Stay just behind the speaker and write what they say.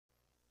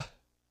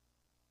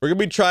We're gonna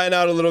be trying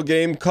out a little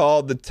game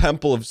called the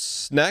Temple of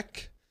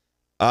Sneck.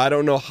 I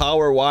don't know how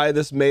or why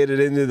this made it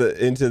into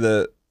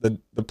the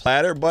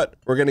platter, but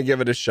we're gonna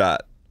give it a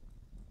shot.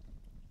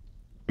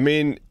 I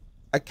mean,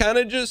 I kind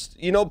of just,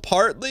 you know,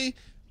 partly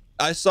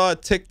I saw a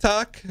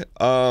TikTok,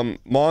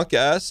 Monk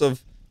S,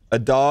 of a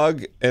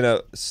dog and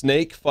a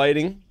snake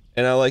fighting,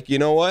 and I like, you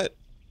know what?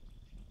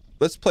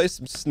 Let's play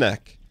some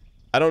Sneck.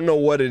 I don't know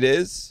what it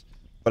is,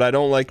 but I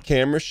don't like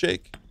camera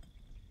shake.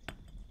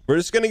 We're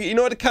just gonna, you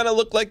know what, it kind of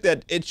looked like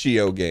that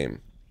Itch.io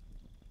game.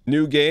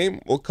 New game,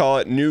 we'll call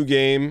it new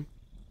game.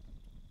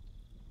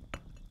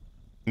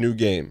 New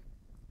game.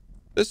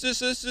 This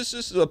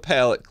is a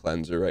palette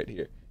cleanser right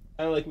here.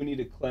 Kind of like we need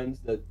to cleanse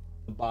the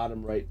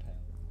bottom right palette.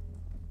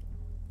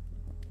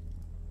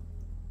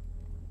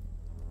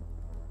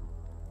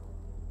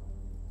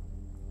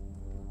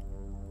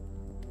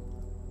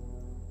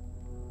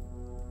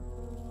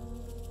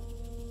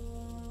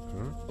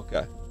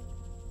 Okay.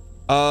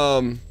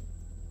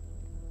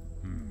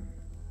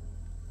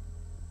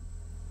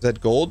 Is that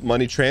gold?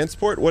 Money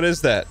transport? What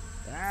is that?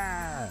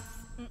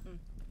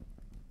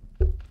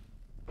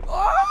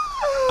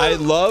 I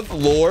love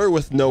lore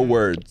with no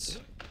words.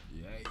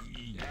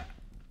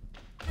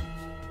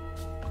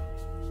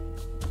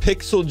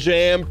 Pixel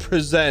Jam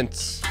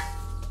presents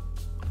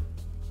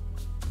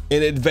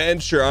an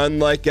adventure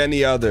unlike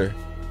any other.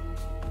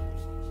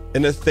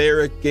 An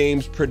Etheric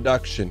Games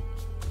production.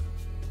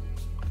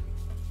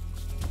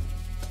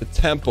 The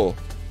Temple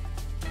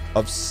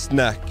of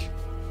Sneck.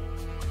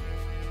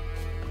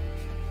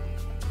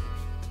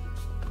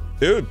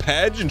 Dude,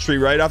 pageantry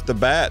right off the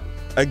bat.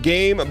 A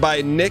game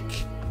by Nick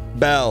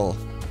Bell,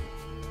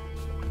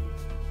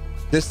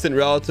 distant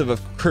relative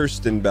of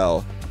Kirsten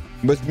Bell,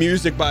 with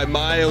music by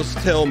Miles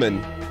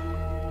Tillman.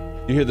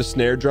 You hear the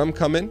snare drum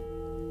come in?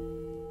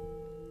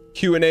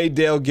 Q&A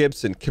Dale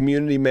Gibson,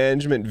 community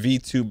management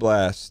V2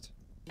 Blast.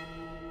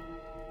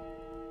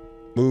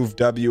 Move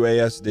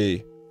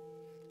WASD.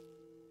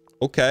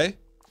 Okay.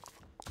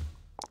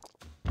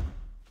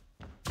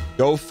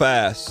 Go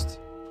fast.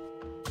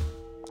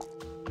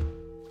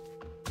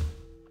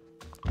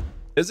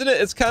 Isn't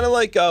it? It's kind of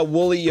like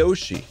Woolly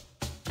Yoshi.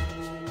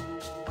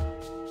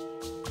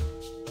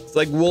 It's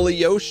like Woolly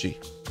Yoshi.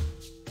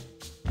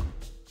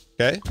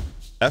 Okay.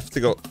 F to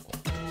go.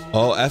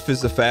 Oh, F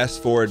is the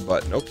fast forward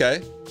button.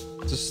 Okay.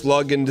 It's a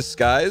slug in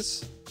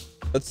disguise.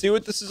 Let's see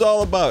what this is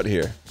all about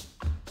here.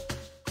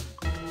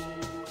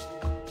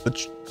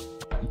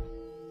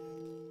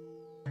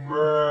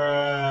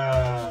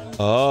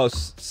 Oh,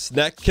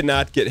 Sneck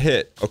cannot get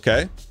hit.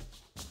 Okay.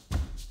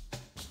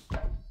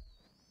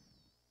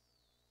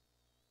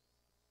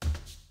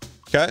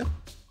 Okay.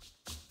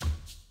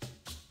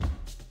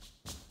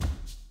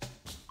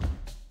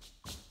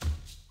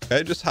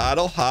 Okay, just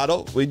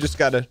hodl. We just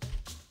gotta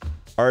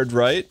hard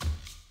right.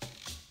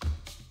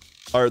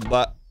 Hard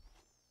left.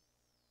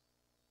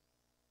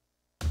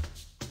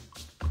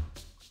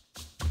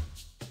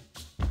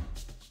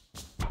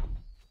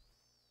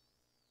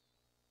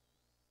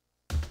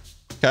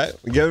 Okay,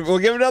 we'll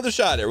give it another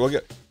shot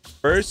here.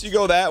 First you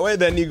go that way,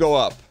 then you go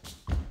up.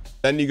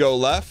 Then you go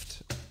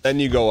left, then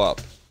you go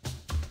up.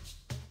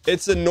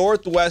 It's a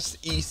northwest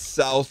east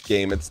south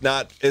game. It's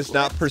not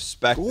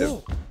perspective.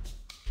 Ooh.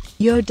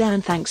 Yo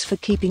Dan, thanks for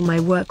keeping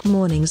my work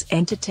mornings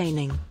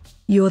entertaining.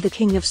 You're the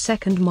king of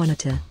second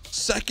monitor.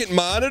 Second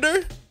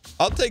monitor?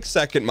 I'll take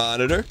second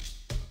monitor.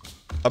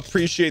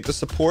 Appreciate the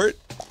support.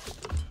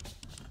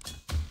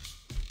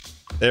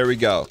 There we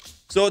go.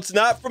 So it's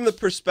not from the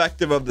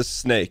perspective of the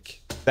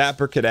snake.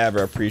 Dapper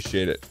Cadaver,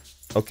 appreciate it.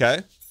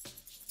 Okay.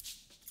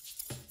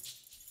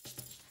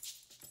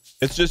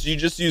 It's just, you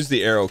just use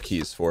the arrow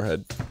keys,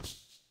 forehead.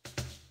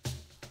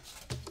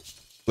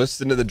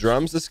 Listen to the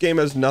drums. This game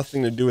has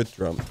nothing to do with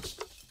drums.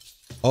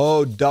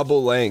 Oh,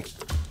 double length.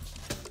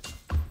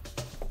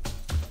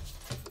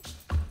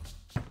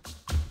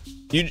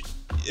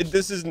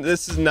 This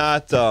is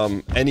not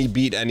any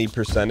beat any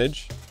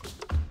percentage.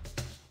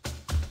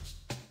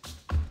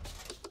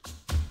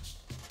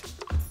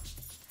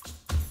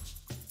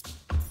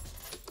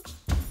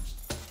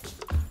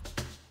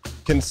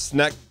 Can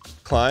Sneck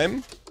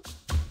climb?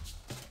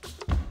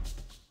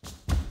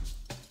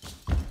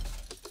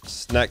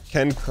 Sneck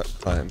can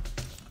climb.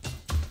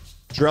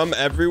 Drum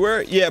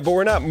everywhere? Yeah, but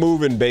we're not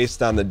moving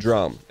based on the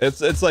drum.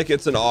 It's like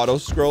it's an auto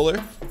scroller.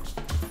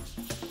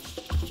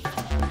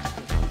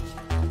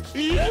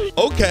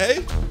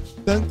 Okay.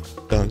 Dunk,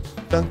 dunk,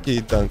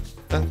 dunky, dunk,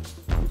 dunk.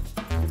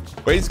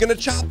 Wait, he's gonna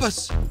chop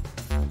us.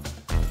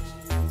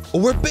 Oh,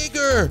 we're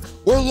bigger.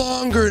 We're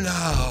longer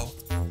now.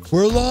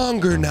 We're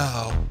longer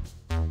now.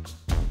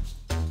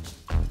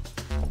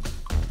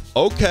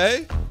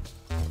 Okay.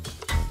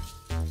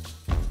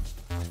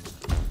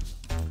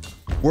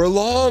 We're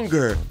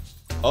longer.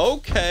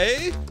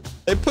 Okay.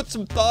 They put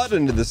some thought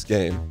into this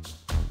game.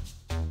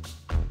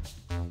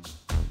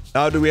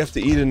 Now, do we have to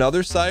eat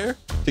another, sire,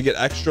 to get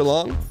extra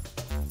long?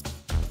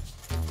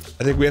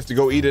 I think we have to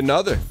go eat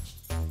another.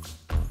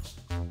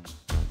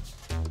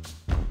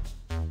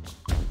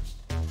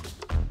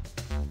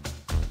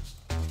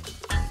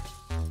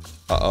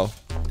 Uh-oh.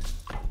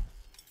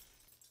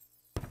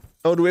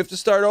 Oh, do we have to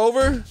start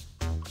over?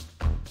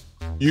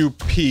 You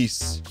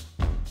piece.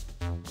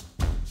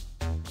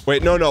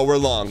 Wait, no, we're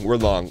long. We're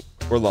long.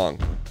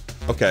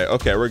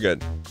 Okay, we're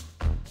good.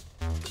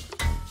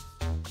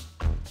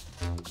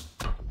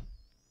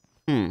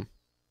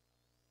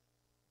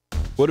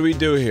 What do we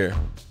do here?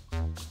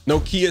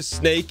 Nokia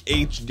Snake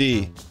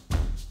HD.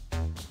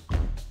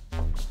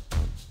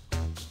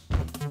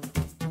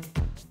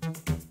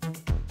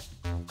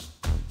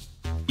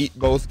 Eat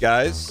both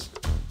guys.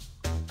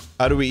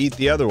 How do we eat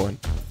the other one?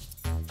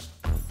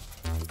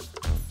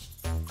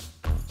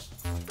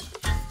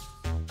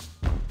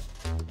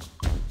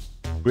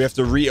 We have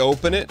to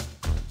reopen it.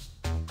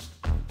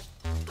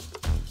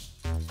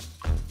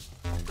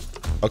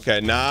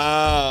 Okay,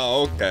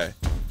 now,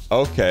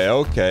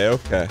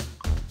 okay.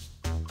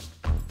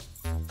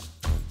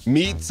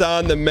 Meat's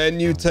on the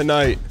menu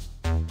tonight.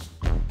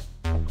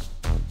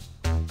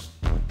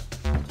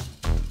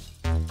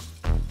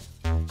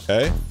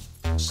 Okay.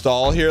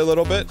 Stall here a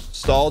little bit.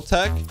 Stall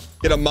tech.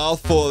 Get a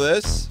mouthful of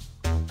this.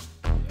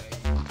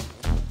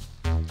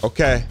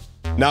 Okay.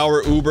 Now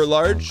we're uber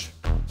large.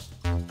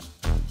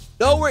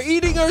 No, we're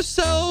eating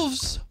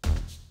ourselves.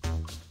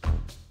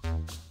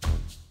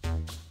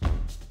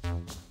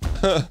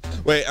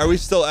 Wait, are we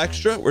still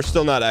extra? We're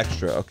still not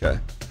extra. Okay.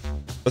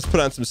 Let's put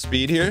on some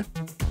speed here.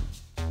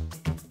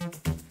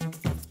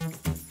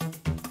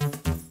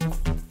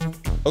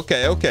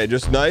 Okay.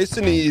 Just nice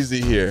and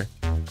easy here.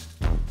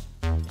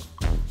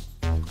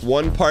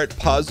 1 part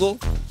puzzle,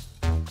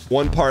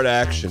 1 part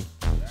action.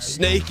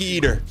 Snake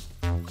eater.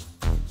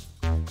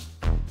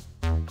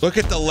 Look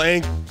at the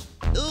length.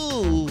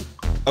 Ooh.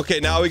 Okay,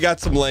 now we got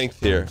some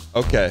length here.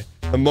 Okay.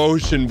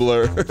 Emotion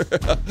blur.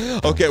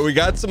 Okay, we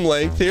got some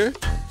length here.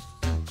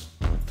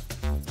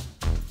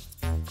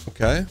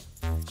 Okay.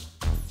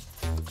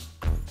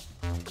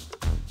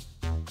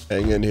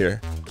 Hang in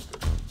here.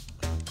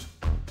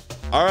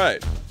 All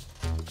right.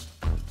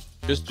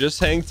 Just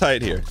hang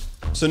tight here.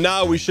 So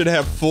now we should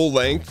have full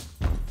length.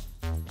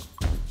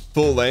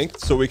 Full length,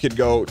 so we could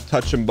go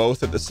touch them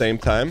both at the same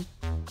time.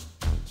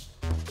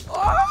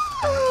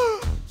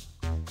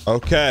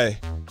 Okay.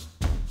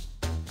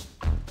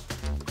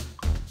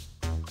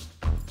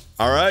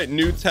 All right,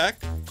 new tech.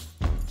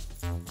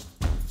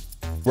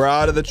 We're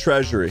out of the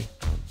treasury.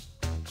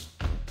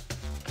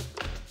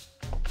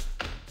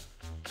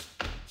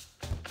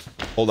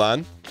 Hold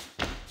on.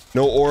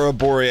 No Aura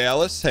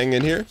Borealis. Hang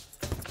in here.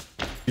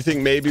 You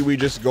think maybe we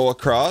just go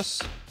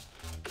across?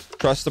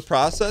 Trust the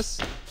process?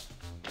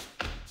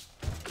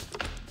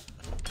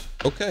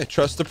 Okay,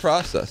 trust the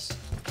process.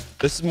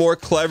 This is more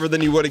clever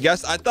than you would have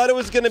guessed. I thought it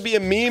was going to be a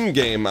meme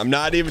game. I'm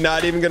not even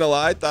going to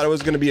lie. I thought it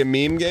was going to be a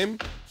meme game.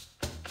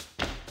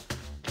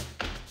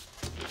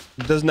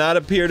 It does not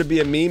appear to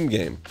be a meme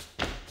game.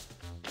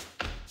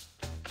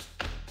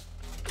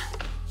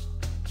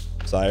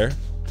 Sire.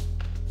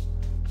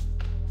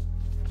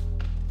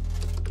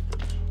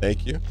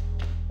 Thank you.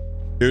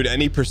 Dude,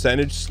 any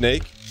percentage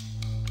snake?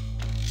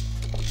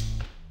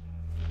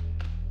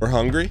 We're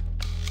hungry.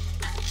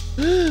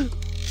 Oh,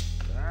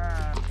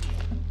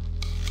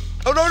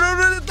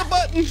 no, hit the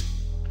button.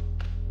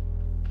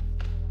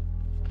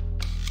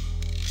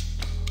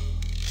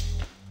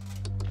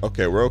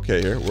 Okay, we're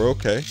okay here. We're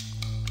okay.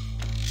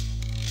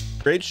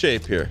 Great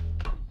shape here.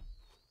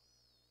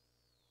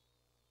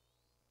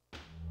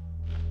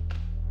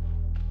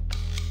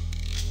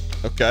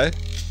 Okay.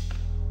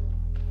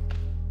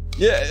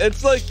 Yeah,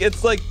 it's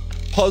like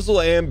puzzle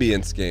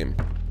ambience game.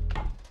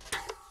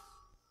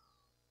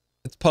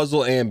 It's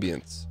puzzle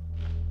ambience.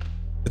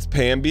 It's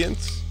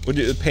pambience. Would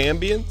you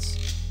pambience?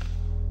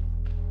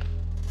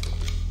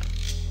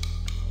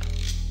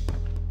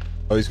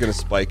 Oh, he's gonna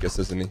spike us,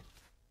 isn't he?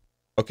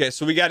 Okay,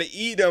 so we gotta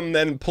eat him,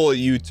 then pull a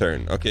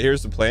U-turn. Okay,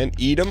 here's the plan.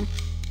 Eat him,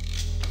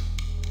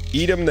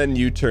 then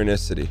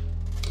U-turnicity.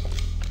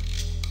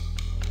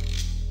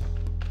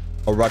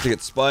 Oh, we're about to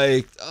get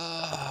spiked.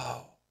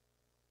 Oh.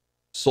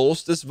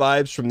 Solstice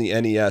vibes from the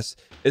NES.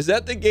 Is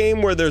that the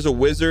game where there's a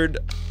wizard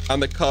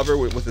on the cover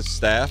with a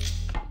staff?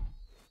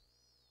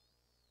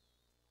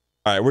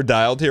 All right, we're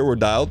dialed here. We're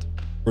dialed.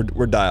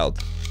 We're dialed.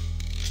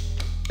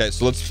 Okay,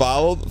 so let's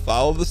follow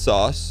the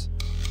sauce.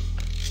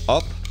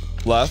 Up,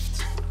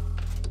 left.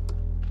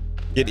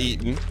 Get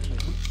eaten.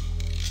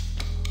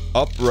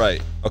 Up,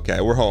 right. Okay,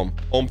 we're home.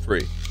 Home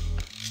free.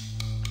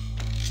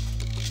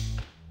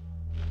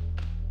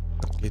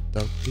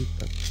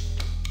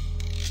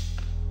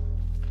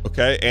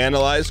 Okay,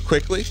 analyze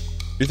quickly. Do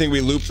you think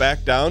we loop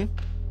back down?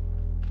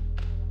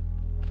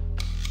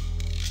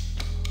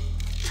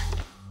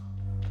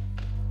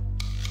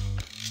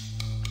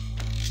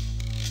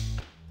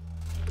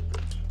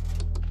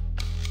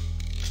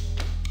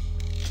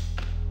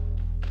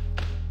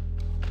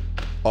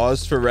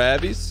 Pause for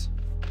Rabbies.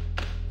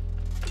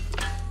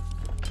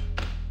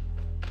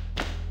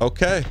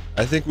 Okay,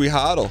 I think we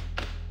hodl.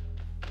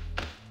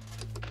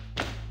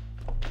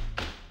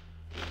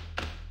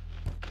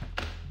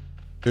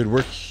 Dude,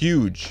 we're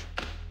huge.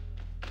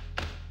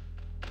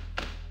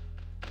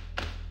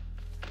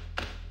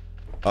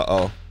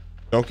 Uh-oh.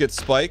 Don't get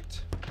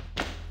spiked.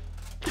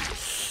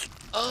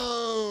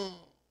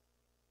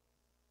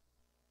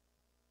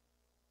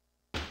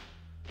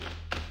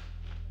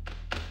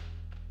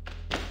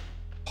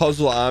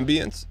 puzzle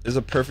ambience is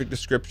a perfect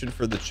description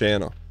for the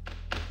channel.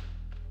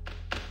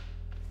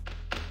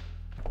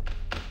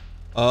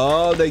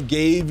 Oh, they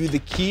gave you the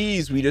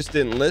keys. We just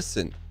didn't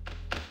listen.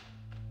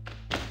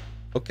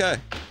 Okay.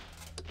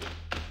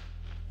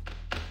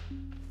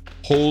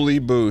 Holy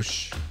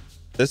boosh.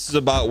 This is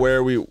about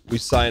where we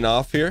sign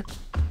off here.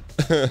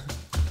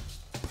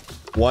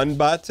 One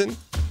button.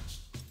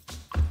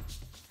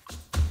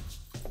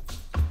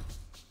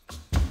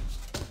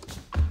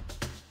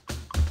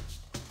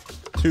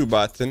 Two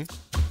button.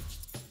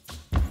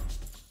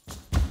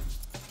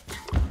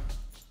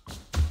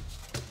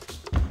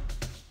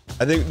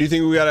 Do you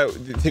think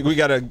we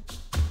gotta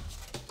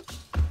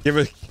give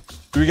it,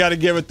 we gotta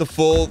give it the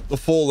full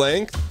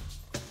length?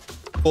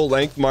 Full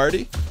length,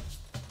 Marty?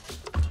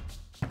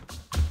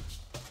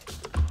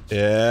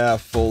 Yeah,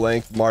 full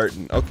length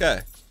Martin.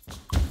 Okay.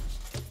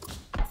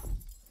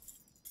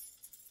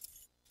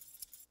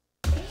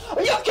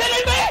 Are you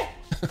kidding me?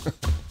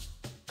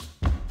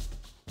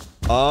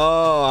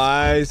 Oh,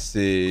 I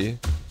see.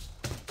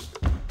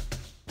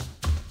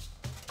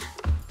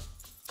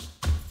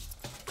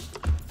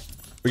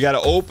 We got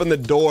to open the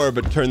door,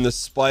 but turn the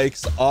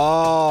spikes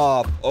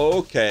off.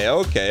 Okay,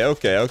 okay,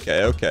 okay,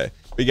 okay, okay.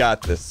 We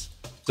got this.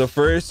 So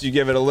first, you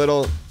give it a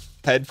little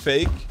head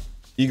fake.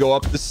 You go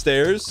up the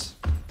stairs.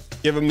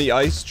 Give him the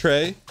ice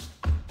tray.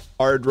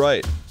 Hard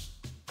right.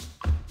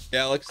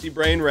 Galaxy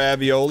Brain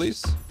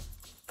raviolis.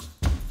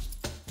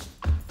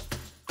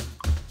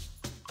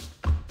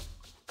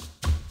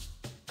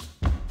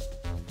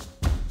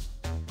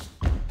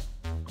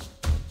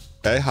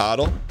 Okay,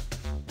 hodl.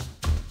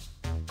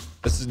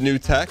 This is new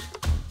tech.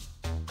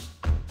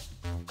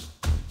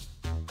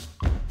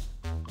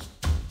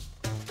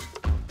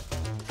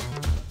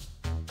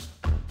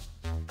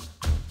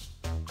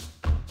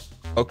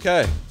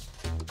 Okay.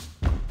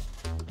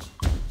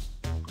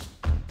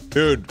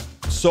 Dude,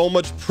 so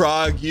much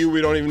prog you,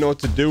 we don't even know what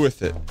to do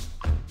with it.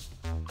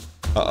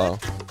 Uh-oh.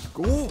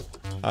 Cool.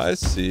 I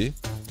see.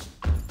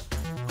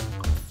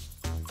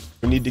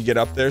 We need to get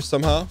up there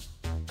somehow.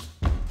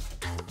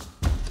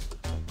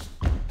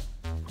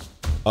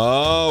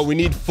 Oh, we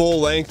need full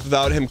length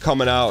without him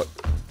coming out.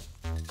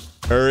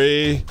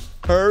 Hurry.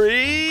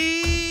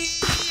 Hurry.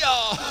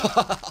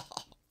 Oh.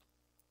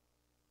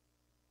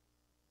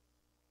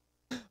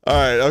 All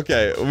right,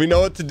 okay. We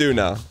know what to do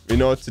now. We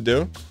know what to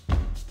do.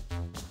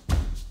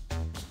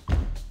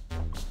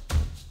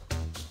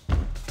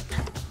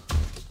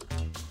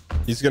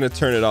 He's going to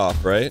turn it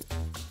off, right?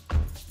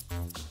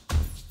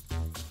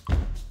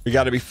 We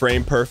got to be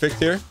frame perfect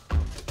here.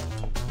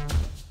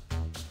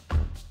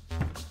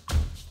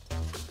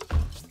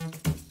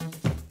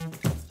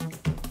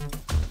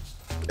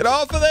 Get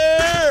off of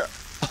there!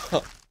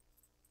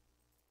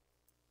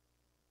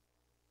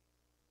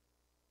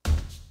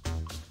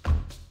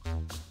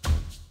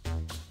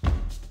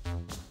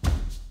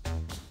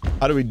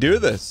 How do we do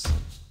this?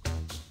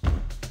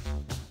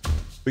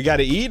 We got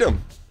to eat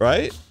them,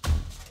 right?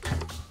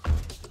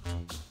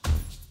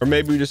 Or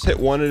maybe we just hit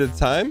one at a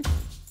time?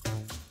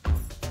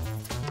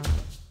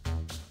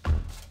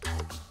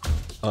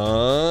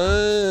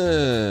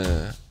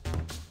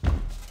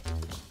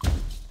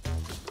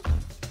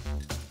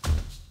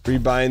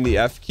 Rebind the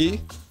F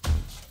key.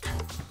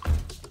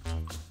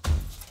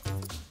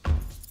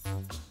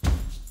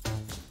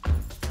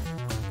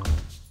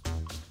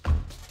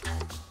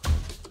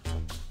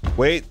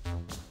 Wait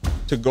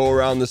to go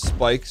around the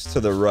spikes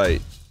to the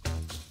right.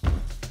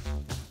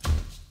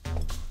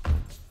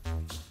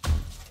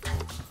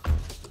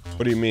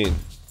 What do you mean?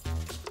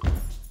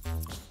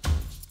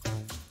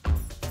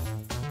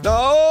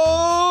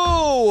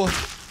 No!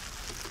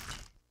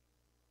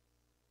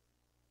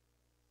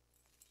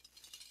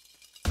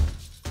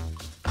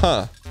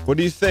 Huh. What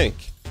do you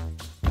think?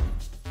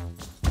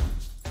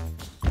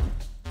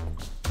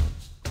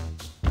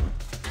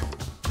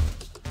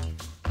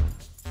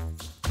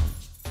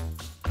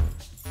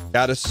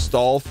 Gotta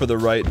stall for the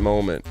right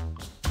moment.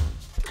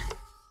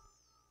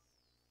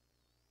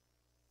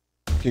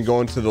 You can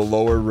go into the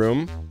lower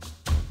room.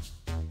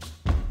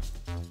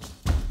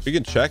 We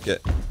can check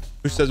it.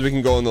 Who says we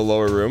can go in the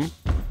lower room?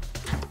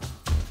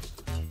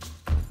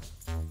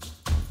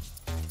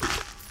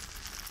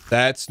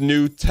 That's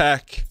new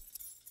tech.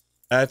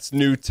 That's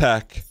new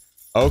tech.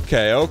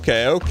 Okay,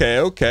 okay, okay,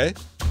 okay.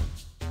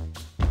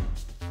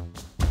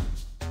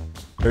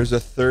 There's a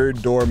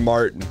third door,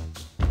 Martin.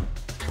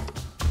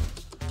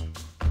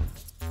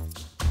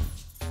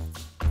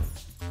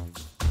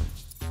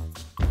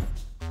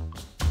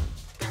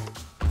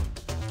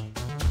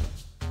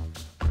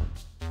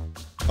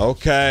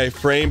 Okay,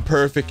 frame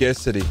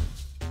perfecticity.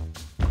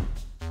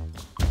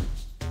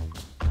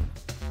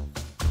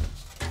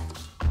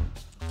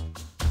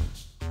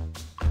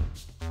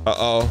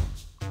 Uh-oh.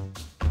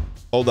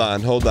 Hold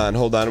on, hold on,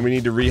 hold on. We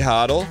need to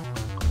rehodl.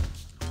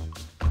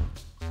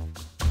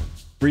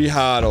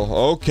 Rehodl.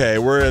 Okay,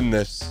 we're in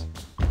this.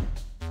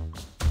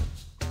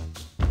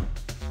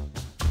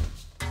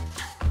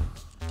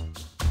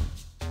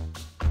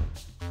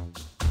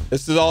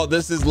 This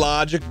is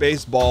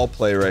logic-based ball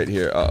play right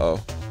here.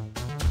 Uh-oh.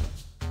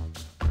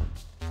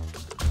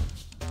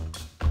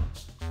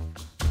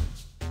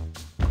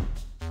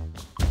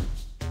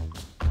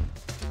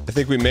 I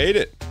think we made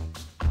it.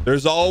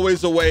 There's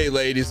always a way,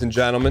 ladies and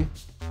gentlemen.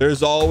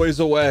 There's always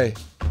a way.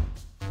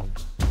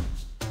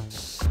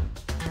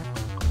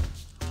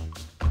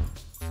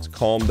 Let's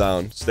calm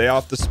down. Stay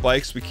off the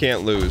spikes. We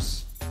can't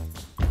lose.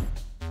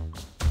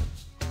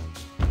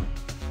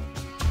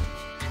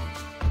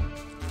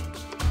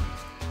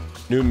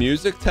 New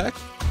music tech?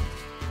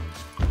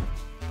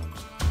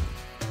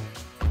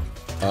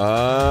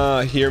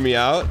 Hear me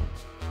out.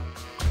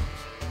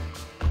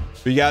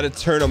 We got to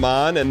turn them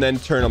on and then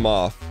turn them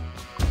off.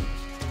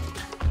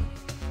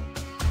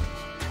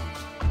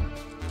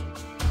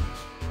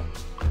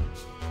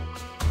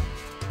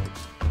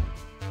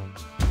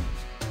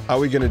 How are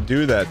we going to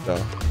do that,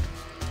 though?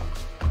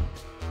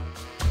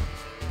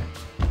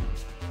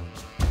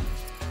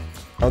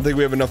 I don't think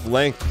we have enough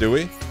length, do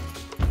we?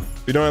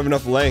 We don't have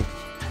enough length.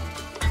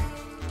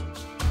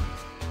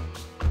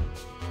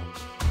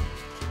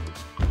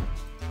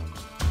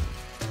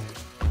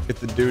 Get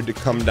the dude to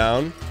come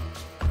down.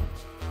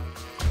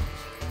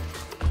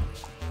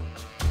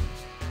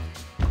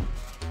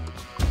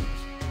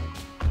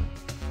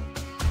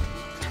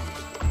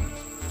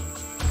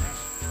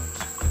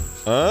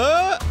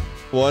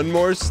 One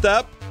more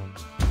step.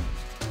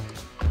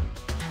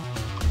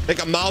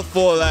 Take a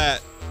mouthful of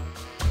that.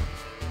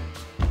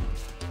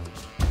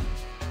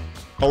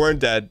 Oh, we're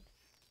dead.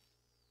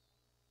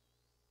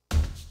 All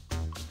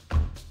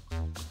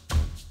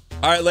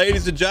right,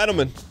 ladies and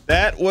gentlemen,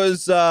 that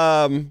was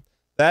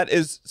that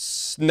is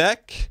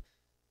Sneck,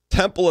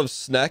 Temple of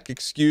Sneck,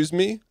 excuse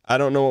me. I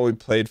don't know what we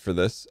played for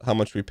this, how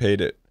much we paid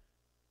it.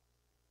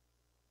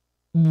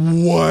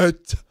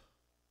 What?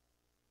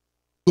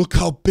 Look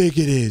how big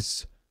it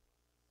is.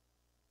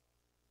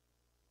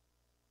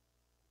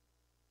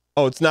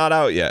 Oh, it's not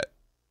out yet.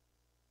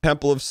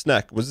 Temple of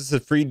Sneck. Was this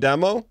a free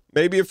demo?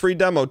 Maybe a free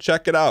demo.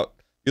 Check it out.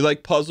 You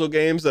like puzzle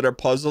games that are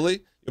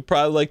puzzly? You'll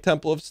probably like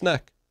Temple of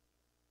Sneck.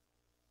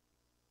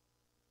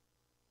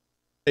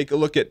 Take a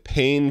look at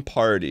Pain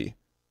Party.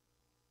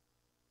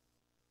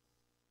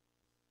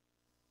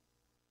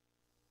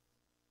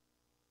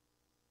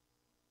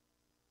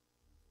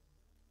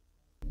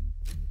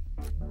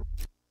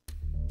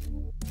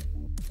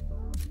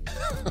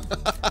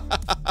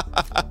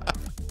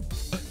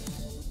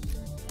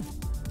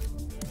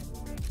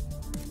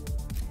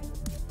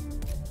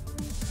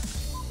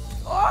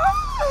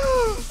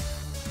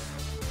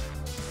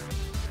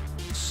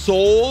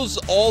 Souls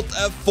Alt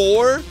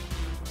F4.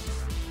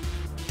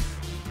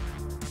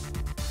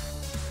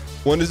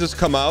 When does this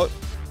come out?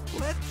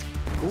 Let's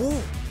go.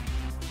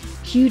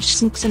 Huge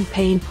sinks and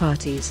pain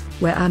parties.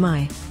 Where am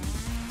I?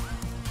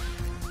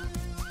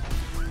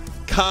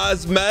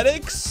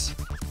 Cosmetics.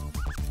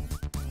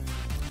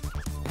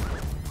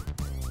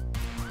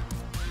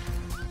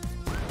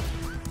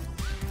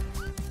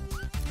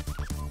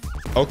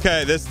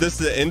 Okay, this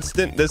is an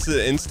instant. This is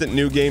an instant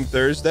new game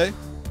Thursday.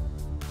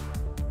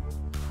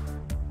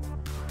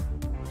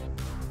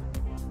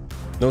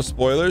 No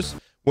spoilers.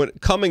 When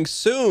coming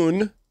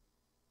soon.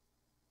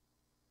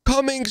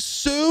 Coming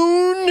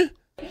soon.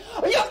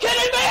 Are you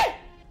kidding me?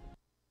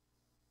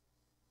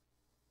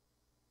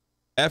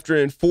 After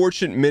an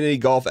unfortunate mini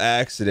golf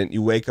accident,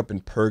 you wake up in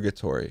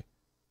purgatory.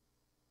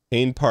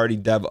 Pain Party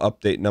Dev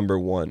Update number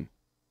 1.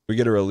 We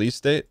get a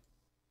release date?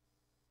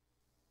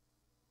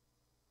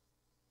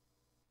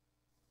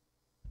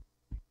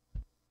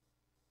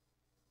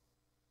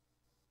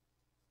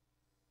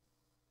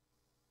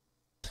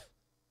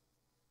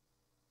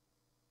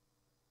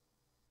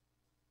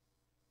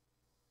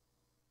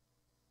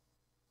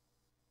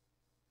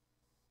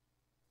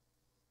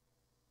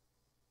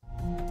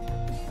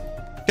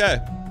 Okay,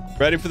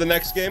 ready for the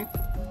next game?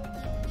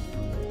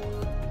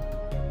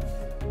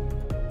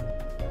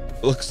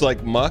 Looks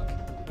like muck.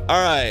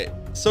 All right,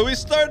 so we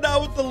started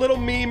out with the little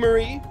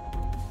memery.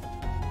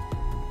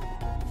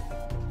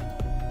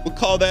 We'll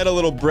call that a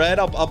little bread.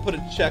 I'll put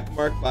a check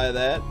mark by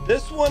that.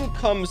 This one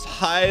comes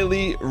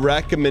highly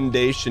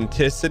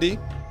recommendation-ticity.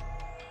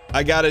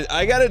 I got a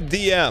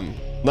DM.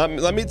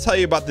 Let me tell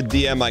you about the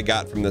DM I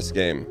got from this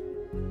game.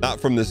 Not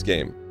from this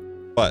game,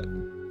 but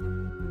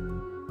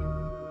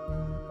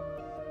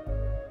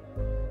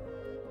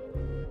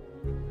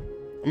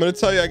I'm going to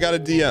tell you I got a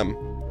DM.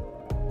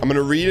 I'm going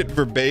to read it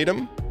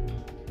verbatim.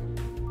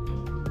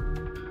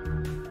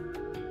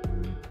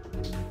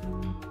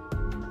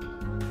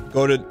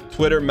 Go to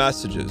Twitter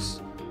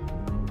messages.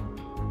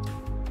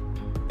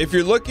 If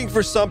you're looking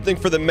for something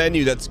for the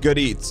menu that's good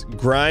eats,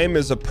 Grime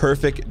is a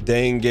perfect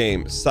dang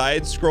game.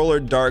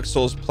 Side-scroller Dark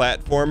Souls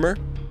platformer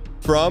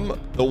from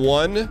the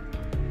one,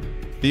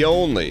 the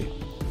only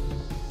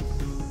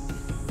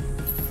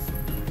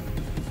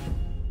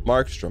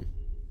Markstrom.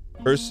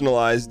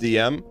 Personalized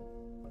DM.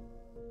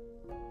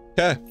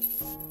 Okay.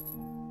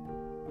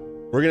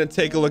 We're going to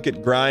take a look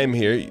at Grime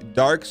here.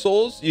 Dark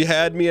Souls, you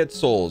had me at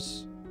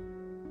Souls.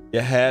 You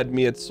had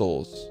me at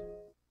Souls.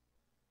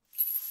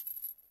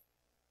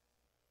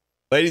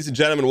 Ladies and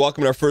gentlemen,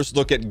 welcome to our first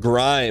look at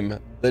Grime,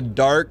 the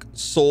Dark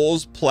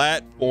Souls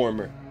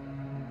platformer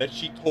that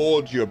she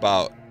told you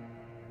about.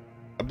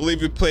 I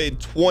believe we played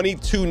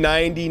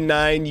 $22.99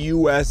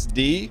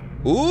 USD.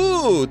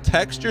 Ooh,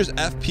 textures,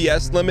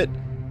 FPS limit,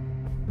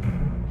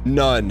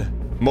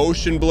 none.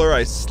 Motion blur,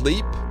 I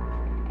sleep.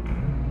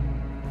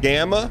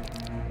 Gamma,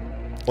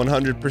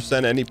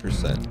 100% any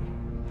percent.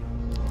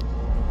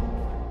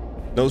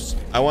 No,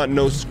 I want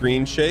no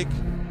screen shake.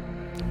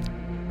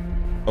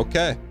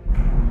 Okay.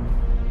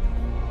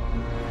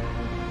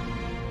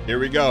 Here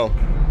we go.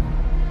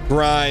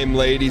 Grime,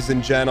 ladies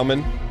and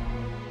gentlemen.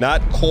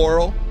 Not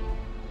Coral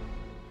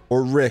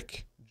or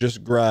Rick,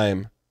 just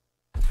Grime.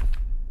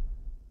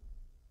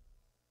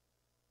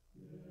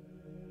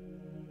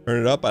 Turn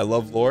it up. I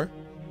love lore.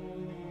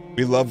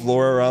 We love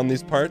lore around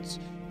these parts.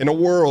 In a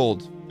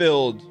world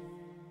filled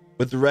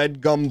with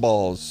red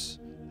gumballs,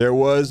 there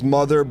was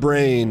Mother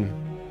Brain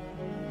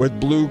with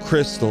blue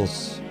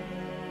crystals.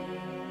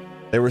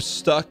 They were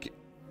stuck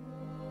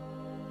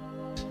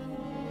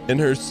in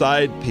her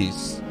side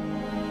piece,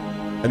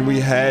 and we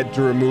had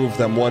to remove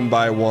them one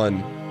by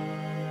one.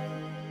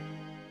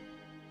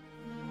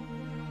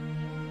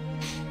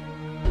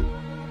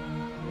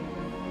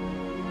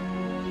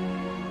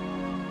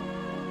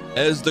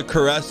 As the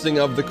caressing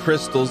of the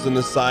crystals in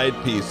the side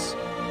piece,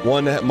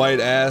 one might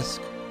ask,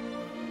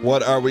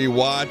 what are we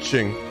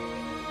watching?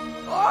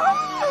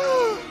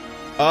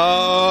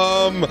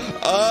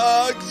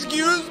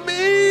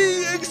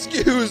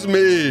 Excuse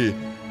me.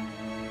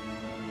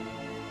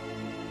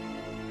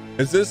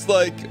 Is this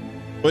like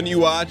when you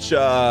watch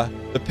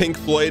the Pink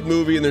Floyd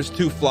movie and there's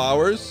two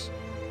flowers?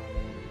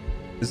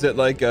 Is it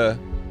like a...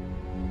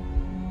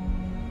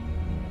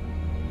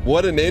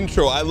 What an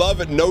intro. I love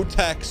it. No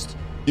text.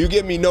 You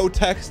give me no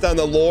text on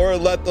the lore.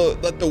 Let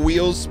the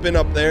wheels spin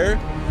up there.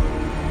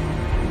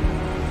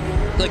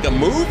 It's like a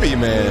movie,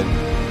 man.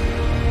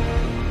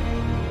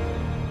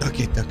 Duck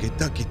it, duck it,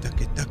 duck it,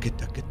 duck it, duck it,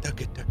 duck it,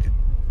 duck it, duck it.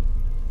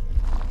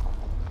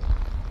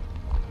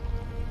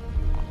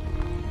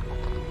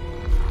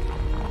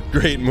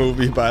 Great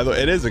movie, by the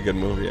way. It is a good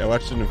movie. I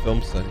watched it in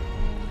film study.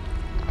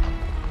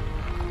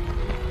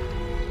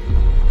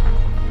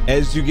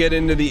 As you get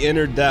into the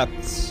inner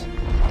depths,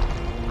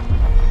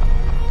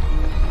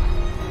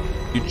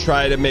 you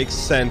try to make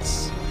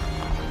sense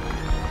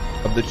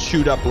of the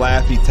chewed up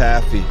Laffy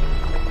Taffy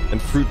and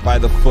fruit by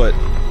the foot.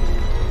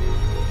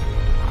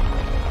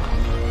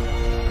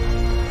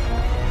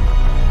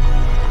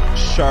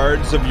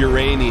 Shards of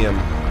uranium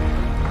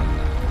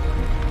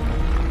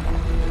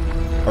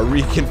are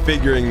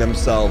reconfiguring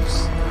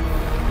themselves.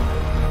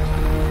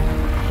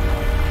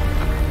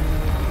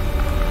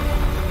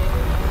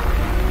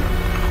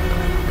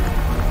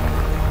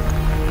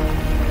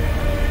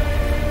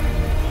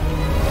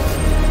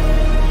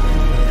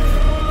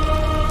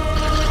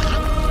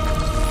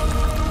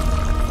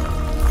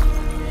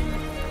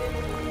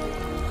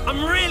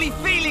 I'm really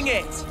feeling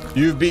it.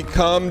 You've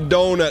become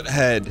Donut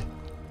Head.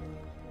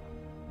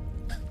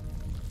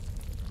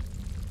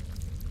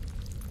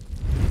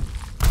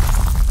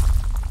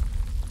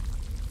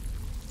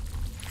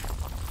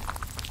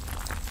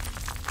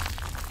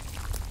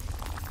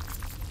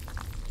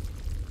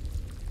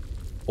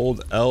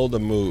 Hold L to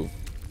move.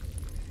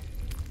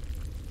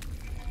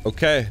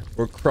 Okay,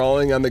 we're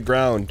crawling on the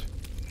ground.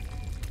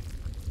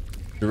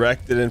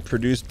 Directed and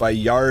produced by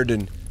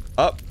Yarden.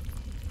 Up.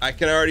 I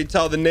can already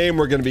tell the name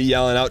we're going to be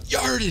yelling out.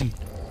 Yarden!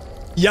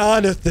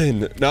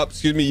 Jonathan! No,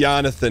 excuse me,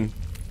 Jonathan.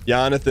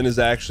 Jonathan is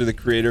actually the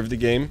creator of the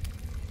game.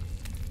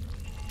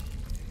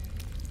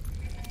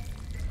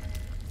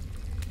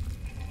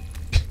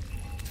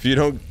 If you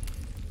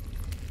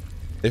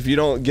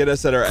don't get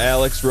us at our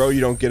Alex row, you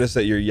don't get us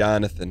at your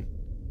Jonathan.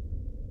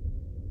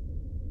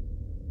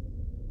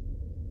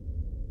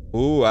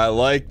 Ooh, I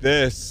like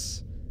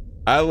this.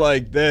 I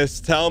like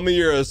this. Tell me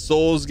you're a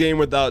Souls game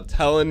without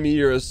telling me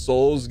you're a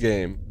Souls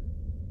game.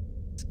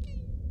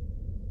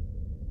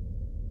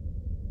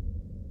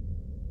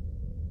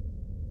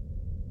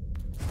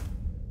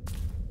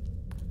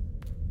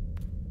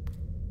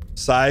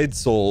 Side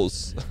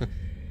Souls.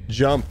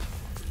 Jump.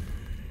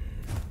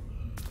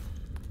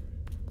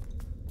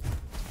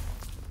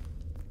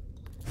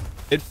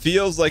 It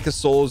feels like a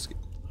Souls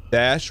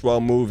dash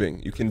while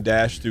moving. You can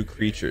dash through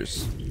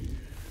creatures.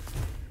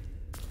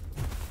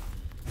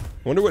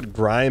 Wonder what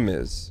grime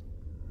is.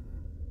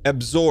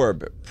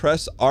 Absorb.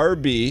 Press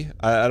RB.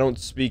 I don't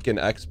speak in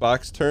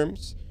Xbox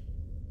terms.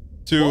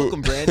 To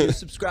welcome brand new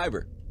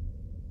subscriber.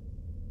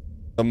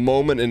 The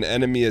moment an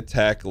enemy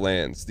attack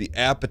lands, the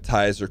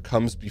appetizer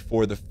comes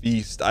before the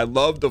feast. I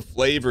love the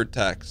flavor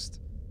text.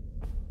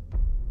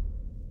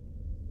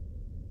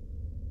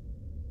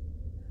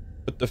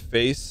 Put the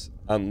face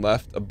on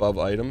left above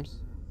items.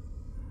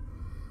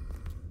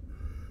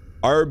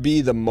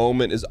 RB the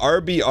moment. Is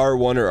RB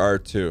R1 or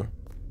R2?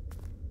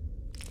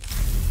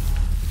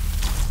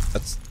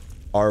 That's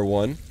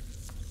R1.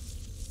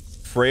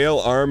 Frail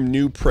arm,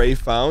 new prey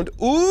found.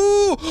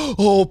 Ooh!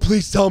 Oh,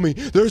 please tell me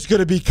there's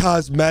gonna be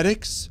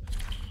cosmetics.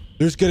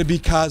 There's gonna be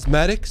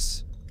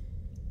cosmetics.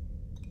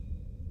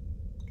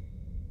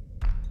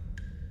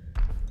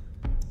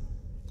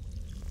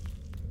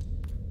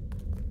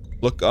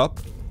 Look up,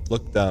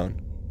 look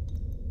down.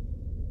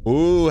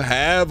 Ooh,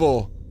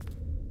 Havel.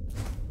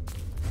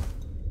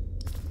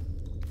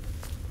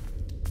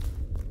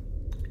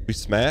 We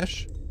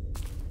smash?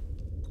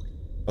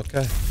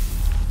 Okay.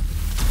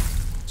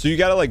 So you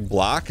gotta like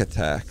block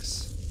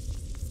attacks.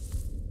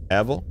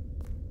 Havel?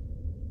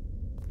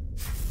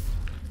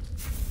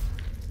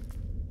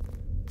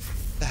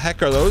 The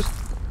heck are those?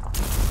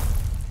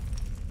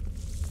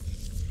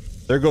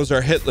 There goes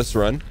our hitless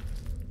run.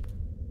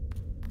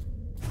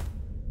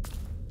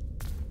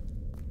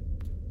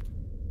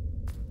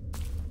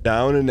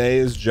 Down and A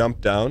is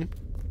jump down.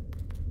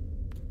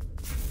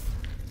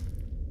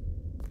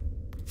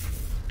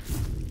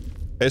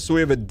 Okay, so we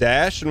have a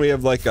dash and we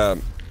have like a,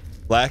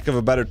 lack of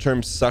a better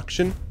term,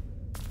 suction.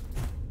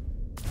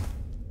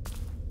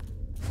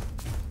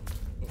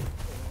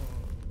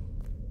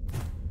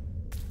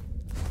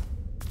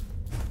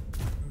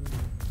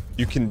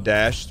 You can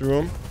dash through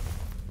them.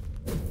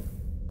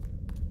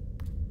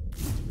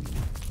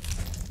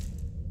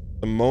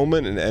 The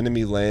moment an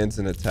enemy lands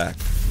an attack.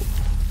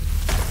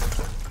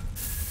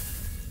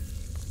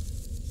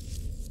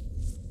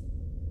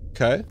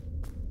 Okay.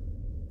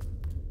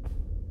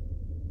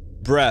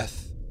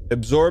 Breath.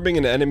 Absorbing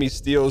an enemy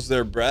steals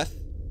their breath.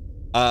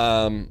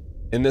 In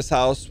this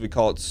house, we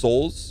call it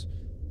souls.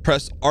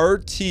 Press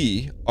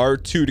RT,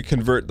 R2 to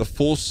convert the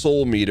full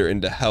soul meter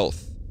into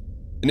health.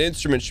 An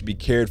instrument should be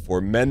cared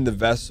for. Mend the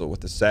vessel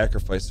with the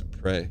sacrifice of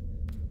prey.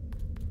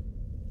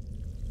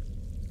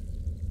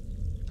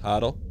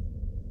 Huddle.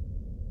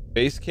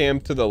 Base cam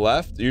to the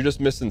left. You're just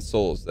missing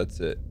souls. That's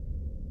it.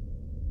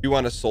 If you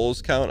want a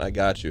souls count, I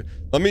got you.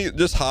 Let me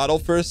just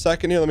hodl for a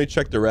second here. Let me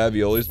check the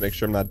raviolis, make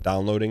sure I'm not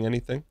downloading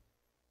anything.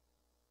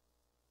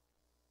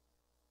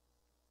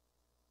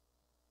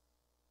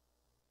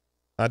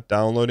 Not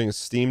downloading. Is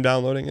Steam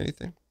downloading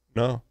anything?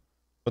 No.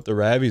 What the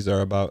ravies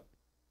are about.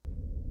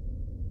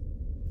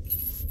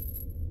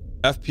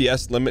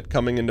 FPS limit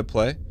coming into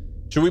play.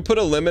 Should we put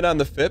a limit on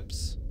the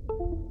FIPS?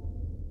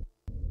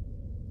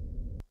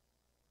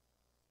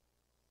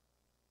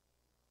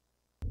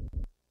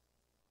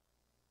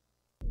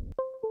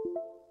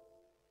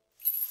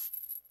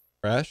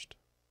 Crashed.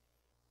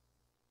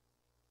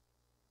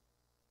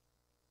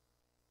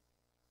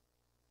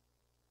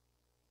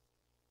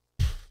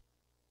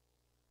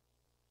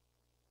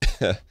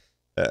 I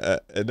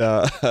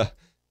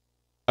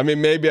mean,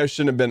 maybe I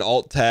shouldn't have been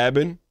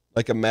alt-tabbing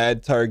like a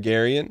mad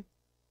Targaryen.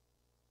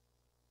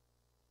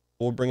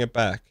 We'll bring it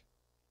back.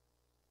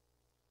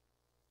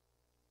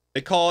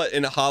 They call it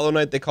in Hollow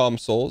Knight, they call them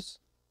souls.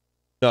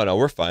 No,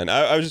 we're fine.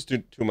 I was just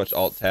doing too much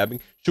alt-tabbing.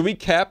 Should we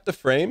cap the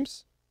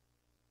frames?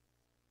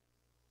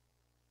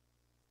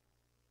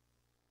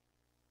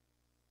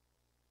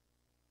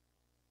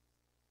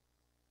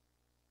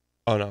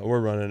 Oh no, we're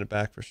running it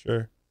back for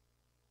sure.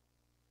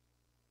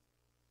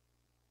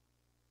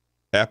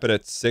 Cap it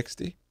at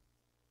 60.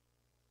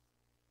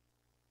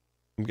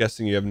 I'm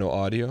guessing you have no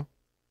audio.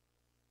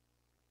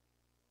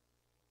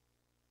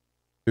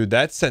 Dude,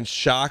 that sent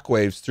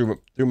shockwaves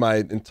through my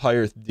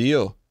entire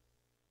deal.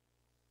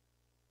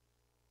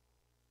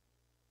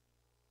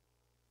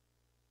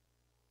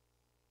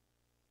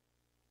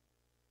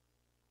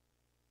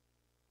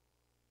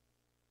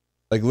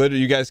 Like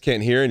literally, you guys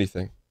can't hear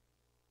anything.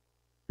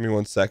 Give me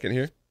 1 second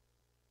here.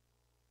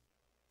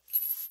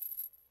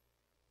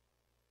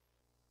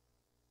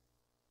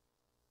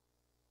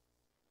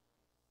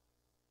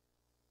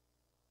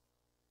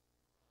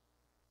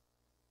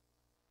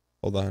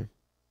 Hold on.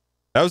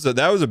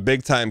 That was a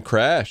big time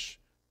crash.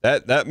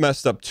 That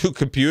messed up 2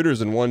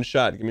 computers in one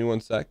shot. Give me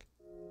 1 sec.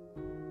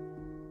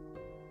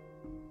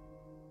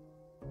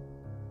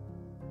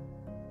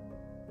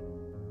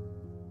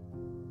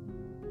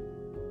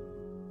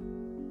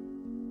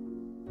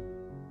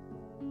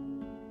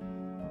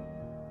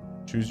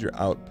 Choose your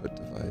output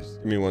device.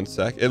 Give me 1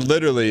 sec. It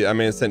literally, I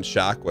mean, it sent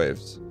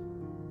shockwaves.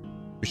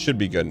 We should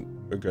be good.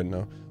 We're good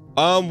now.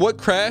 What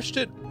crashed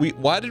it?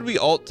 Why did we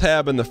alt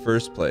tab in the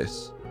first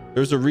place?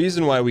 There's a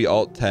reason why we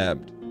alt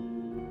tabbed.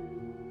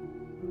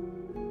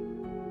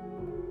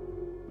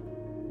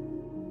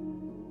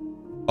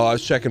 Oh, I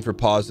was checking for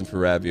pause and for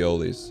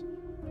raviolis.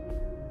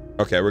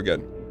 Okay, we're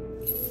good.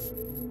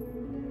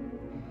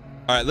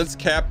 All right, let's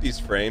cap these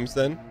frames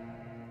then.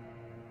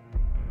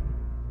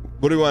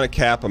 What do we want to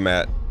cap them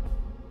at?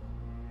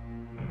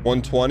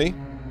 120?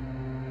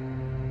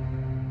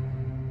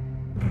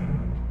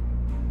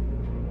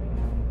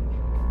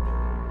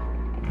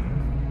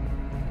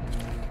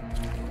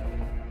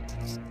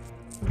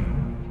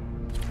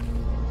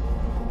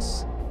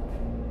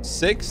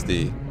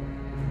 $60.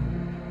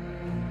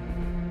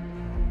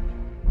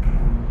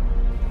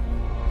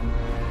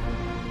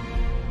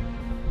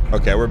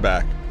 Okay, we're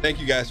back. Thank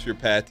you guys for your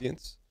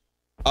patience.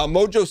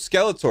 Mojo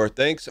Skeletor,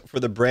 thanks for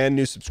the brand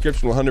new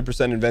subscription.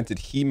 100% invented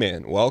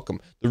He-Man. Welcome.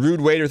 The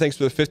Rude Waiter, thanks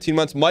for the 15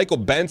 months. Michael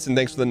Benson,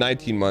 thanks for the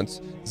 19 months.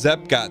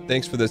 Zepgot,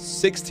 thanks for the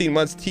 16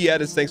 months. T.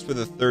 Edis, thanks for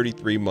the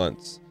 33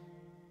 months.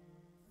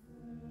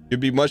 You'd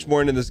be much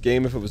more into this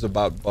game if it was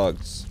about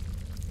bugs.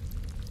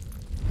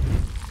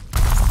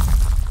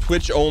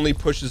 Twitch only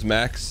pushes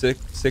max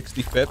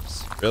 60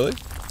 FIPS. Really?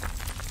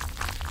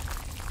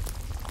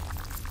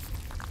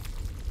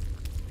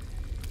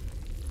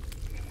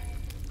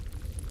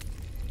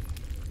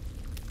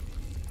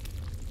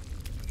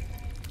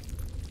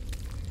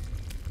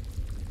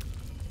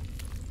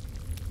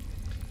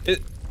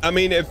 I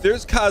mean, if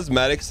there's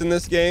cosmetics in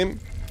this game,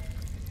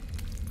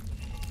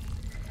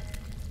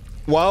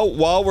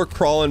 while we're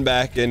crawling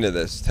back into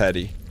this,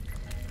 Teddy,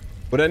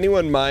 would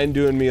anyone mind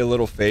doing me a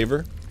little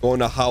favor? Going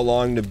to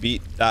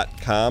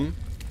howlongtobeat.com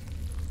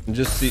and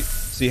just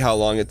see how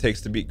long it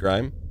takes to beat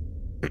Grime.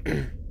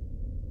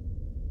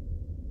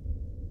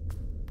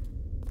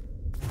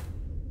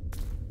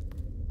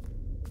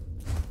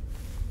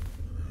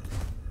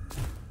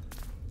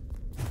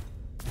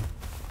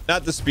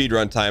 Not the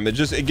speedrun time. It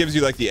gives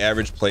you like the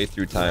average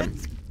playthrough time.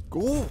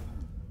 Go.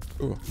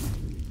 Ooh.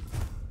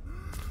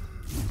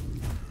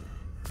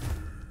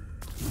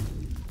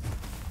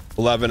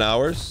 $11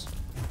 hours.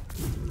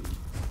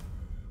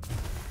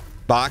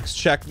 Box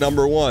check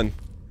number 1.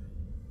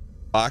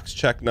 Box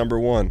check number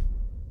 1.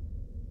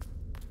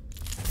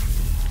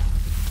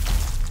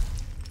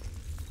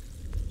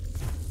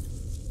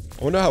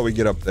 I wonder how we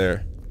get up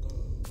there.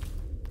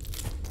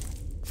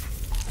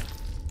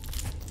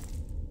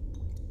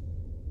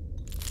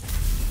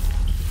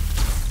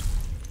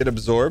 Get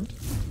absorbed.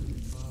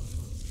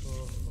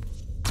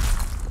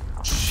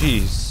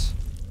 Jeez.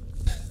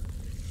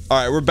 All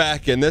right, we're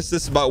back in this.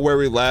 This is about where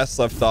we last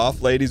left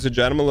off, ladies and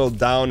gentlemen. A little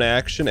down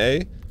action,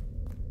 eh?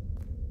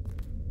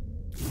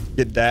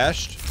 Get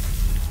dashed.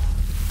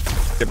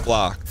 Get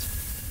blocked.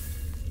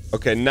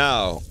 Okay,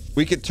 now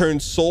we could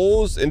turn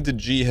souls into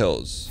G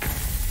hills.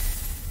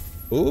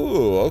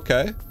 Ooh,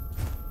 okay.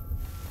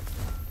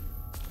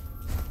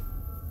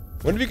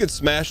 Wonder if you could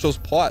smash those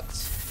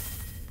pots.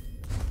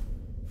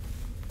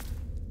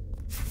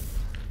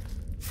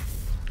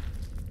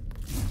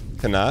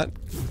 Cannot.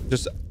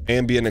 Just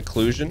ambient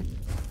occlusion.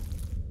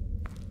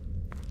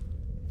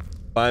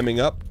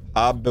 Climbing up.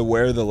 Hob,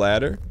 beware the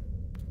ladder.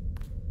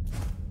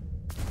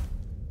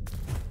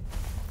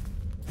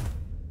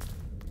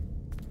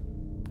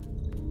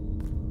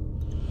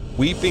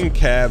 Weeping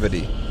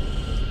cavity.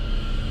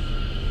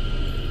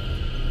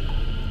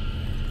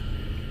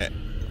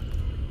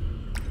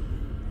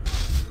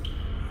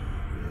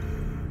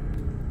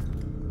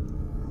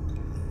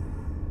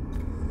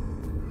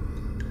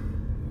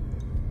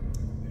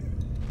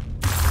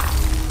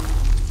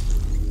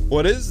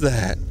 What is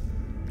that?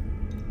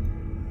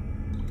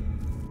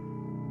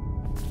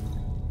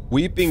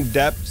 Weeping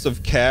depths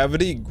of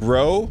cavity,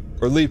 grow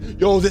or leave.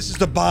 Yo, this is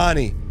the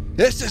Bonnie.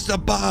 This is the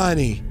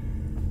Bonnie.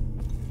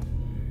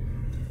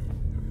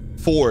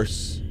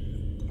 Force.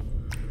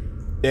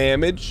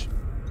 Damage.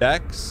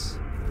 Dex.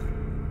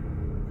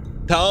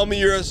 Tell me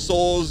you're a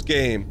Souls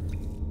game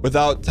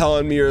without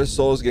telling me you're a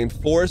Souls game.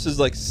 Force is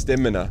like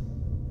stamina.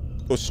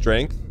 Go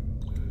strength.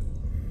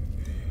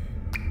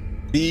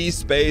 B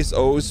space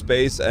O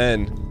space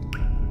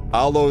N.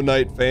 Hollow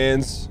Knight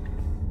fans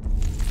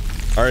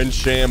are in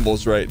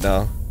shambles right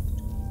now.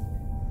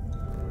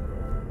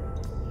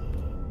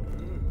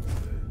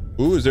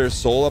 Ooh, is there a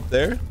soul up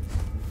there?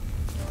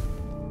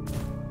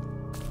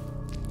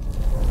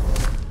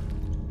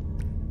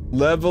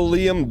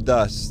 Levelium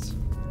dust.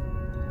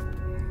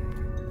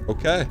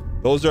 Okay,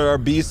 those are our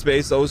B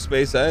space O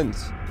space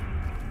N's.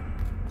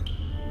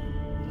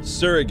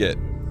 Surrogate.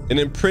 An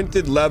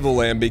imprinted level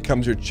land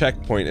becomes your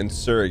checkpoint in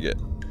Surrogate.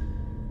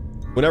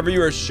 Whenever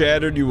you are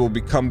shattered, you will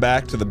become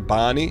back to the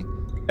Bonnie.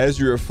 As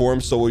you reform,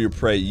 so will your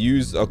prey.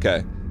 Use,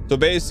 okay. So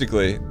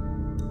basically,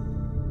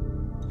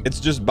 it's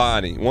just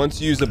Bonnie.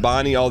 Once you use a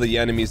Bonnie, all the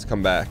enemies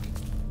come back.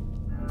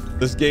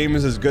 This game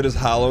is as good as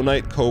Hollow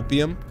Knight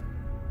Copium.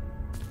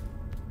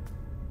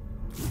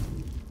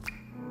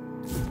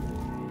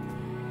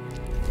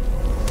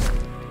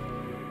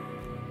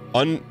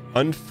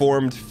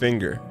 Unformed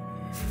finger.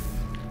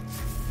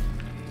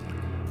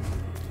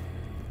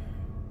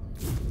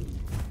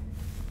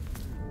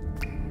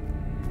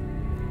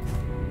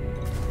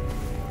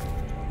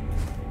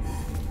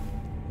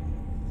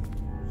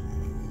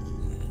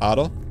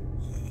 Otto?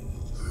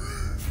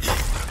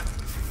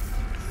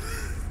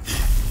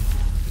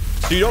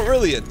 So you don't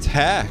really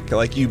attack,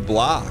 like you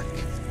block.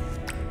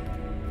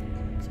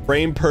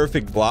 Frame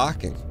perfect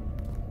blocking.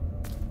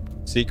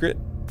 Secret?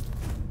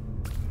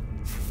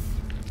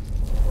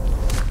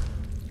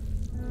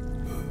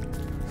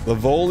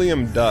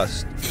 Levolium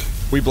dust.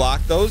 We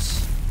block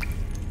those?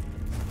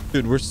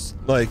 Dude, we're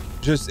like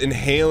just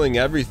inhaling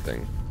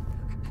everything.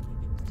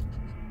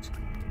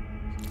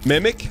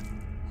 Mimic?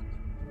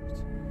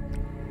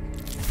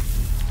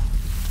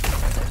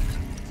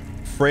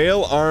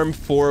 Frail arm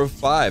 4 of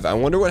 5. I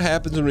wonder what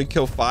happens when we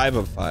kill 5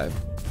 of 5.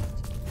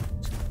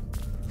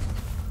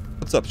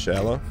 What's up,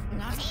 Shallow?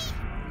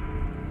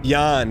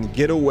 Jan,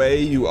 get away,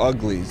 you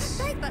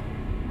uglies.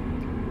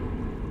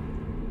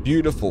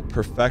 Beautiful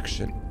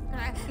perfection.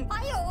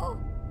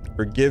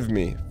 Forgive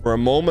me. For a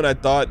moment, I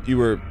thought you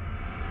were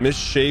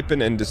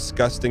misshapen and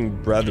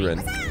disgusting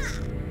brethren.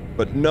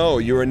 But no,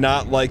 you are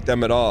not like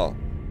them at all.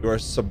 You are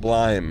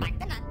sublime.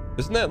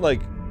 Isn't that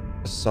like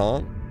a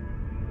song?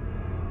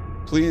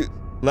 Please,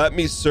 let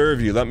me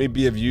serve you. Let me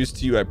be of use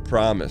to you, I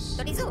promise.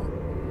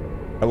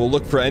 I will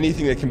look for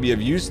anything that can be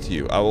of use to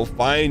you. I will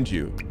find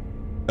you.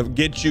 I'll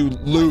get you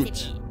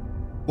loot.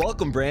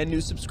 Welcome, brand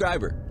new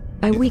subscriber.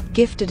 I week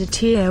gifted a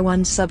tier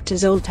 1 sub to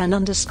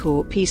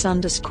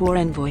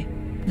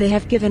Zoltan_peace_envoy. They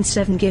have given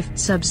 7 gift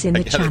subs in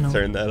the channel.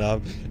 Turn that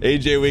off.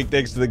 AJ Week,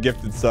 thanks for the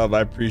gifted sub.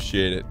 I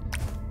appreciate it.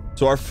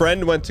 So our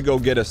friend went to go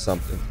get us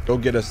something. Go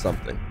get us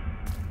something.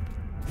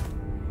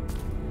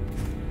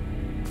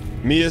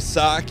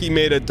 Miyazaki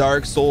made a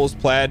Dark Souls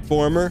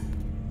platformer,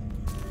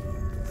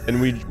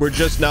 and we're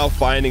just now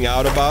finding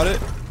out about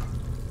it.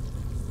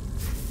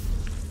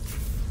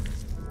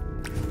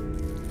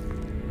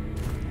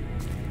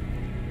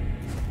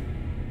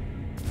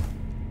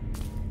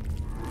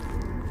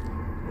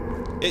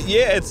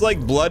 Yeah, it's like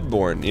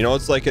Bloodborne, you know,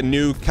 it's like a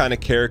new kind of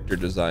character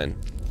design.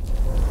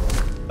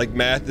 Like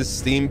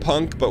Mathis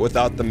steampunk, but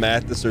without the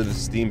Mathis or the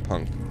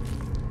steampunk.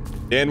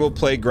 Dan will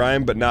play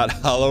Grime, but not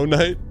Hollow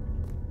Knight.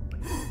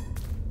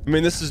 I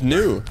mean, this is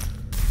new.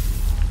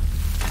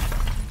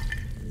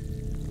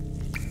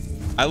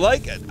 I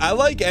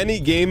like any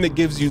game that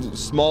gives you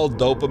small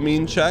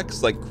dopamine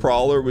checks, like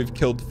Crawler. We've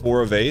killed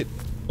 4 of 8.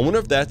 I wonder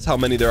if that's how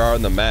many there are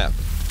on the map.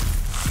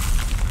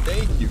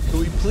 Thank you.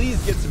 Can we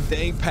please get some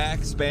dang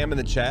pack spam in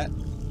the chat?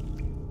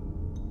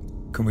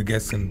 Can we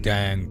get some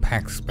dang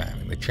pack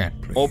spam in the chat,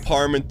 please? Old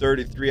Parman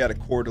 33 out of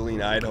Coeur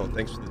d'Alene, Idaho.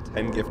 Thanks for the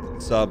 10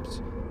 gifted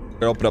subs. We're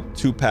gonna open up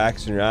 2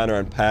 packs in your honor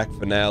on pack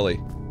finale.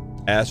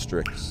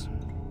 Asterisks.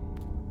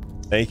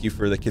 Thank you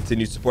for the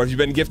continued support. If you've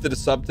been gifted a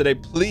sub today,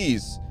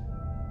 please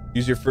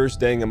use your first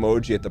dang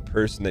emoji at the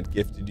person that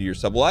gifted you your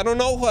sub. Well, I don't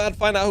know how to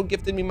find out who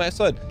gifted me my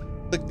sub.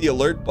 Click the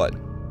alert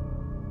button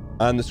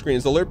on the screen.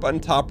 Is the alert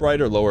button top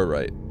right or lower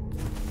right?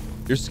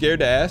 You're scared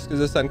to ask? Is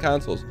this on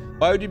consoles?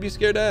 Why would you be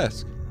scared to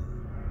ask?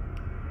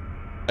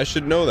 I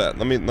should know that.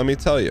 Let me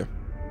tell you.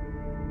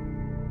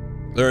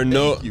 There are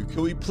no. Thank you.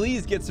 Can we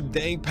please get some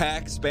dang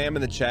pack spam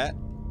in the chat?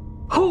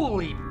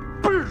 Holy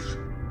burst!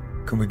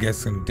 Can we get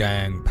some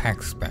dang pack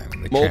spam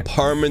in the Mo chat?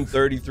 Parman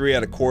 33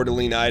 out of Coeur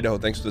d'Alene, Idaho.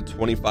 Thanks for the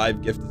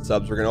 25 gifted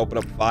subs. We're gonna open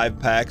up 5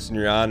 packs in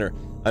your honor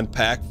on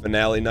pack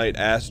finale night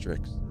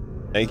asterisks.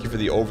 Thank you for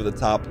the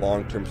over-the-top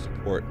long-term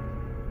support.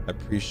 I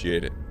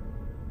appreciate it.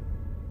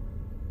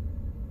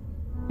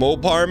 Mo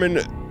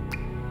Parman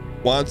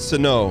wants to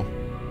know.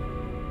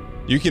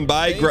 You can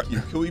buy.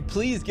 Can we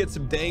please get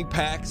some dang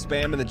pack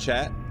spam in the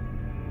chat?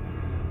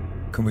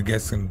 Can we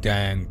get some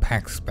dang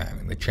pack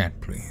spam in the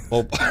chat, please?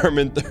 Mo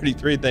Parman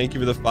 33, thank you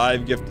for the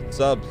 5 gifted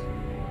subs.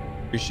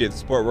 Appreciate the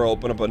support. We'll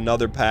open up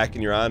another pack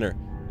in your honor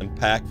on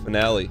pack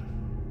finale.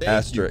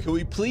 Asterisk. Can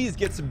we please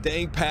get some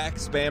dang pack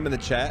spam in the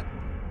chat?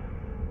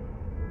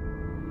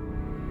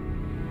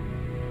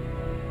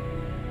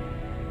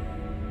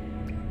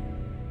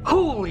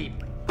 Holy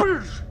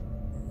burst!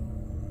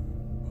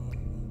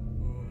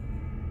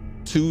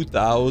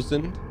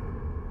 2,000.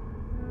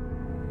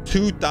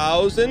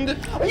 2,000?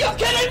 Are you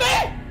kidding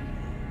me?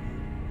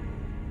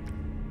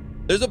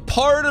 There's a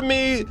part of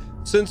me,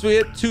 since we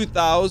hit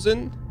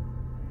 2,000,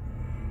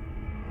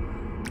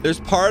 there's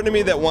part of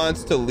me that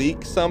wants to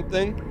leak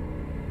something.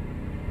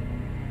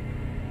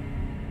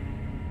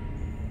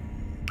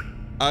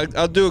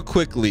 I'll do a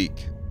quick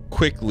leak.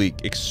 Quick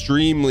leak.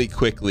 Extremely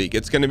quick leak.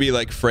 It's going to be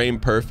like frame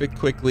perfect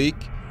quick leak.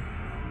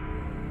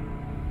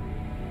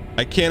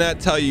 I cannot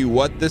tell you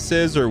what this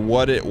is or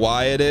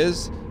why it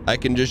is. I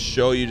can just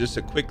show you just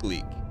a quick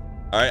leak.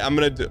 All right,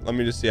 let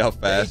me just see how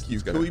fast. Thank you.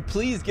 Can we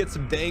please get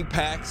some dang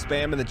pack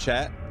spam in the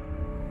chat?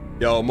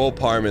 Yo, Mo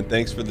Parman,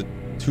 thanks for the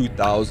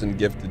 2,000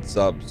 gifted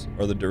subs,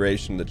 or the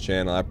duration of the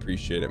channel. I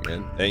appreciate it,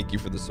 man. Thank you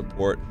for the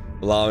support,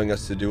 allowing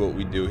us to do what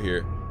we do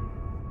here.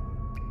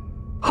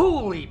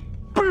 Holy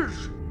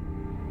burst!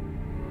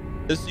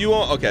 This you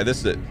won't. Okay,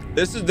 this is it.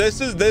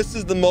 This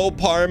is the Mo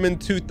Parman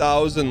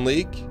 2,000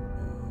 leak.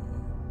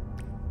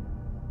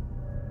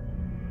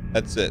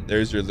 That's it.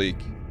 There's your leak.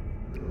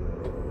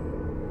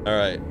 All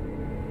right.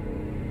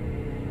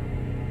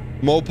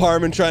 Mo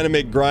Parman trying to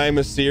make Grime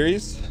a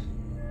series.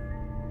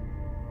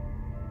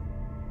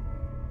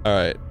 All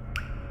right.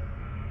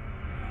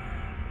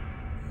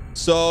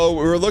 So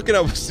we were looking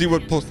up to see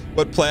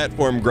what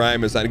platform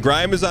Grime is on.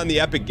 Grime is on the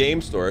Epic Game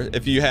Store.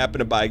 If you happen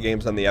to buy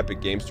games on the Epic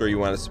Game Store, you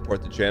want to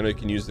support the channel, you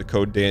can use the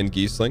code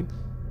DANGHEESLING.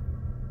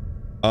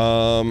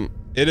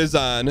 It is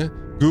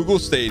on Google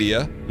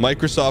Stadia,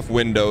 Microsoft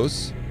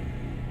Windows,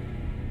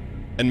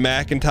 and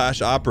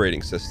Macintosh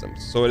operating systems.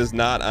 So it is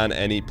not on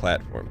any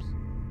platforms.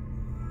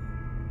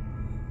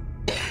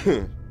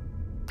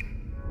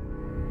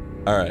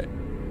 All right.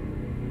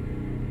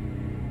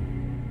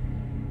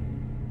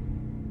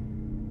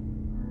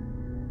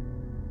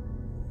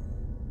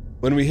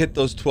 When we hit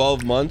those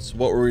 12 months,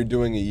 what were we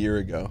doing a year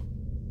ago?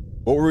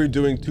 What were we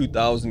doing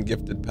 2,000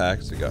 gifted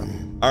packs ago?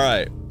 All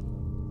right.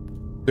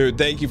 Dude,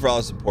 thank you for all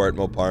the support,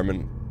 Mo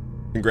Parman.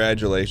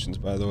 Congratulations,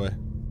 by the way.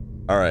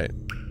 All right.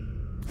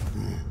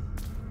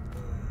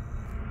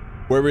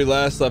 Where we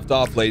last left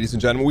off, ladies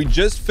and gentlemen, we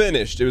just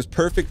finished. It was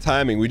perfect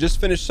timing. We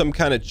just finished some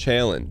kind of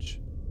challenge.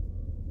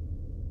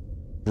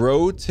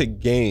 Grow to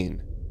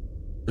gain.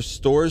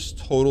 Restores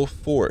total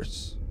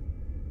force.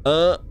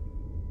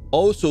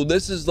 Oh, so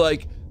this is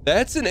like,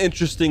 that's an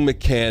interesting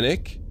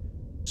mechanic.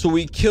 So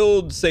we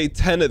killed, say,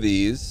 10 of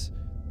these,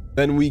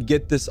 then we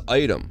get this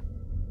item.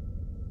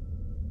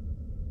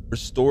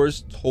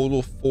 Restores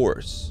total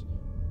force.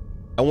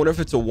 I wonder if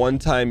it's a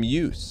one-time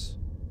use.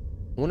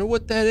 I wonder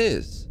what that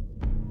is.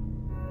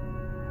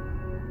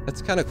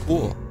 That's kind of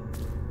cool.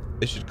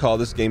 They should call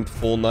this game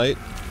Full Night.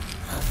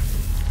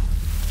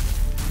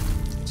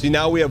 See,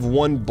 now we have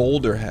one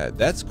boulder head.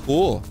 That's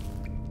cool.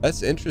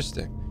 That's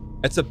interesting.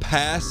 That's a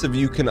passive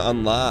you can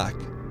unlock.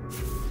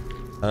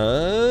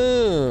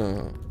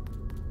 Oh.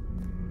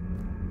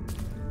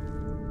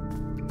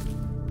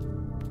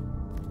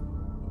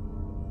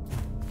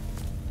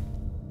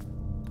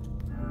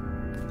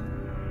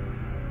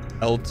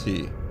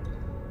 LT.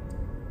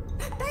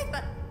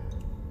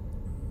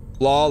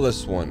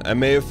 Flawless one. I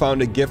may have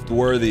found a gift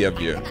worthy of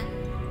you.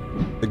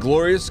 The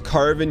glorious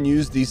Carven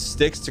used these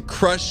sticks to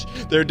crush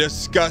their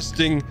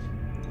disgusting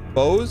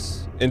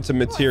foes into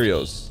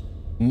materials.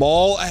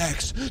 Maul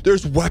axe.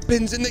 There's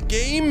weapons in the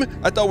game?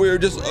 I thought we were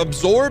just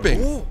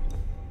absorbing.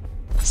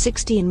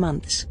 16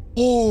 months.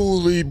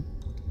 Holy.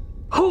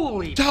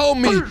 Tell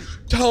me.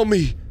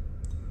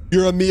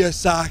 You're a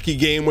Miyazaki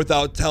game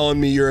without telling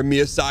me you're a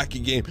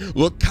Miyazaki game.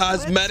 Look,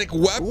 cosmetic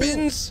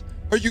weapons?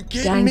 Are you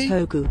kidding me?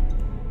 Dangoku.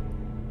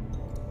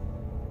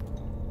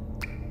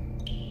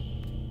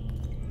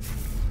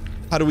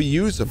 How do we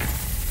use them?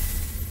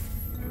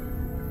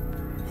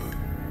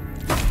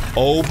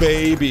 Oh,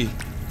 baby.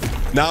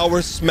 Now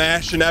we're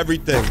smashing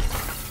everything.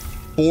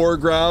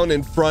 Foreground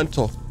and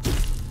frontal.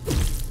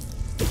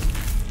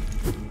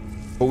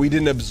 But we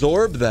didn't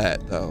absorb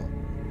that, though.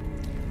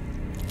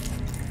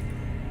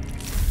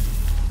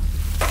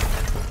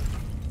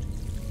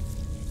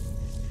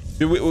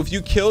 If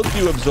you killed,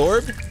 you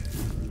absorbed?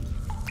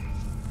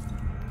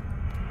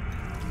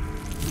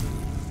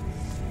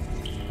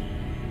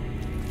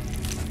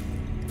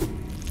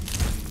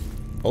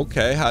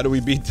 Okay, how do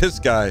we beat this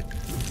guy?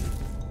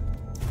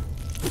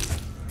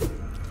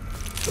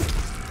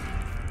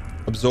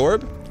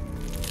 Absorb?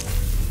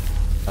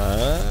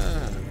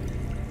 Ah.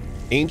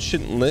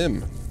 Ancient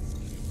limb.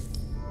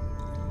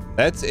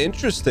 That's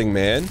interesting,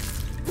 man.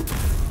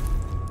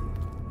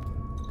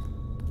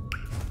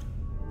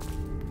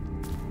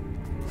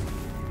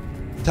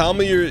 Tell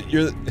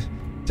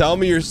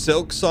me your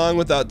silk song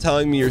without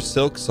telling me your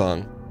silk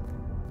song.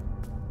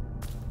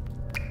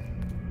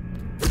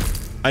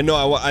 I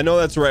know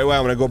that's the right way.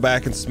 I'm gonna go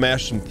back and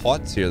smash some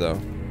pots here,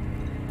 though.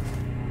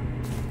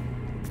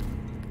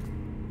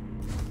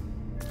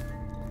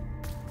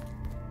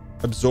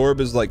 Absorb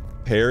is like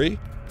parry.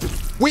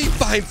 We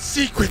find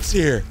secrets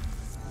here.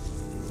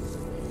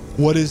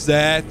 What is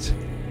that?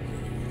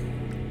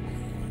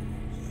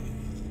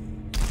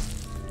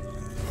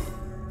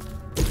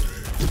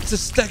 It's a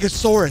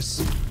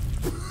Stegosaurus.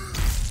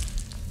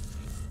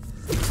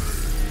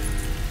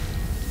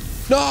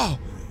 No.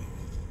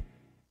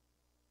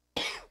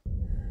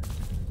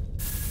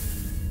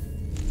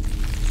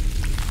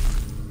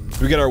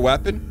 Do we get our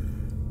weapon?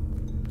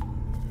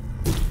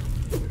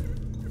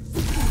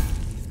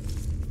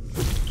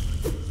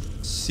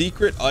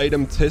 Secret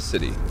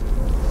itemticity.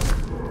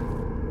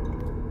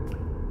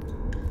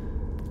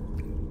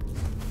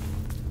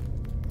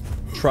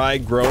 Try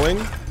growing.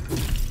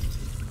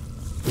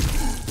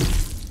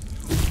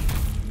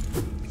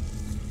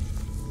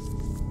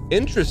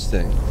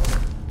 Interesting.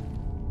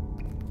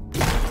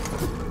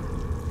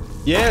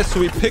 Yeah,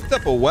 so we picked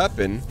up a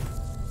weapon.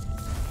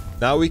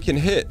 Now we can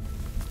hit.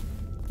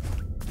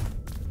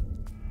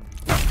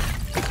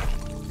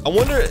 I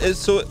wonder,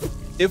 so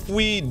if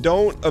we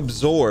don't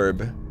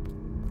absorb,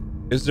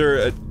 is there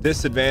a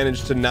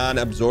disadvantage to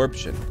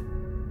non-absorption?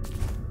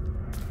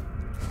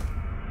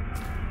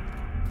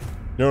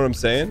 You know what I'm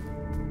saying?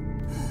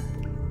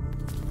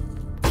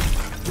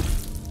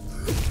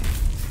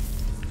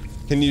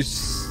 Can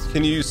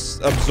you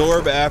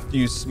absorb after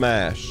you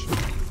smash?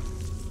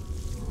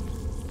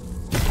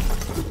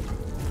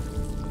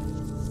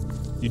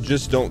 You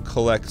just don't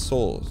collect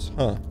souls,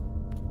 huh?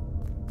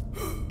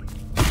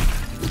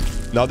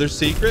 Another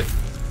secret?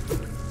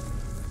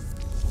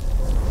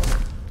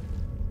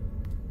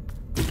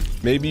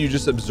 Maybe you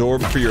just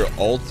absorb for your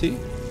ulti?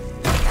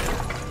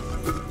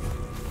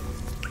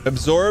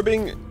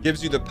 Absorbing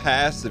gives you the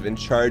passive and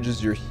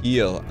charges your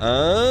heal.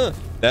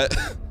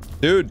 That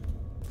dude,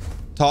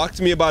 talk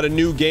to me about a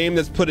new game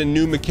that's putting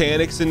new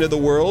mechanics into the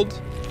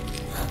world.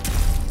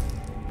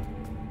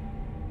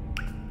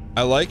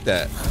 I like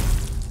that.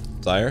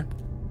 Sire.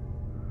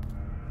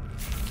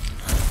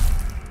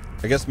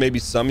 I guess maybe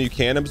some you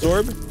can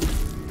absorb.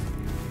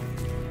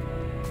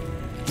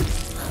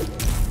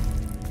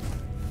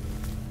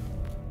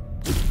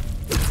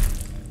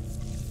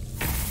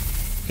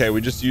 Okay, we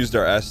just used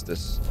our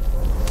Estus.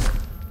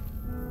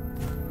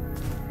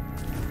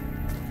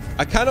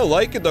 I kind of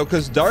like it though,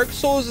 because Dark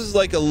Souls is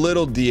like a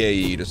little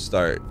DAE to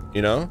start,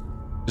 you know?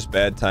 Just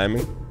bad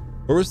timing.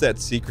 Where was that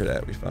secret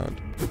at we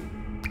found?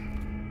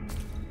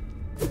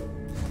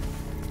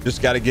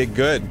 Just got to get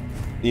good,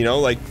 you know,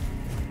 like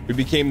we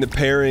became the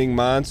parrying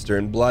monster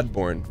in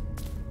Bloodborne.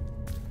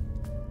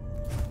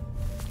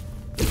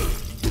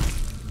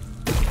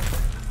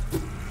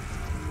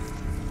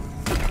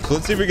 So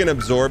let's see if we can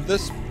absorb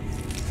this.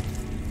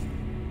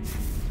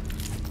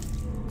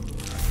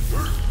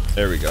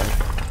 There we go.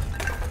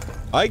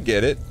 I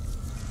get it.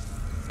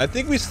 I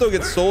think we still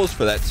get souls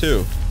for that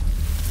too.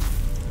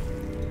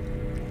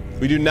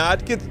 We do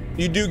not get...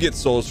 You do get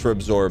souls for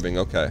absorbing.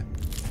 Okay.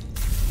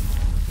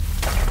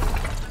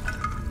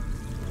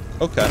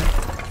 Okay.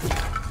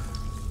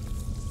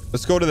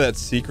 Let's go to that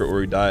secret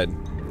where we died.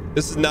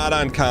 This is not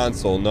on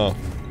console, no.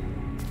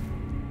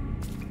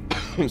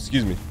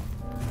 Excuse me.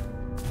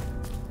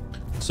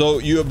 So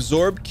you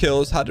absorb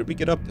kills. How did we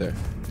get up there?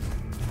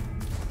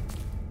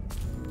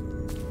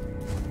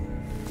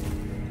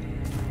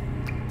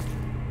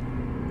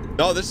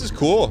 No, this is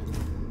cool.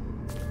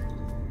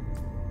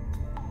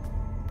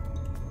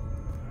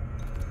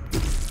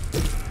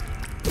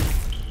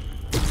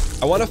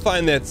 I want to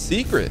find that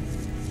secret.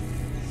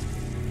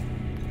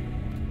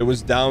 It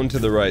was down to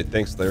the right.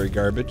 Thanks, Larry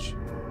Garbage.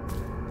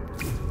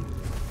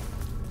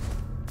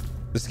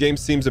 This game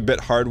seems a bit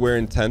hardware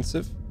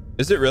intensive.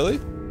 Is it really?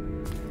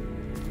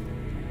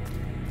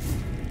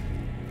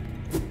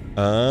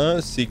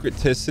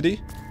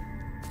 Secreticity.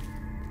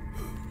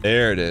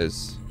 There it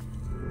is.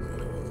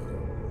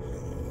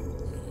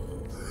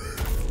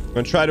 I'm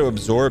gonna try to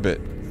absorb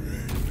it.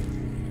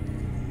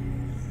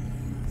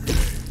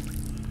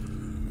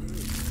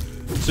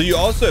 So you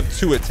also have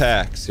 2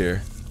 attacks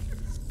here.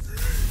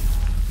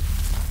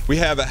 We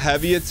have a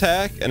heavy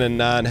attack and a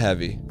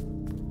non-heavy.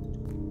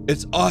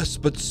 It's us,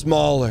 but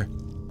smaller.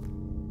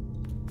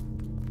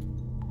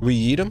 We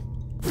eat them?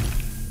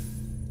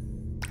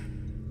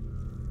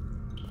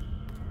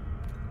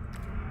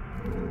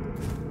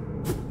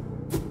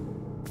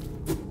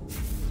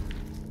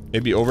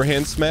 Maybe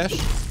overhand smash?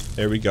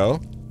 There we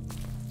go.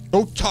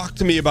 Don't talk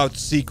to me about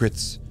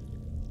secrets.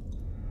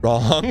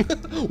 Wrong.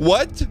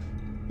 What?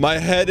 My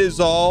head is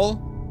all...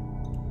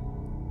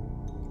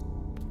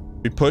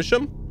 We push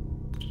him?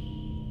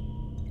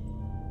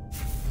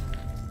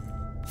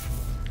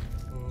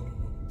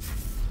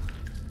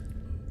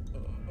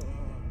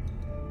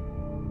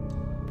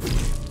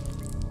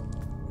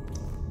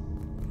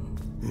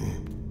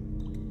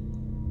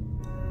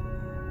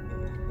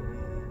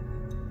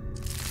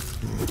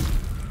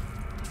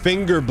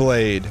 Finger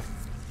blade.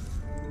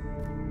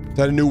 Is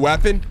that a new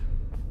weapon?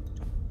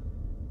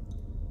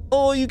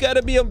 Oh, you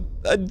gotta be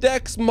a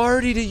Dex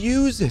Marty to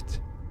use it.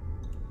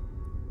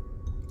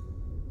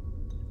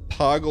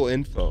 Toggle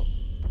info.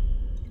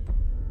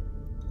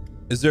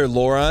 Is there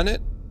lore on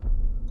it?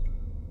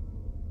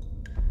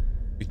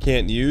 We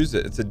can't use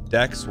it. It's a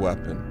Dex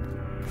weapon.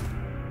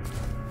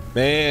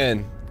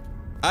 Man.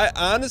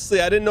 I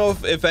didn't know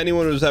if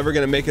anyone was ever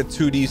gonna make a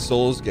 2D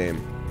Souls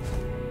game.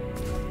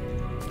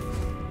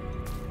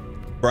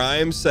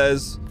 Brian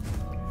says,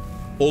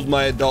 hold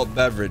my adult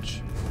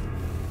beverage.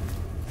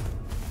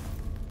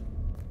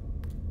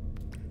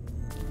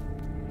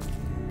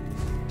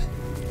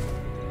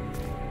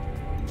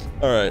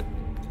 All right.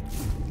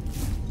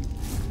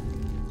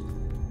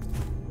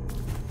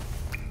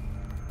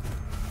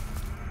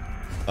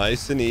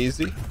 Nice and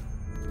easy.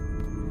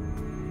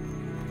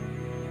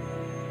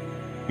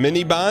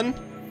 Miniban.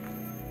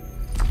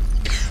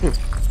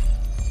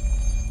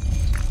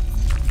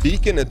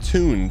 Beacon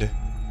attuned.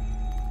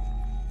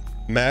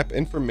 Map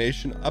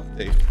information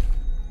update.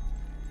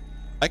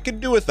 I could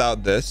do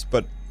without this,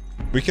 but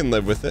we can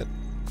live with it.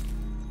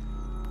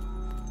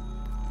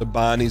 The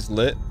Bonnie's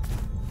lit.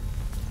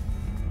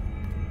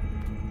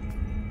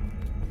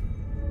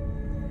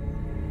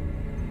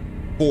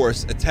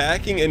 Force.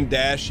 Attacking and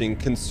dashing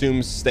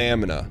consumes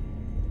stamina.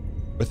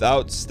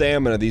 Without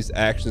stamina, these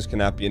actions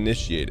cannot be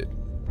initiated.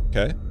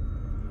 Okay.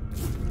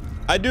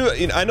 I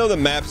know the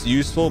map's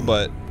useful,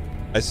 but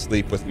I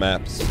sleep with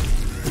maps.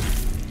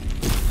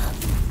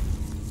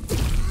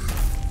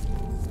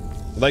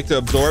 Like to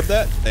absorb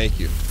that? Thank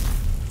you.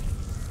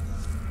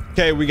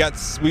 Okay,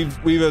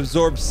 we've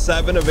absorbed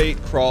 7 of 8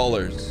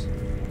 crawlers.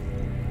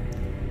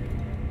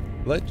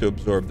 I'd like to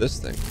absorb this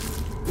thing.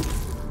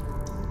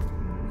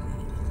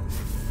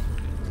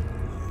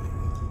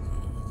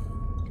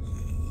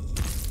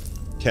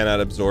 Cannot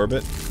absorb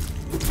it.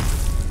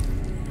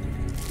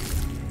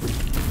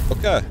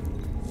 Okay.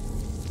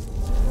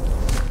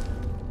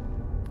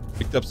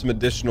 Picked up some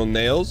additional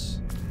nails.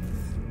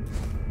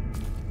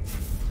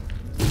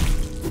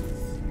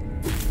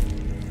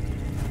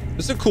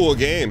 This is a cool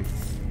game.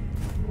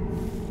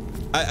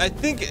 I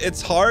think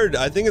it's hard.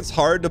 I think it's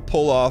hard to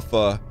pull off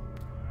a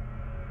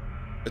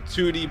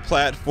 2D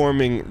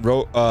platforming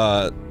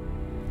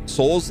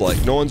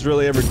Souls-like. No one's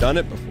really ever done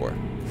it before.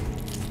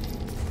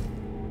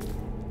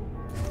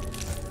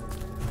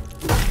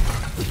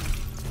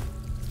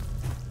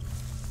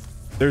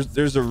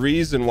 There's a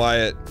reason why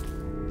it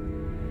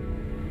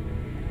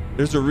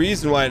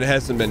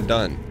hasn't been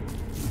done.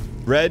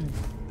 Red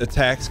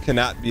attacks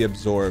cannot be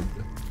absorbed.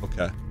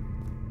 Okay.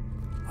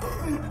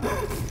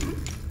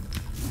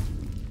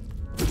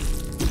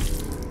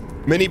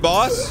 Mini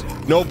boss?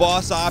 No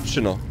boss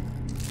optional.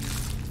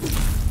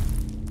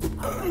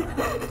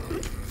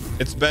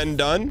 It's been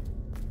done.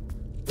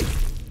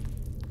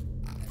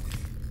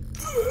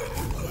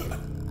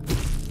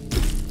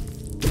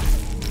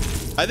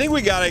 I think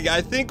we gotta.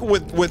 I think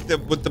with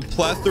the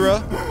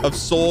plethora of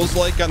souls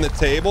like on the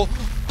table,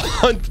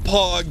 hunt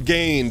pog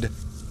gained.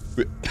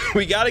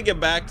 We gotta get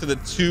back to the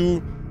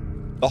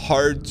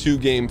hard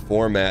 2-game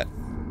format.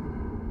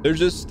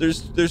 There's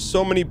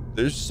so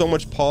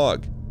much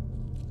pog.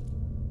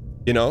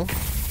 You know,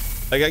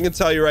 like I can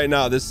tell you right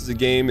now, this is a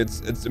game.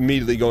 It's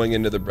immediately going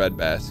into the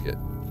breadbasket.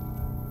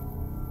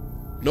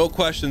 No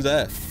questions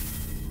asked.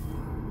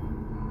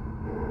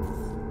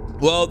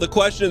 Well, the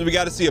question is, we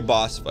got to see a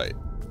boss fight.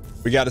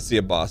 We got to see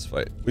a boss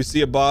fight. We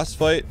see a boss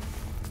fight.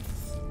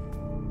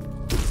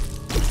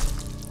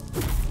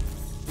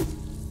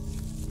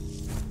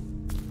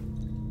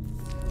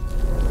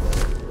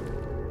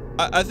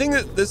 I think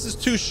that this is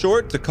too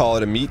short to call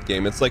it a meat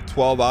game. It's like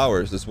 12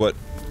 hours is what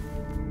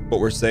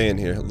we're saying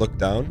here. Look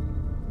down.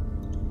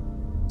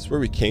 This is where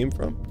we came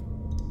from.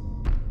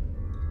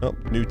 Oh,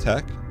 new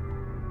tech.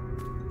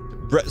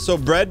 So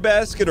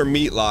breadbasket or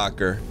meat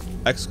locker?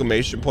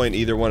 Exclamation point,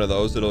 either one of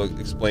those. It'll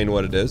explain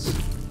what it is.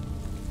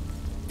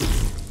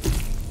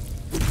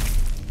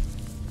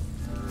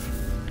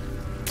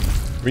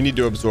 We need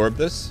to absorb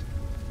this.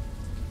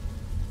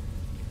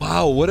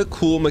 Wow, what a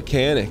cool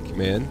mechanic,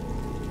 man.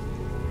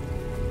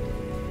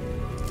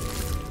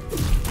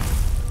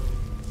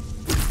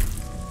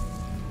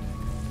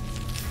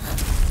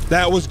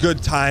 That was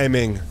good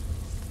timing.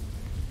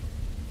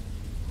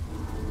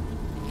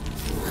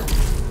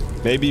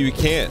 Maybe we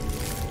can't.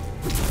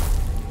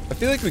 I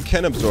feel like we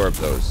can absorb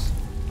those.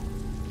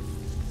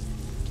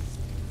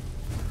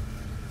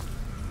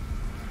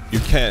 You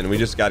can. We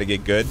just got to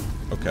get good.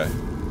 Okay.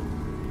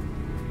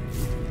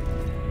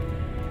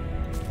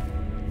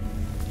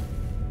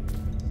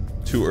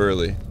 Too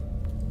early.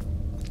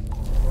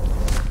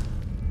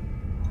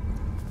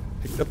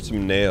 Picked up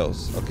some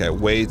nails. Okay,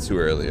 way too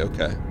early.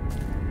 Okay.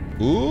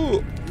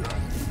 Ooh.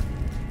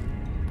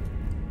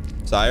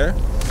 Sire?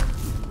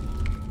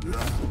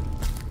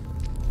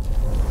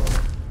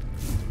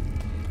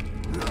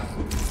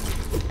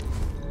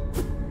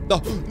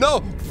 No,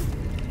 no!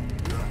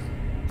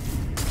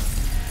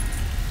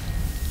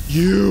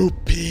 You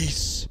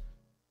piece.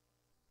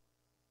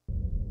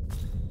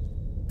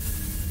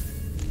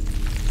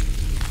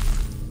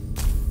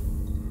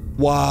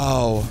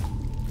 Wow.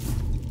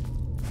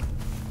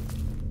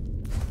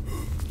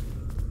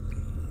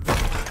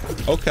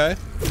 Okay.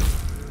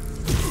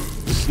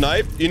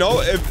 Snipe. You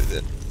know,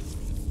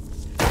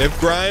 if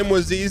grime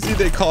was easy,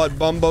 they call it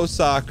bumbo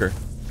soccer.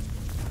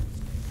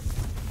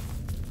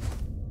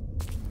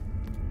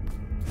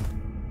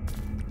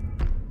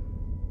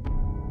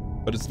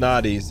 But it's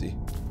not easy.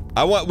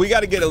 We got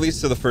to get at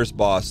least to the first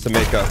boss to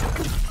make a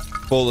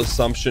full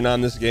assumption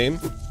on this game.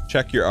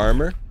 Check your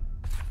armor.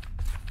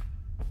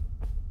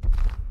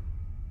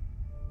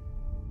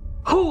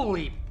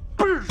 Holy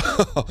burst!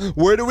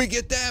 Where do we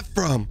get that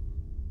from?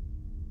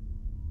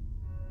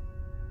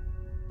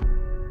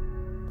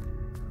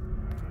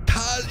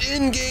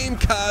 In-game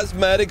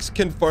cosmetics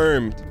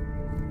confirmed.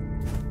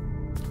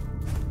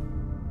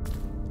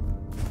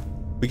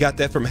 We got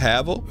that from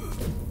Havel.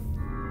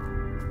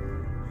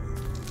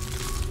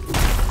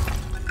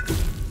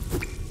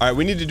 All right,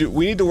 we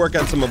need to work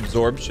on some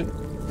absorption.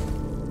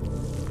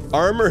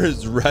 Armor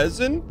is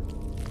resin?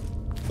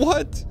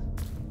 What?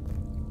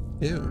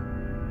 Ew.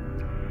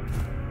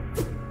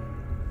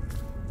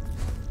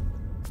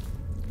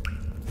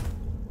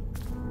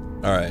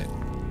 All right.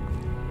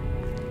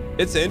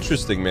 It's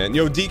interesting, man.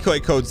 Yo,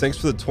 decoy codes, thanks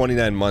for the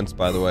 29 months,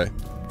 by the way.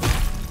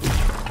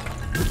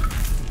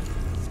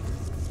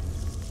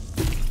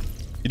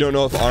 You don't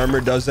know if armor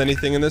does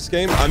anything in this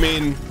game? I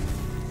mean,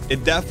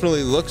 it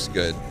definitely looks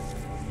good.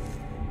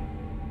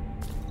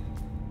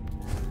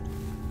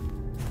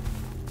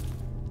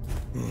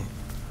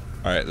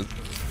 All right,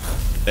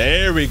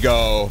 there we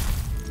go.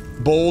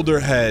 Boulder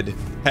Head,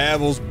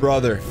 Havel's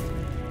brother.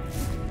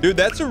 Dude,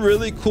 that's a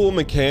really cool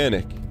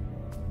mechanic.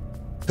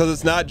 Because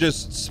it's not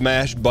just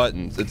smash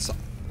buttons. It's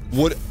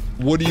what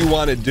do you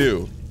want to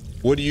do?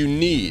 What do you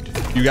need?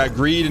 You got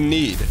greed and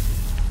need.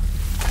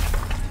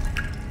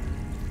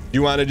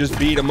 You want to just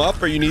beat them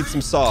up, or you need some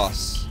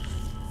sauce?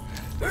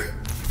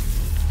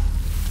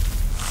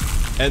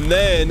 And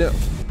then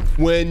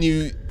when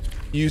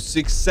you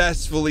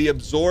successfully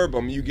absorb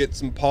them, you get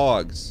some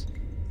pogs.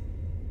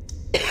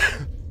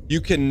 You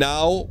can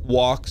now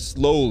walk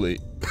slowly.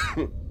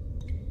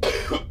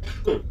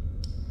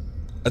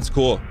 That's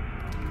cool.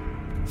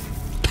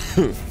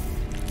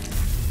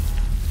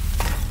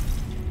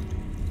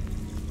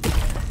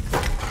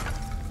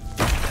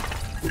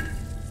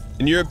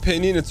 In your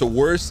opinion, it's a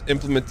worse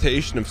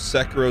implementation of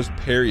Sekiro's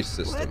parry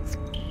system. Let's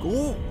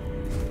go.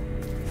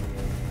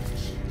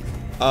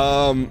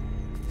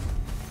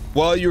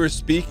 While you were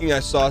speaking,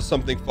 I saw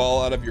something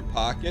fall out of your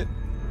pocket.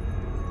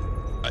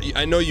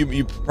 I know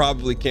you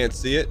probably can't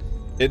see it.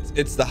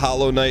 It's the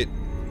Hollow Knight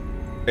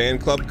fan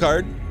club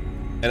card,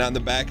 and on the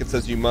back it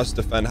says you must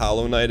defend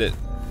Hollow Knight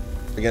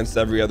against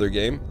every other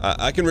game.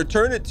 I can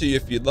return it to you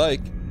if you'd like.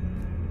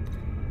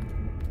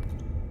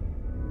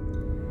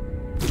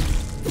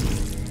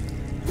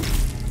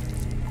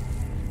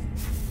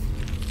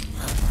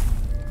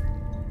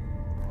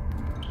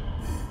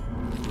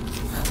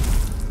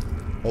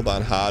 Hold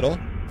on, Hodl.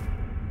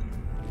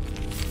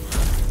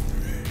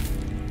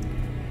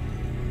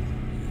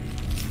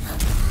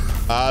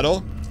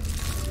 Hodl.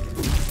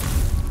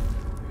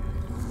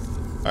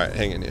 All right,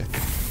 hang in here.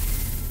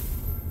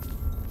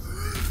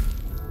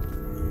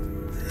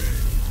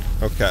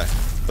 Okay,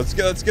 let's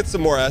get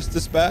some more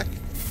Estus back.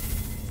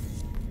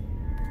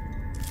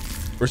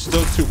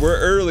 We're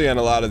early on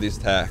a lot of these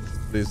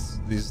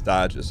these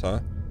dodges, huh?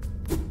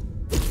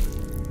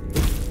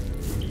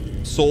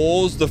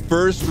 Souls, the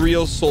first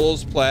real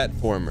Souls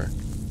platformer.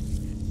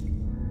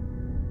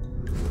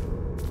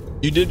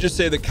 You did just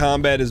say the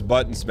combat is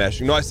button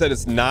smashing. No, I said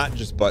it's not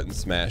just button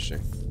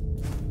smashing.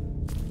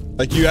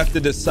 Like, you have to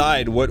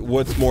decide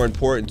what's more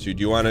important to you.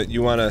 Do you want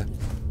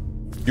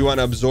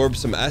to absorb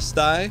some S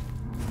die?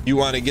 You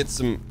want to get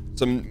some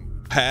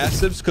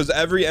passives, because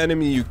every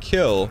enemy you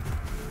kill,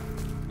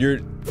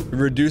 you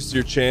reduce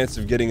your chance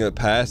of getting a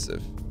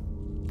passive.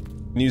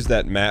 You can use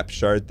that map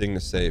shard thing to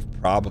save,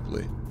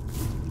 probably.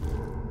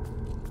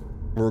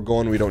 Where we're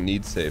going, we don't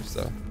need saves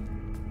though.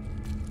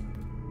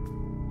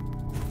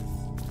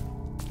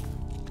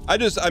 I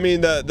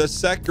mean, the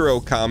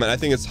Sekiro comment, I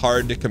think it's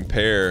hard to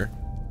compare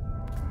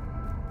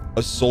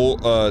a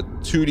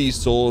 2D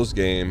Souls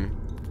game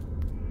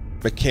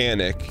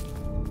mechanic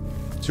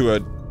to a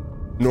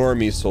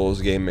normie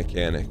Souls game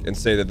mechanic and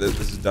say that this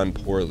is done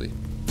poorly.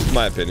 In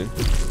my opinion.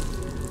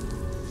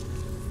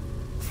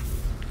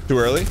 Too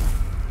early?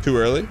 Too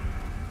early?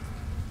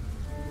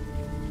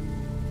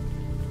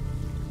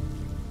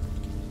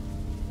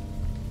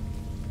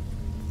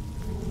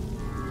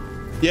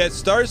 Yeah,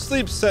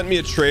 Starsleep sent me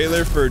a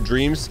trailer for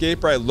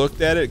Dreamscaper. I looked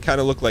at it. It kind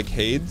of looked like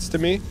Hades to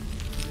me.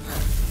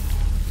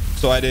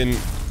 So I didn't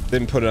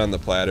put it on the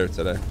platter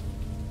today.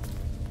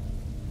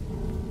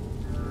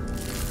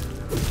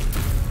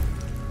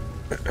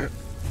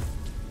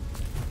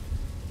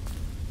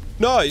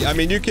 No, I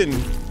mean, you can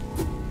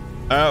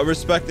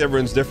respect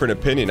everyone's different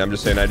opinion. I'm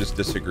just saying I just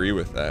disagree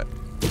with that.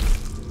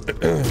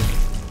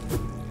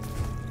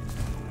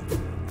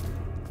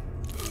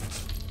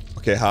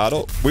 Okay,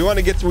 Hodl. We want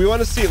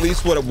to see at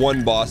least what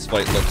one boss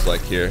fight looks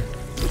like here.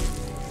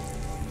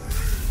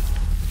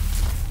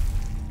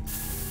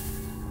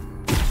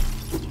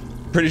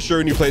 Pretty sure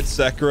when you played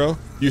Sekiro,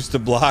 you used to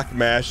block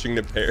mashing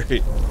to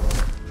parry.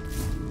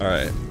 All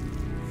right.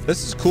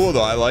 This is cool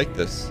though. I like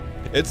this.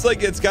 It's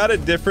like, it's got a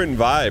different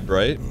vibe,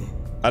 right?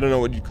 I don't know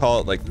what you call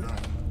it, like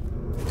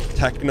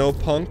techno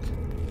punk?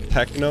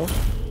 Techno?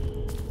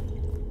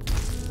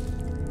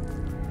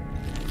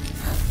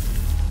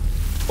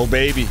 Oh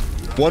baby.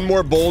 One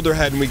more boulder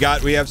head and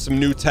we have some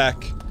new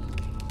tech.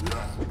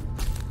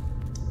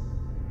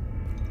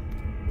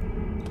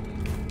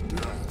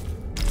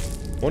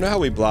 Wonder how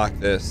we block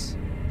this.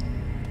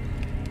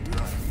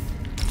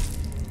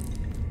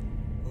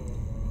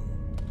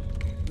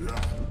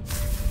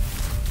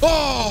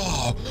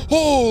 Oh,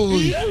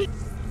 holy!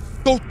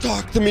 Don't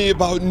talk to me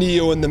about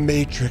Neo and the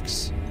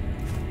Matrix.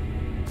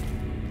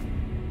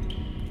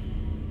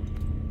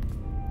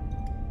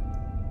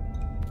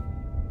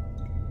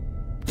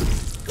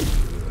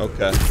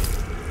 Okay.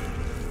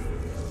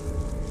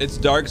 It's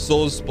Dark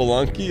Souls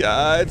Spelunky.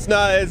 It's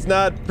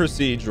not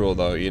procedural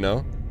though, you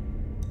know.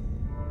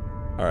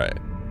 All right.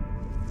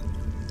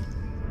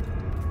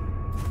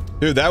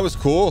 Dude, that was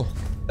cool.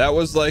 That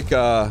was like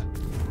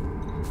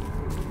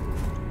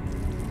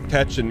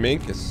catching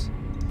Minkus.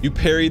 You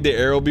parried the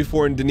arrow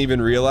before and didn't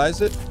even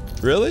realize it?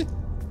 Really?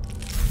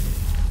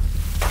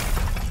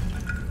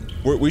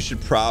 We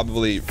should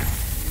probably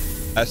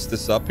S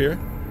this up here.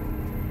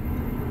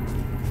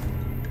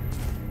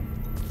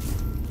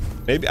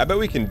 Maybe, I bet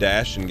we can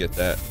dash and get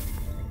that.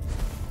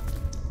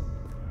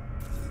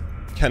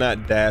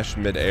 Cannot dash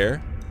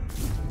mid-air.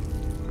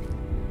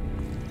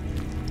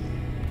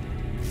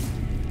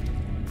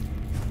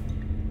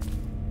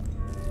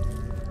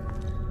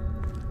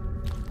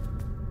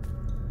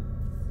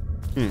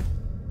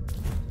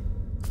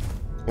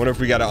 Wonder if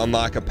we gotta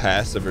unlock a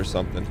passive or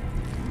something.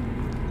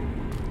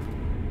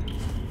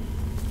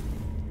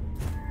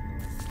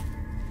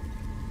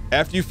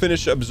 After you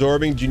finish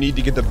absorbing, do you need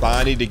to get the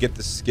body to get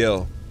the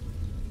skill?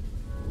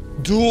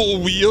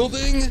 Dual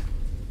wielding?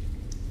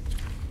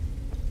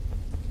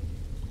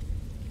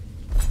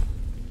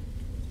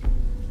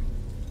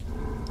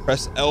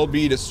 Press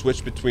LB to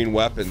switch between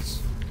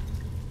weapons.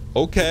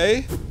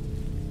 Okay.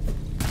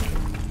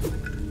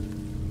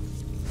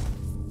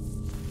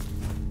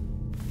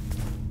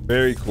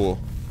 Very cool.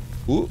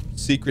 Ooh,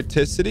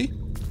 secreticity.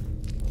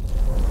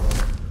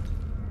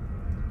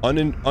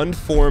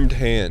 Unformed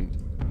hand.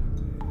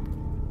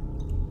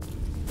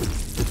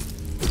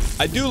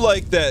 I do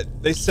like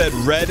that they said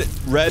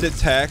red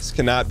attacks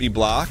cannot be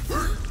blocked.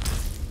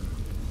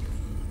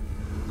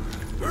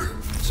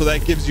 So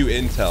that gives you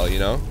intel, you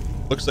know?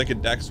 Looks like a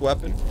dex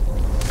weapon.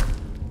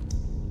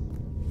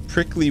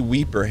 Prickly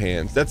Weeper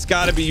hands. That's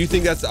gotta be, you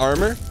think that's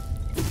armor?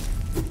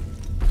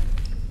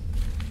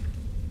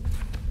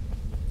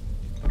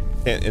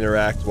 Can't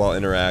interact while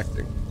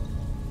interacting.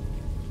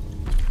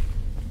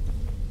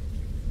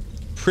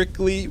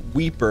 Prickly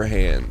Weeper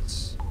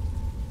hands.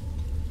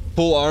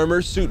 Full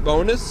armor suit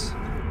bonus.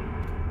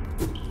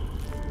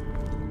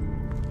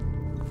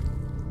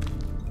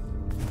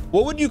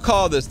 What would you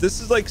call this?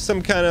 This is like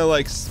some kind of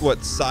like, what,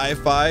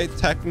 sci-fi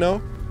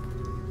techno?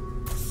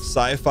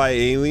 Sci-fi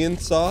alien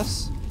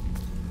sauce?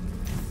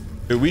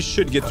 Dude, we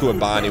should get to a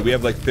Bonnie. We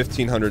have like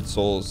 1,500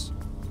 souls.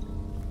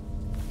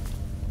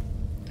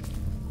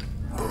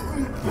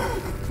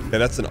 Okay,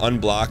 that's an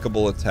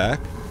unblockable attack.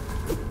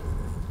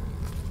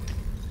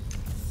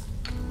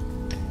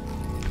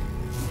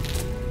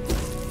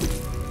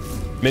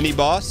 Mini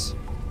boss.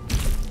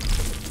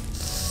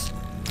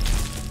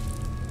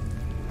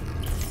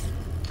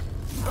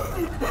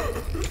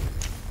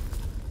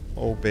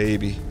 Oh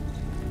baby,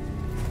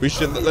 we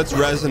should let's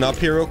resin up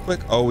here real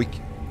quick. Oh, we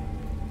can.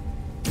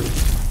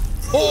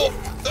 Oh,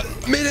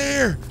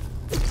 midair.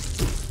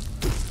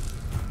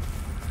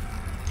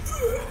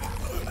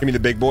 Give me the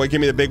big boy.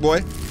 Give me the big boy.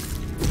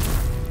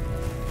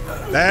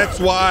 That's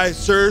why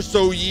Sir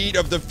So Yeet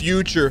of the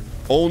future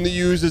only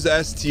uses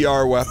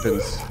STR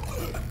weapons.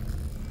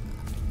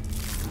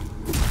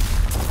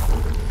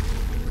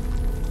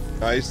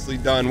 Nicely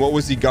done. What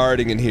was he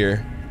guarding in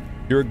here?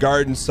 You were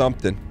guarding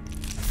something.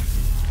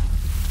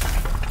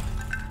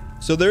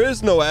 So there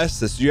is no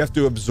Estus. You have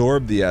to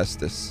absorb the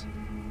Estus.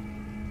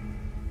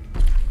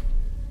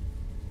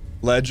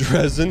 Ledge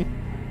resin?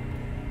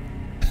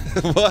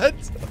 What?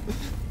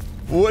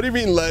 What do you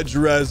mean ledge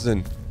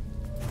resin?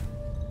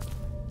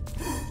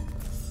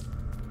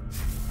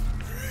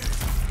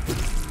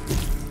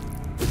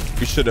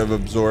 We should have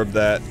absorbed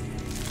that.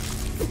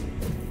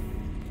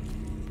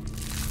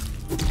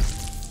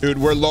 Dude,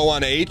 we're low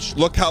on H.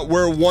 Look how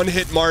we're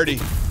one-hit Marty.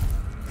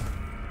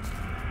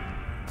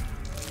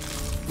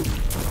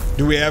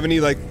 Do we have any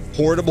like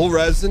portable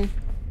resin?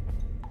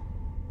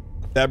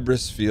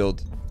 Debris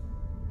field.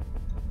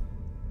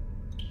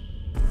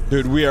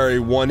 Dude, we are a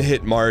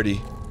one-hit Marty.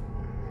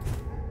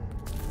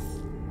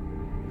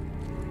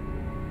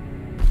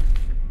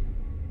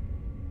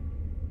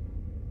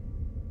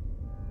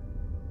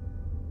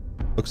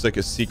 Looks like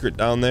a secret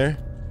down there.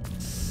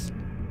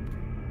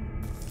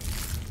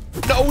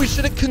 No, we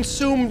should have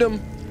consumed him.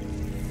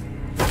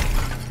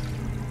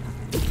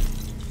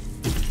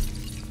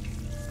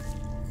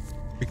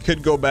 We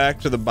could go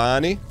back to the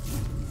Bonnie.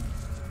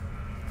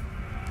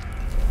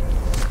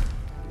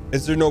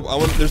 Is there no,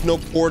 there's no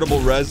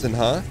portable resin,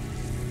 huh?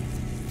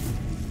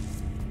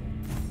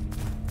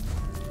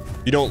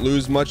 You don't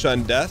lose much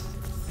on death?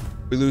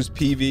 We lose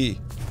PV.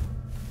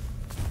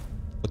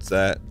 What's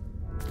that?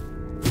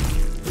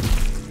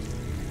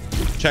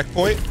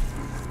 Checkpoint?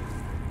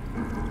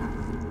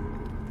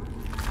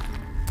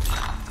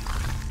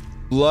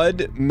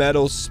 Blood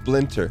metal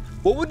splinter.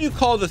 What would you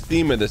call the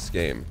theme of this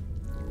game?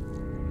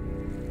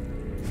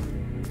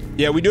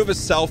 Yeah, we do have a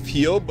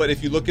self-heal, but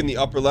if you look in the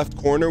upper left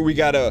corner, we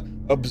gotta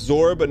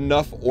absorb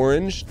enough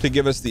orange to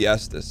give us the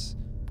Estus.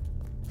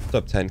 What's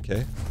up,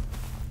 10K?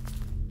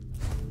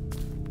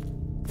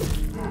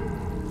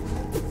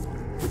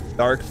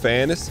 Dark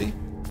fantasy?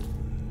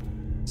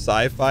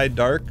 Sci-fi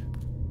dark?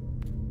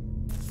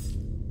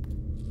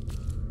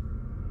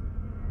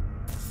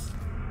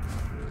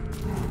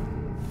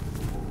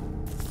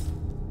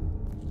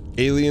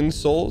 Alien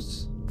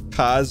souls?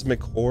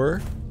 Cosmic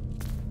horror?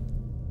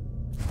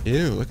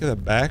 Ew, look at the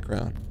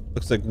background.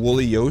 Looks like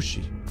Woolly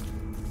Yoshi.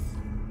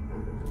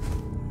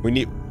 We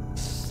need...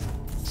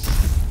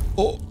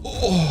 Oh,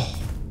 oh.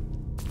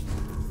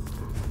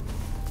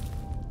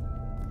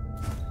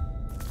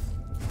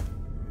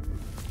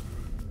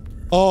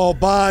 Oh,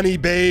 Bonnie,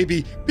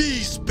 baby.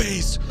 B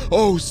space.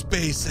 O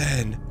space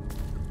N.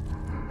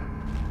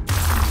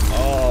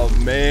 Oh,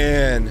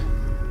 man.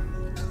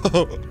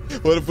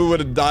 What if we would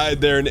have died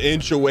there an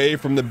inch away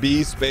from the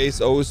B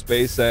space O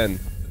space N?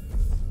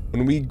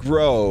 When we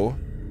grow,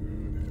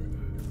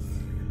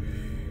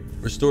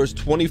 restores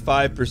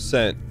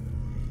 25%.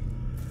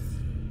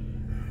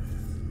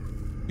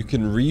 You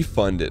can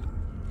refund it.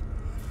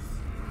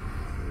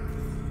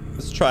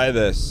 Let's try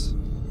this.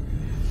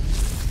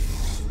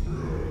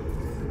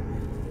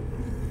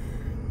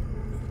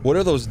 What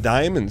are those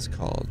diamonds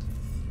called?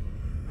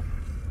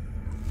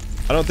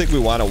 I don't think we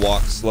want to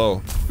walk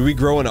slow. Do we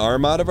grow an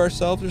arm out of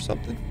ourselves or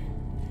something?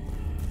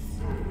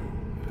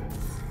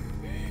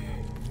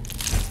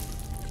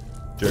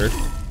 Jerk.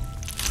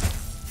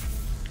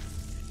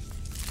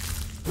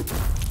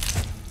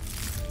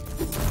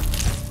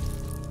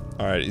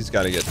 All right, he's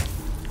got to get...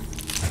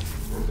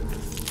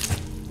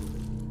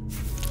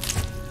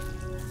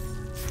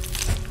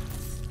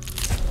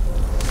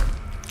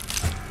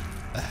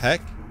 The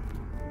heck?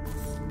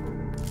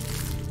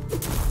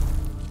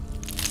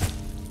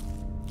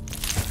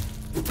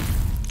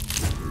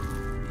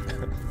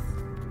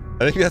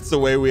 I think that's the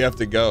way we have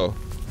to go.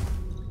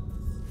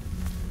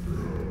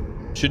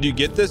 Should you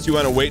get this? You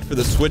want to wait for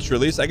the Switch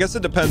release? I guess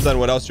it depends on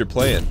what else you're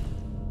playing.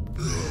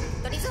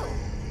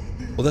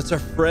 Well, that's our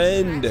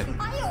friend.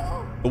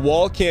 The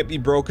wall can't be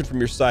broken from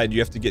your side. You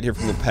have to get here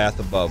from the path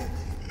above.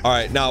 All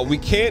right, now we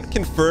can't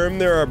confirm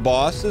there are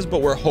bosses,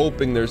 but we're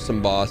hoping there's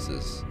some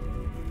bosses.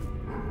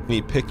 Can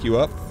he pick you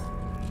up?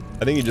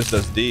 I think he just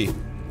does D.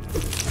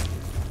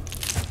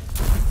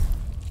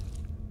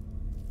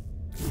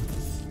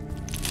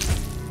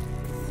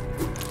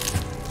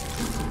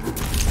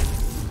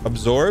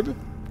 Absorb.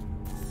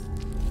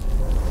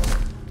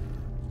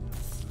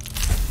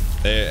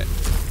 It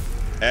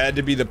had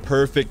to be the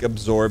perfect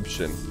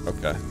absorption.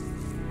 Okay.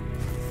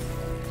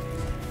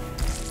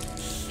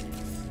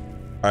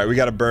 All right, we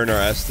got to burn our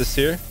Estus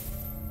here.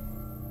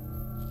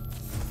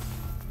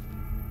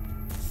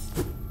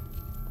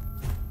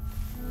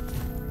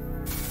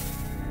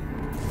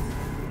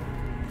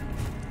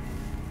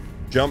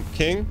 Jump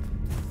King.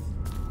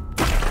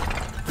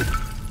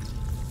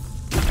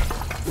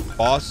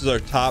 Bosses are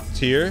top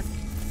tier.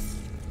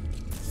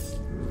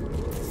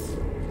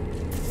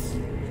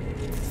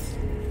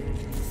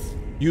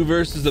 You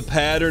versus the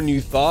pattern you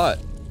thought.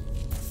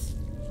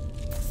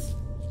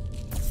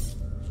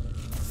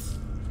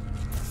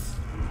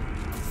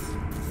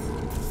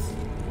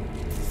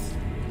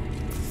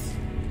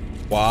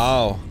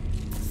 Wow.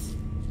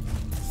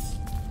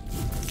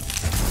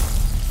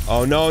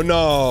 Oh, no,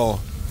 no.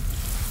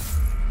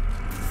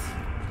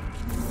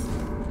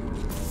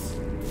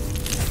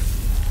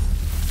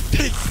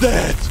 Take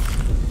that!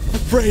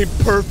 Frame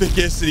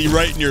perfecticity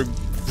right in your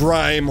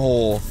grime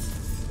hole.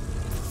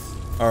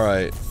 All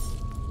right.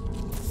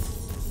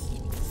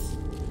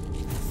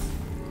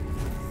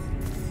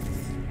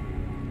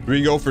 Do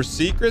we go for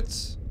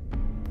secrets?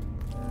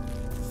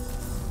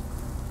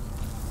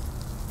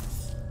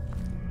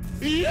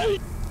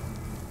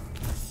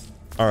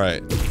 All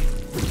right.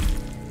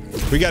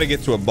 We got to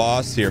get to a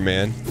boss here,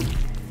 man.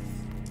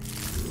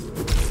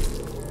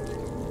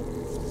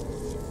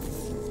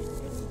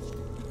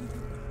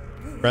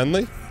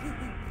 Friendly?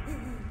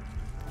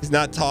 He's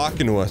not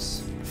talking to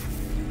us.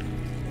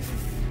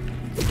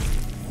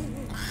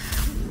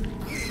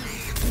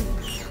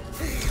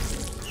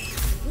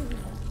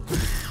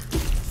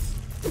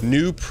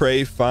 New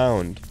prey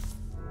found.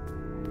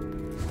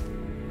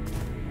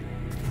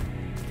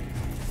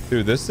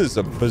 Dude, this is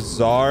a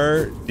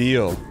bizarre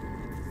deal.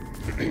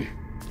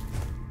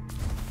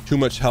 Too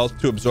much health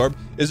to absorb.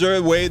 Is there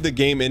a way the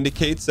game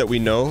indicates that we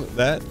know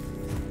that?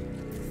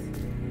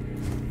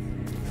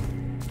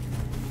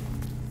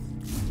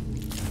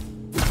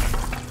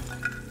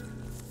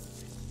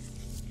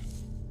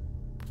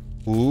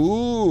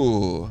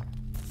 Ooh.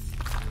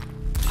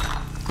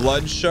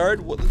 Blood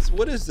shard? What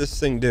does this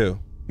thing do?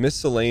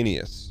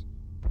 Miscellaneous.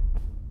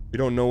 We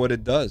don't know what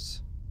it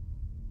does.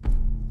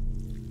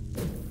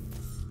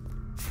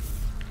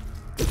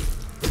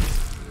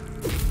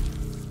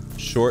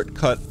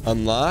 Shortcut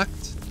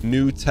unlocked.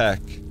 New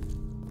tech.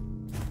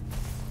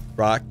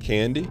 Rock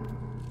candy.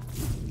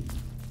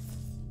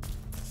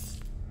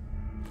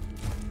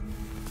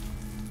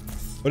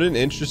 What an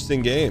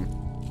interesting game.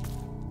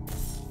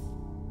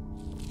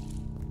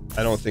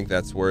 I don't think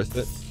that's worth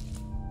it.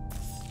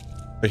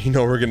 But you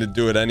know we're gonna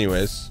do it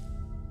anyways.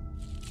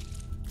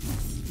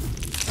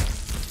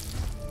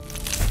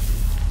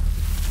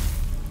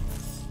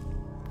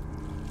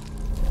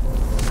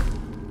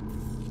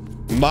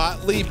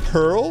 Motley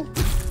Pearl?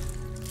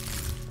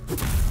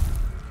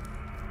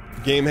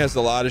 The game has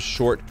a lot of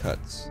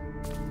shortcuts.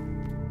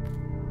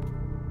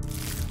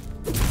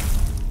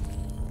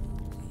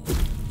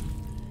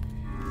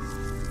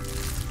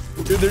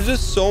 Dude, there's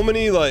just so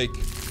many like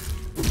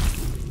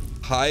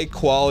high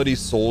quality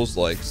Souls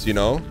likes, you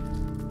know?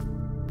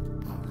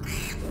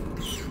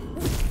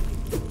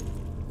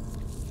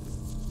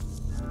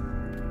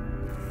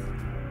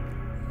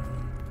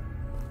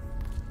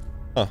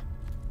 Huh.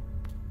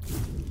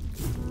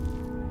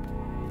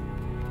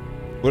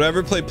 Would I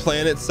ever play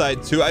Planet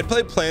Side 2? I'd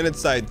play Planet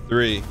Side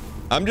 3.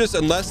 I'm just,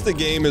 unless the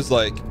game is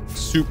like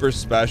super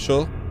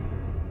special,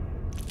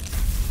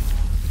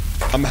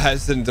 I'm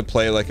hesitant to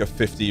play like a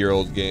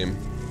 50-year-old game.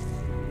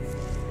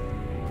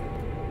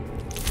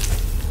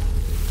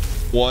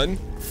 1,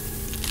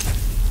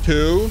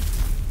 2,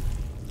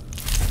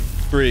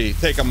 3.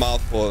 Take a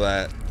mouthful of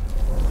that.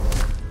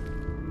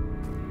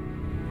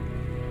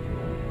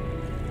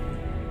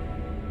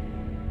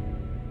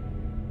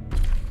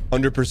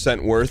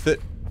 $100% worth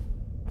it.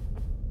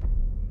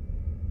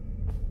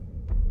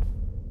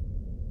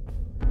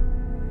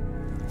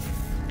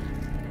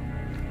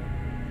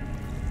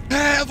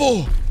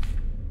 Havel!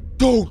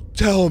 Don't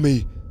tell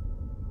me.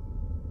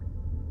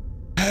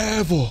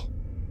 Havel.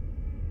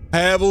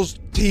 Havel's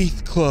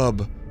Teeth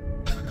Club.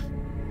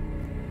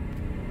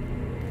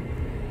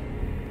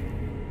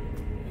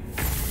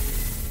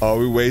 Oh,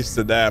 we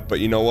wasted that, but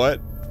you know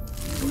what?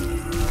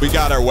 We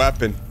got our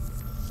weapon.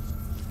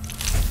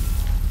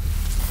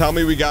 Tell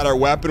me we got our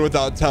weapon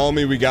without telling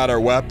me we got our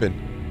weapon.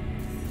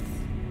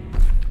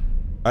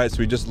 All right, so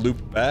we just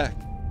looped back.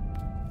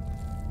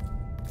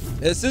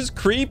 This is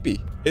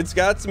creepy. It's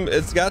got some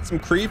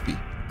creepy.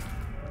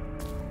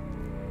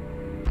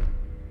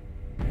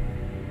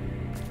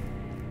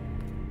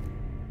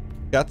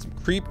 Got some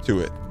creep to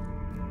it.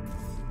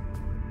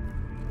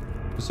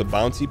 Just a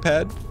bouncy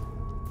pad.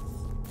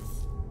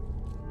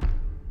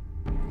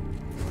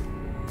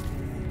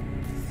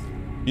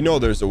 You know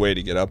there's a way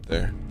to get up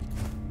there.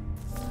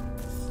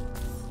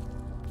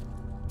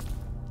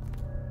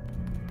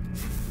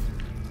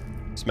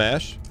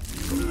 Smash.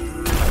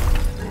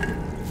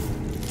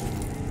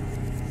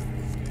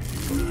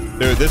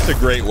 Dude, this is a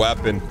great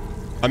weapon.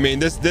 I mean,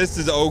 this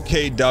is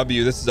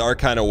OKW. This is our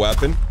kind of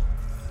weapon.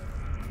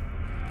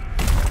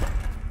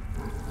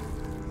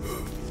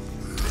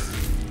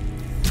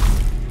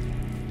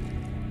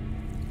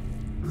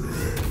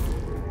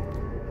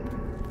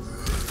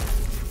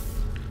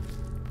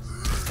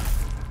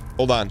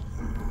 Hold on.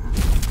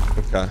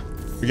 Okay.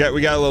 We got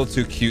a little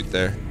too cute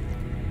there.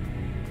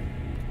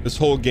 This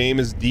whole game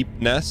is deep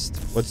nest.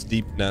 What's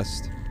deep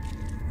nest?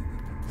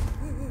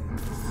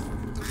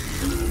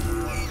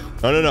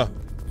 No, no, no.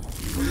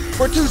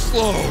 We're too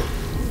slow.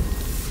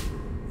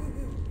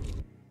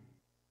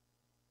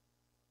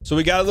 So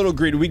we got a little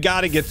greedy. We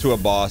got to get to a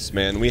boss,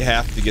 man. We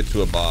have to get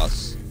to a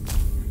boss.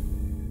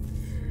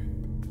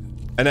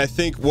 And I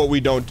think what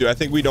we don't do, I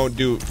think we don't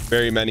do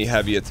very many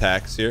heavy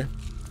attacks here.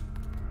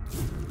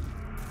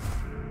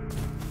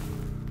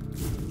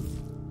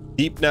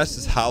 Deep Nest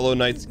is Hollow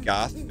Knight's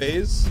Goth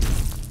phase.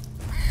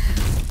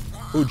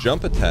 Ooh,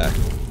 jump attack.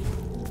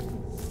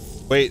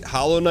 Wait,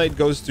 Hollow Knight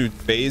goes through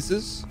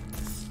phases?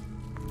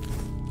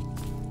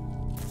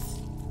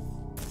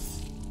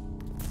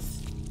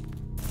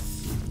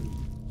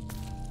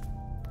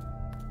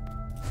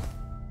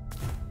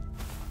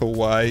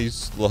 Why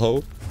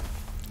slow?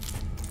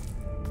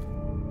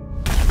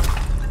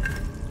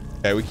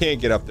 Okay, we can't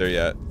get up there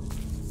yet.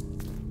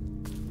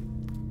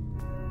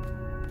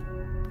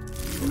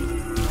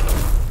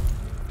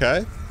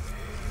 Okay.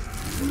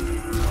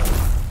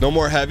 No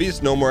more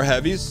heavies. No more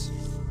heavies.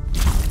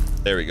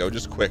 There we go.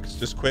 Just quicks.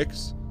 Just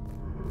quicks.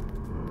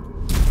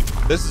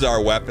 This is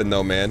our weapon,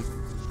 though, man.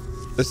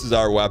 This is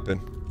our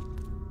weapon.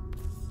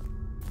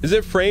 Is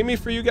it framey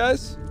for you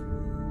guys?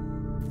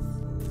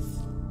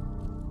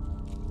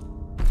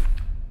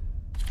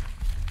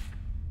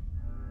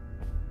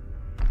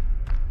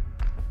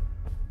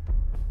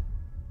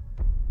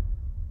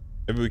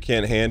 Maybe we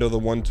can't handle the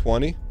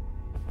 120.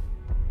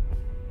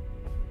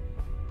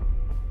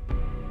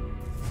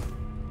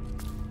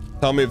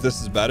 Tell me if this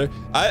is better.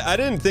 I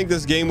didn't think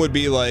this game would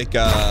be like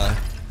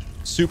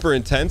super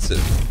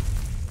intensive.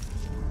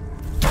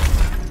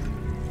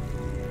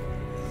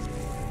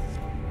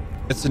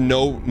 It's a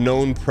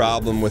known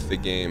problem with the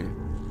game.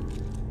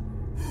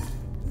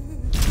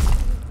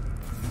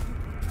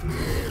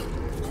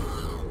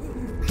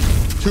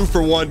 Two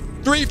for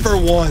one, 3 for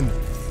 1.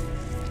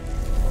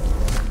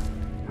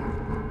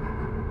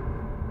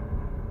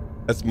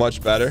 That's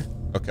much better.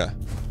 Okay.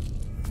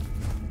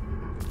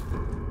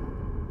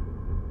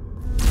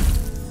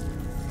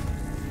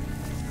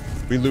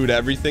 We loot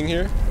everything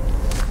here.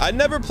 I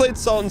never played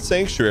Salt and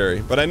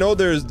Sanctuary, but I know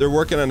they're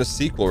working on a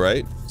sequel,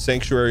 right?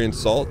 Sanctuary and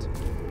Salt.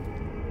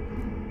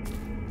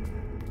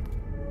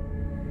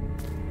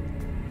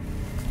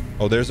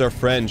 Oh, there's our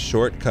friend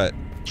Shortcut.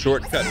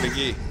 Shortcut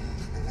McGee.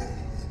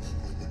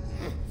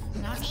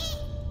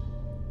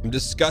 I'm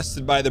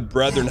disgusted by the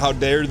brethren. How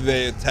dare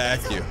they attack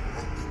you?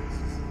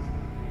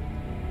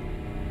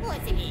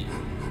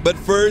 But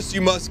first,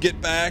 you must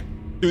get back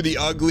to the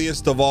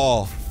ugliest of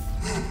all.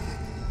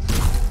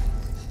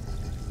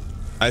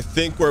 I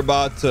think we're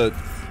about to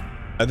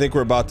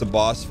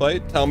boss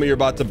fight. Tell me you're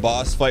about to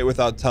boss fight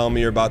without telling me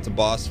you're about to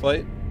boss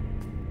fight.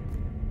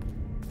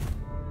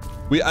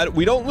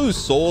 We don't lose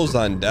souls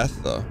on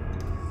death though.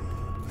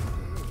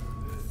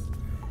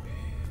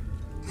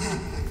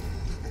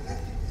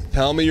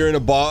 Tell me you're in a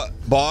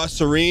boss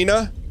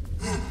arena.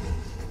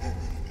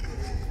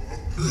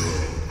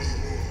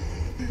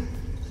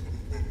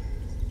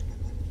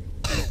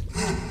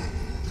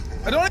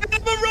 I don't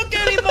have a rook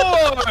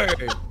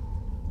anymore!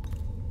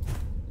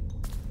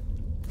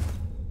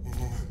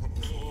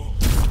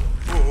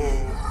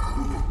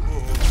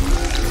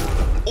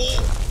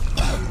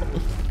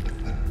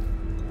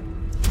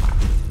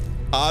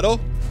 Auto?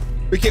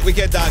 We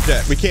can't dodge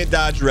that. We can't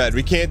dodge red.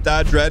 We can't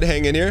dodge red.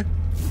 Hang in here.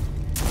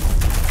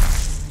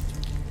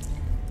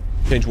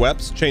 Change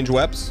weps. Change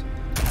weps.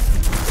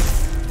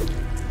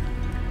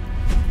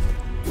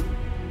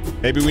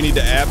 Maybe we need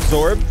to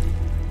absorb.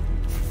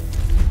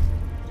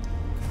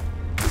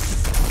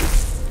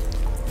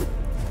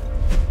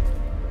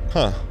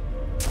 Huh.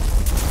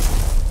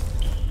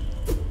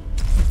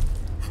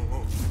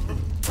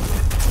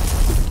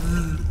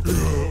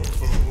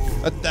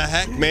 What the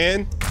heck,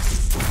 man?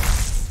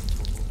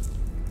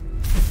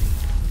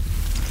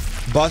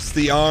 Bust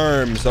the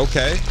arms.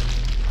 Okay.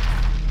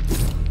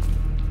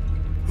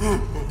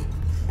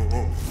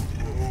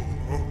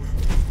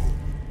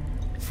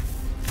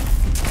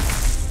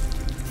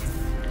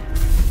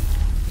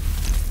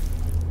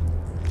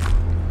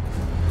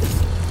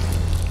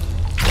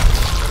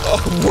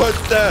 Oh,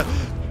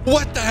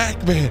 what the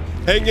heck, man?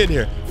 Hang in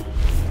here.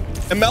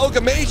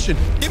 Amalgamation.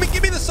 Give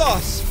me the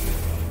sauce.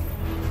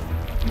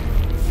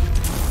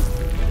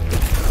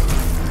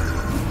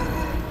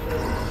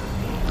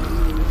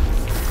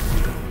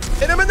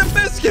 Hit him in the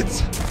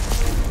biscuits.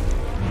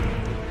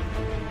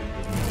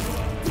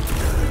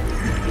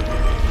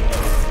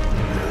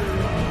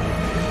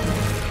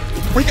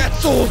 We got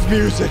Souls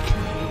music.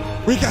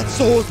 We got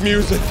Souls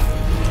music.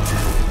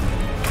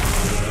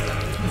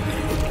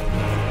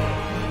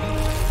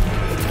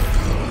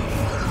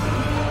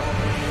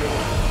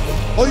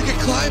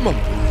 Slam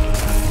him.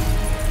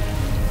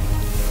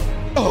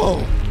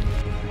 Oh.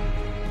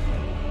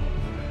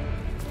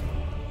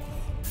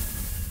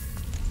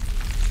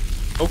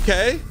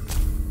 Okay.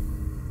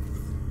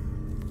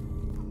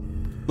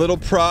 Little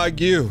Prague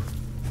U.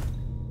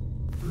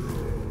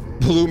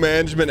 Blue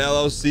Management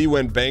LLC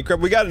went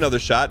bankrupt. We got another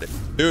shot.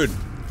 Dude,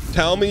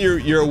 tell me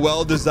you're a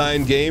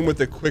well-designed game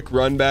with a quick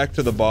run back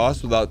to the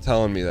boss without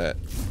telling me that.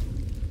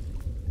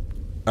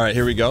 All right,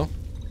 here we go.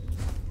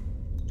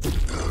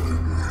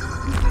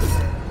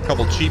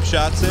 Couple cheap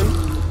shots in.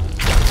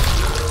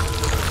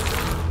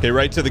 Okay,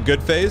 right to the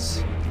good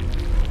phase.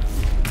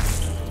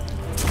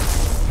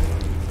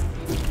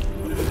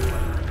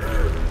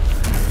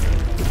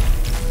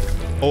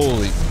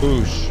 Holy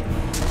boosh.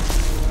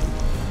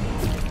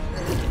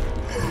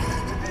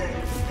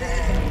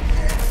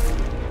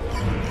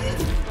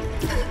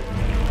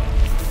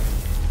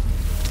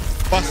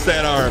 Bust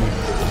that arm.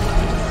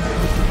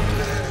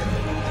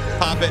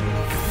 Pop it.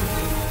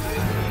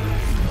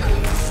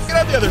 Get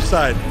on the other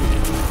side.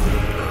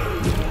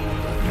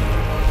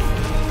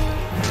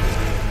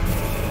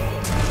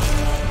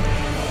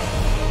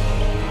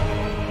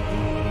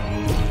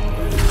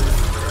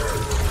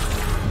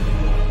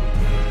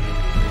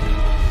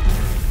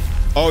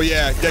 Oh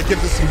yeah, that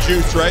gives us some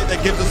juice, right?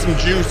 That gives us some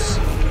juice.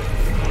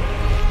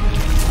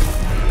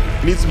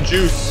 We need some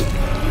juice.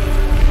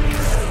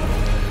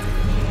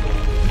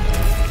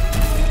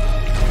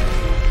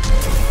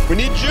 We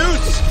need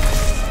juice.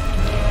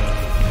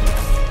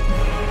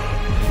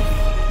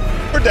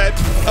 We're dead.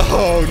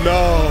 Oh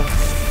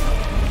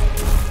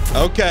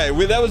no. Okay,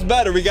 that was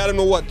better. We got him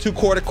to what? 2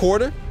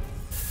 quarter?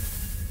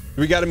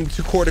 We got him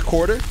to 2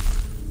 quarter.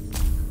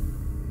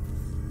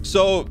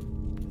 So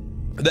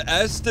the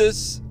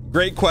Estus,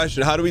 great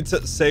question. How do we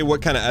say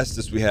what kind of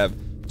Estus we have?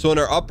 So in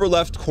our upper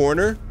left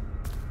corner,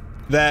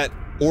 that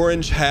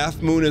orange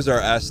half moon is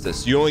our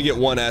Estus. You only get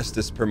 1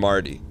 Estus per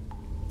Marty.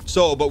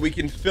 So, but we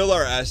can fill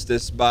our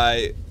Estus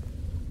by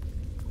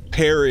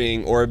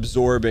parrying or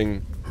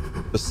absorbing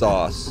the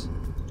sauce.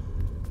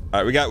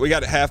 All right, we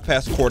got half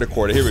past quarter.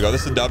 Here we go.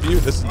 This is a W.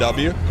 This is a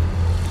W.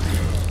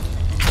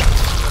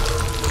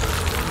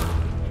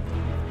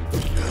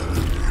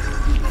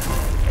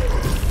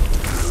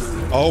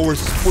 Oh, we're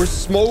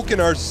smoking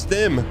our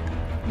stim.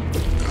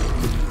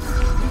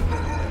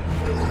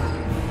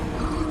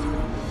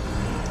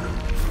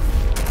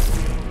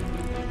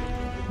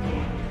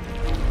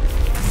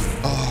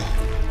 Oh.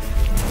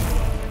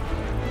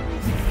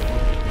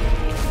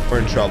 We're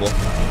in trouble.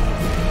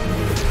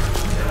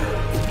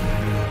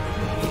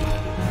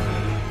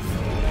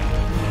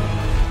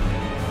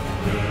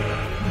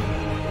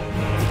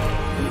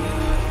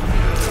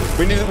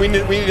 We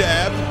need to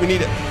ab. We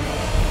need to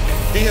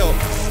heal.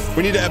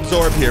 We need to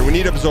absorb here. We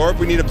need absorb.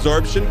 We need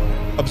absorption.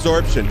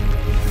 Absorption.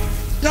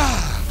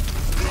 Ah.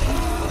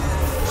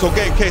 So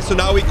okay. So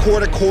now we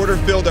quarter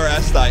filled our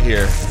Esti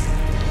here.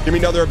 Give me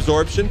another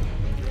absorption.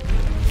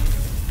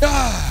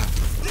 Ah.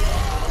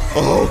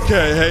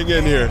 Okay, hang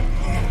in here.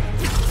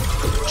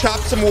 Chop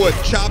some wood.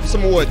 Chop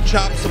some wood.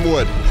 Chop some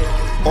wood.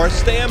 Our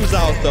stam's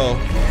out though.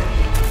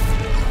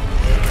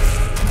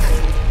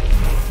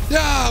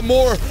 Yeah,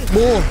 more.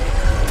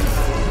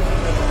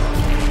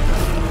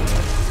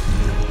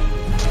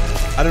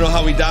 I don't know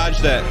how we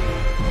dodged that.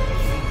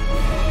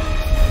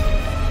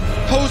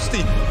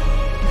 Toasty.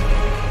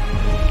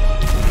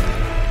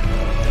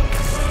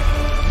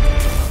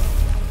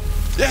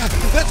 Yeah,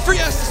 that's free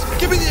Estus.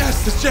 Give me the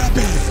Estus,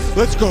 Jappy.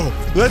 Let's go.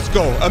 Let's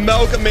go.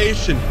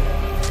 Amalgamation.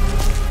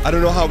 I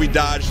don't know how we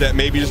dodged that.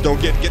 Maybe just don't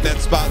get in that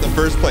spot in the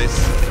first place.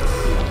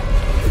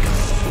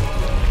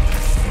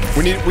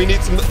 We need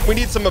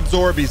some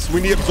absorbies.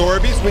 We need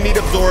absorbies. We need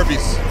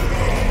absorbies.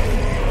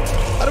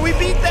 How do we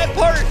beat that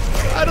part?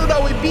 I don't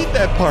know. We beat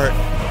that part.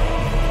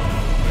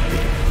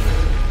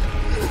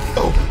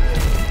 Oh,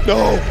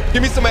 no.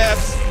 Give me some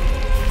abs.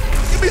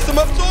 Give me some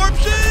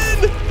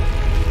absorption.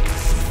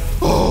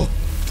 Oh,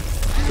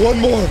 one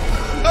more.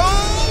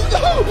 Oh,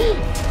 no.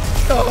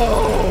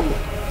 Oh.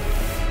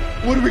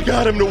 What do we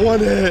got him to 1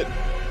 hit?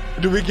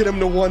 Do we get him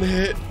to 1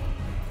 hit?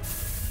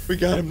 We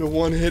got him to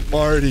 1 hit,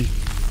 Marty.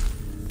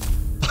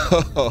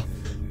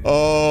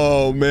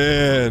 Oh,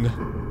 man.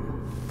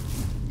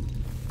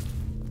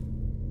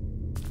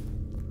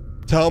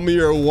 Tell me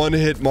you're a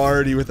 1-hit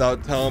Marty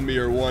without telling me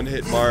you're a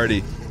 1-hit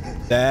Marty.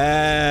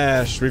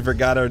 Dash. We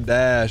forgot our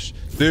dash.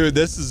 Dude,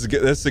 this is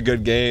a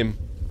good game.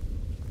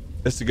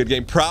 This is a good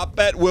game. Prop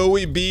bet, will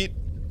we beat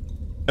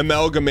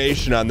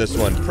Amalgamation on this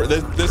one?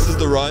 This is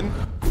the run.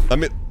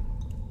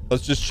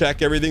 Let's just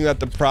check everything that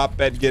the prop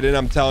bet get in.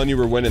 I'm telling you,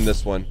 we're winning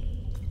this one.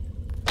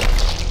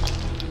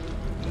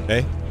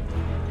 Okay.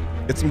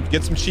 Get some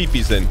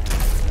cheapies in.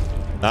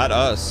 Not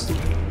us.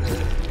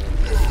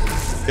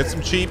 Get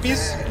some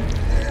cheapies.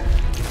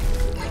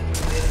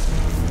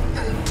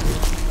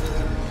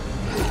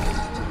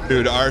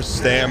 Dude, our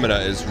stamina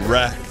is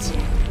wrecked.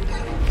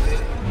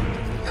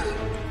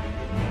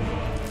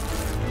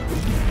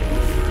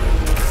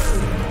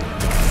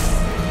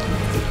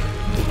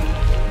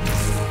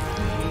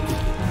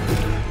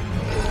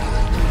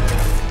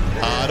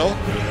 Auto.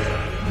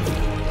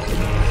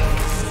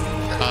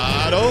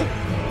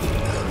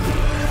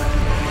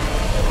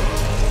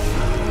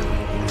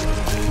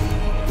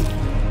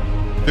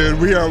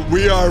 we are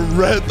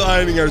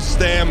redlining our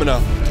stamina.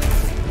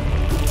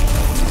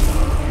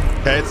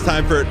 Okay, it's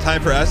time for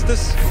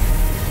Estus.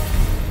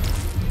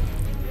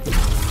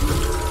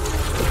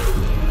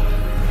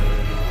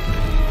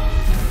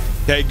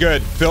 Okay,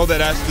 good. Fill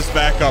that Estus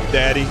back up,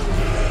 Daddy.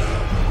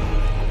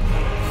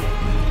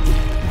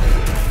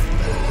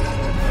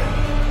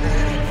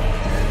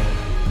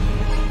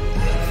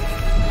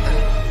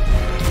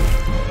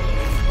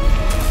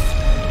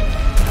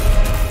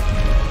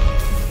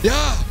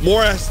 Yeah,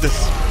 more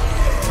Estus.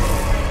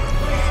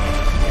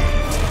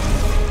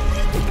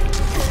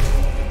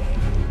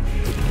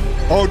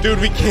 Oh, dude,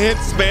 we can't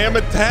spam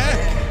attack.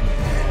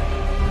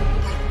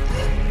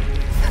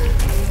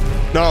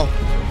 No.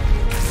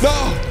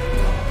 No.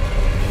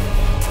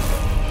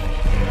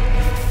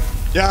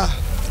 Yeah.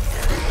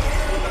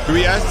 Do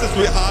we Estus?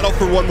 We hodl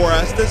for one more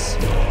Estus?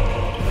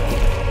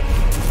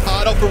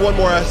 Hodl for one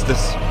more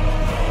Estus.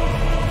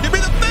 Give me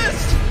the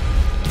fist.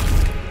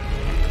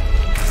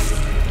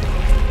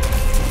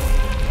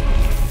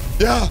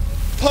 Yeah.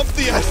 Pump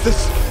the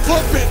Estus.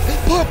 Pump it.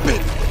 Pump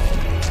it.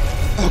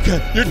 Okay,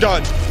 you're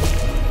done.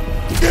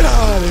 Get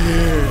out of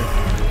here.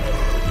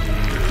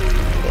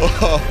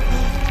 Oh.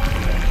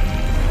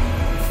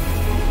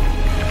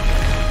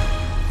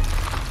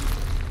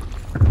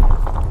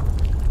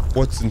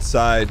 What's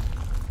inside?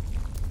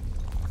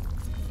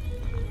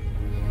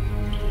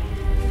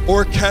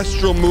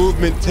 Orchestral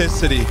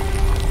movementicity.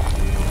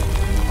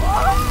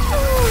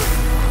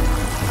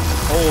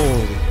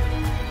 Holy.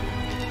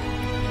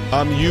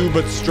 I'm you,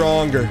 but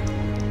stronger.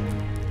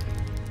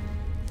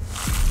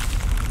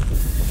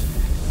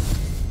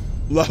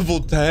 Level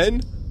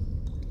 10?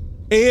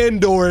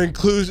 Andor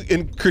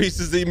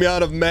increases the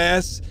amount of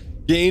mass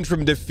gained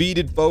from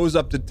defeated foes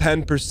up to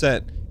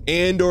 10%.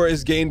 Andor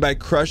is gained by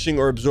crushing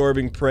or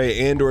absorbing prey.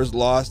 Andor is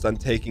lost on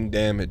taking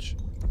damage.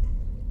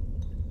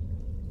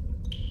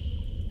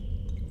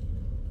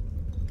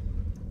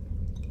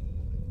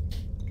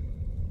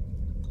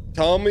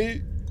 Tell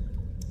me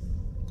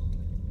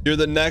you're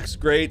the next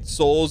great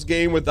Souls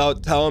game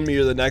without telling me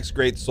you're the next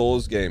great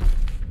Souls game.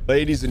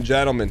 Ladies and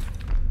gentlemen,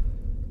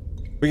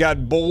 we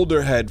got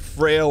Boulder Head,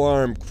 Frail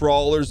Arm,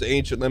 Crawlers,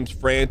 Ancient Limbs,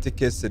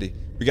 Franticicity.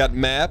 We got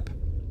Map,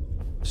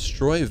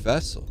 Destroy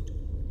Vessel.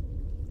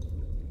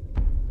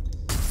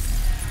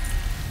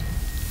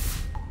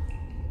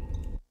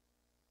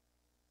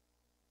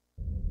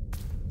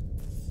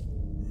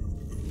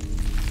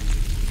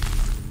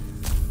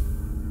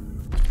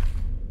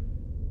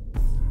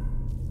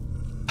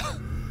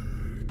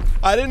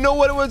 I didn't know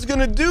what it was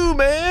gonna do,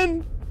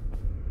 man.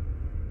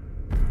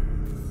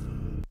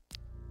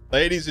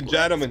 Ladies and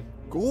gentlemen.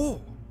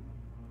 Cool.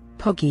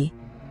 Poggy.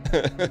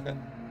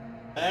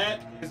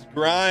 That is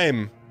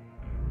Grime.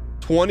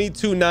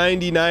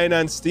 $22.99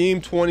 on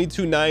Steam,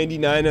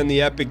 $22.99 on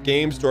the Epic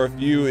Game Store. If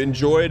you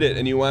enjoyed it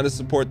and you want to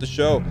support the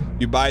show,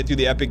 you buy it through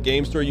the Epic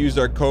Game Store, use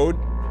our code.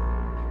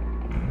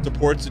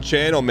 Supports the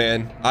channel,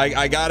 man.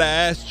 I gotta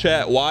ask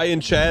chat, why in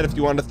chat if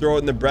you want to throw it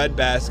in the bread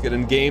basket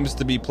and games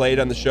to be played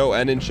on the show,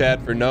 and in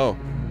chat for no.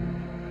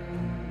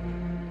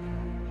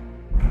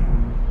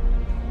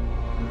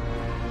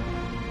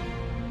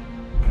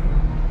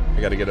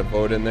 I gotta get a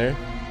vote in there.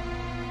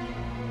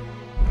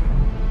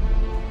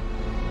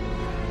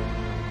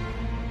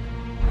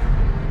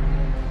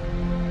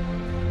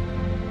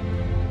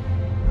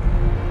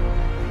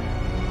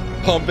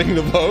 Pumping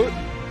the vote?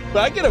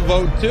 But I get a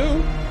vote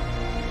too.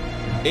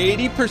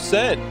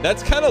 80%.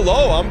 That's kind of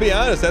low. I'm be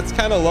honest. That's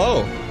kind of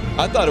low.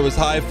 I thought it was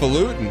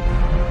highfalutin.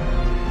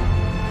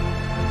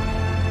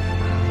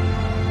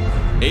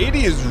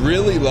 80 is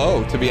really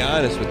low, to be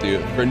honest with you,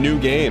 for a new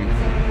game.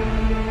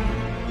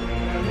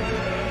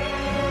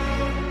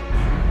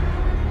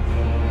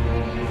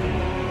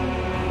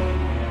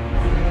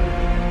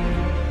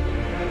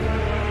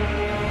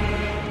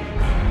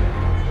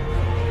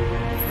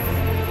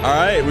 All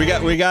right,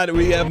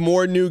 we have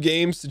more new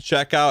games to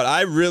check out.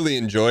 I really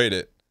enjoyed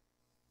it.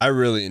 I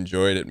really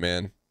enjoyed it,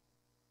 man.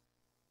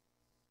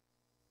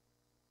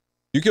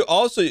 You could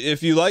also,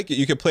 if you like it,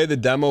 you could play the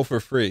demo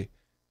for free.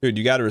 Dude,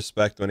 you got to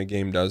respect when a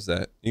game does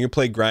that. You can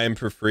play Grime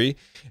for free.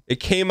 It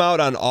came out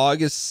on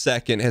August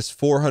 2nd, has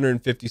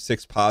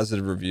 456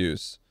 positive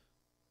reviews.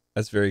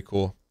 That's very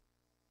cool.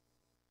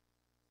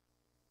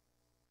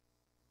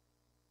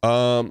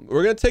 We're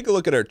going to take a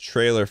look at our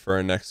trailer for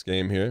our next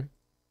game here.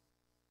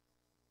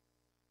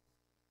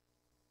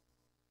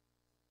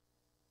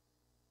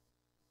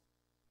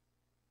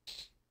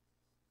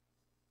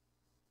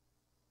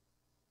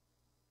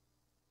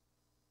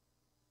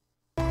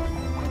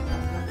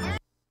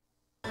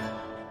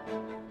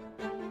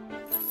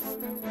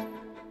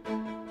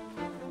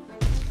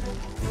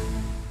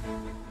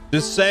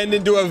 Descend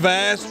into a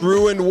vast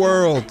ruined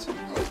world.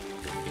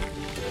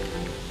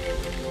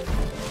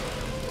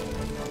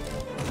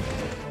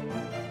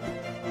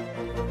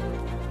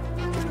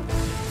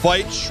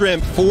 Fight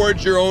shrimp,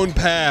 forge your own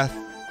path.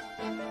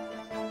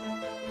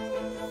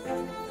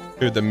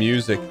 Dude, the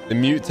music.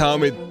 Tell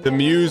me the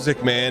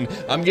music, man.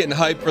 I'm getting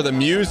hyped for the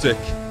music.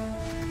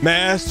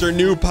 Master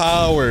new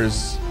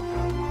powers.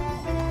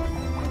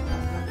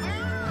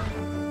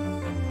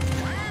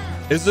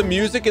 Is the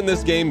music in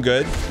this game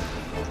good?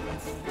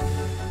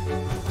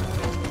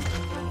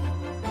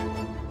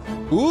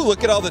 Ooh,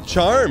 look at all the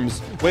charms.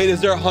 Wait,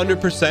 is there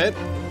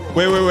 100%?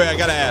 Wait, I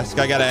gotta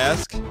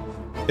ask.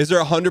 Is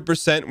there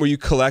 100% where you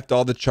collect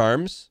all the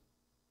charms?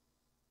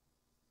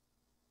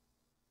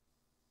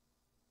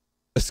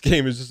 This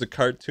game is just a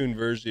cartoon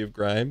version of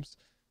Grimes.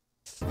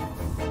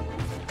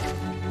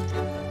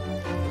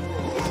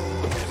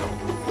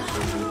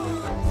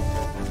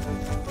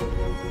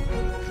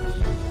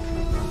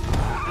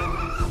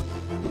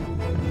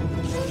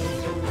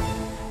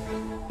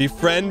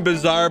 Befriend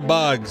bizarre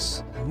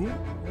bugs.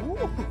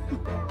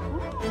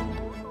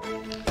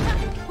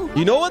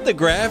 You know what the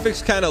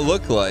graphics kind of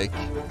look like?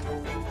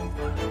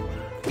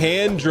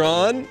 Hand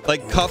drawn,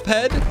 like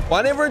Cuphead.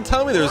 Why never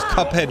tell me there's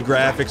Cuphead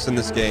graphics in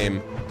this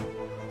game?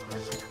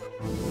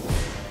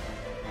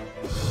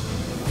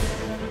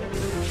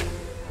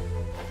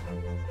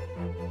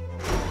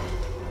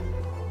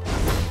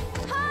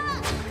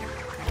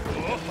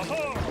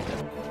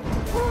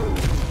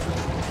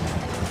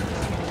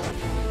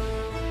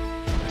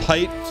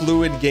 Tight,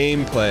 fluid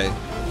gameplay.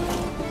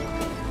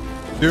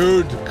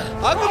 Dude,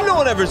 how come no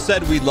one ever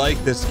said we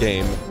like this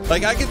game?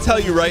 Like, I can tell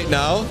you right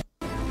now,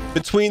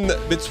 between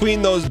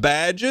those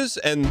badges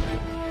and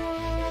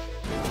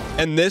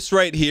this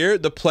right here,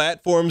 the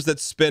platforms that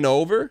spin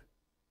over,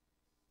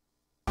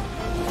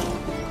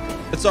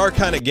 it's our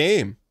kind of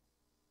game.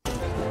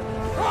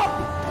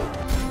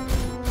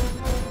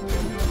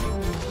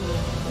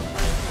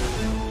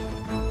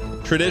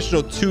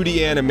 Traditional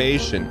 2D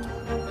animation.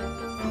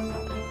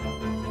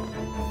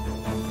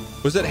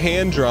 Was it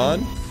hand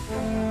drawn?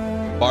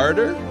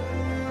 Barter?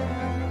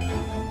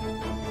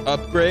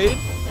 Upgrade?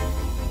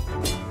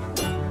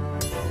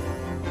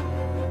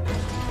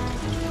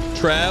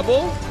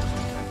 Travel?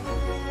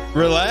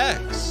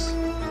 Relax.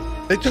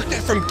 They took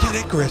that from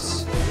Kid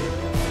Icarus.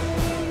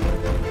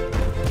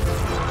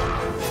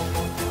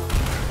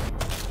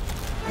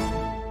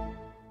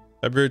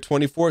 February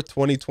 24th,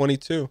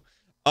 2022.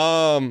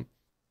 I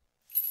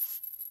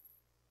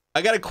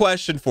got a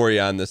question for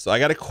you on this. I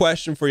got a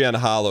question for you on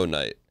Hollow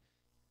Knight.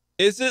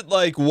 Is it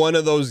like one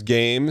of those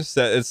games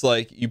that it's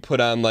like you put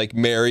on like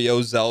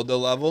Mario Zelda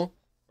level,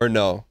 or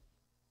no?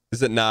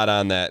 Is it not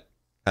on that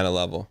kind of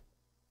level?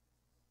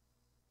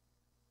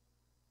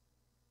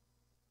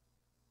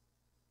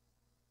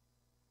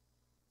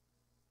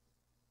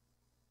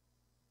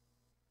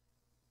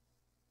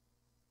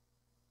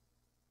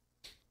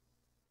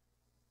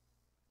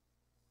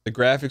 The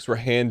graphics were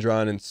hand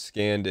drawn and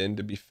scanned in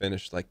to be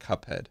finished like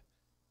Cuphead.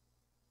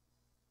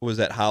 Was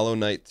that Hollow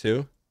Knight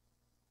 2?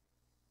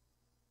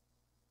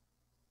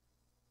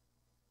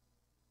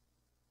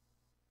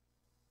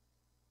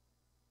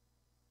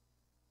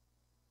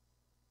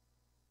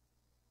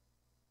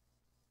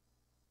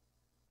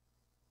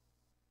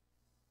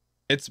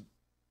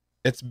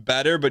 It's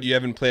better, but you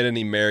haven't played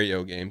any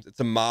Mario games. It's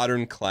a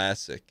modern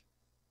classic.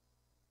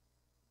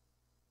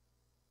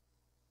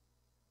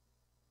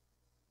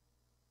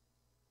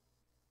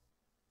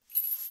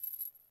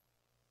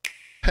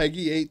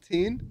 Peggy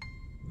 18?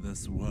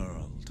 This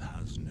world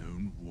has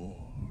known war.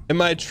 Am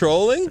I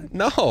trolling?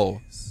 No.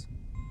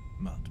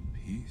 But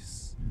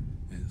peace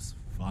is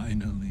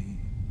finally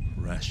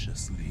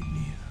preciously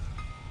near.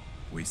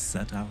 We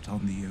set out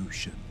on the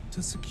ocean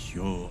to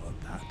secure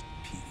that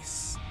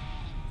peace.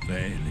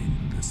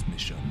 Failing this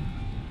mission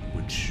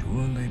would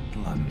surely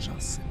plunge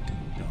us into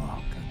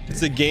darker days.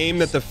 It's a game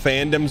that the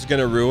fandom's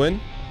gonna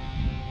ruin.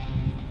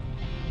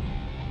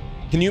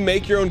 Can you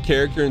make your own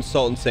character in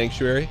Salt and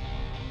Sanctuary?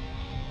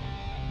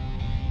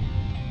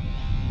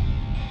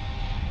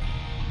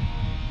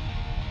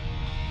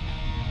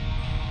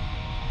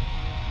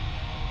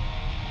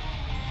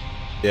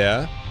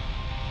 Yeah.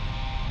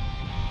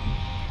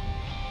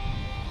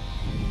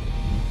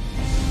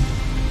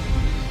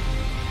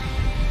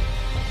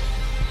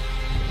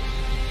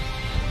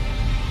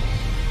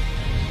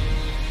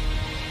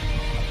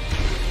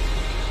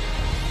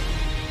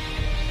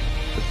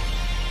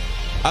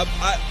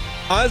 I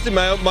honestly,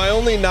 my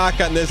only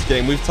knock on this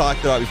game we've talked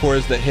about before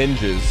is the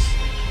hinges.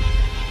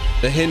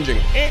 The hinging.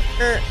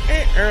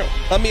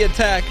 Let me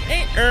attack.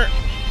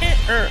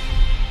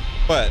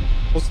 But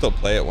we'll still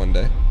play it one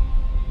day.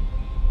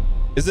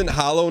 Isn't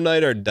Hollow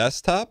Knight our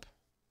desktop?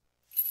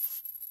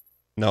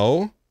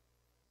 No.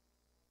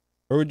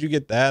 Where would you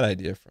get that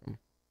idea from?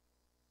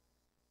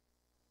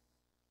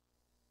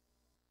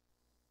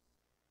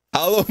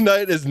 Hollow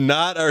Knight is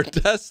not our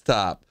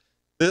desktop.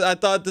 I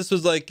thought this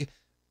was like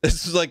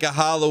a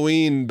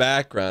Halloween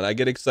background. I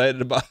get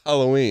excited about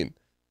Halloween.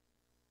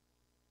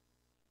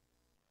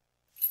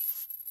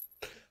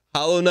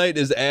 Hollow Knight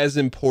is as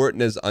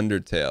important as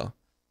Undertale.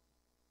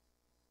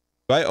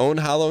 Do I own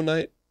Hollow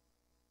Knight?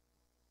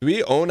 Do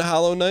we own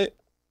Hollow Knight?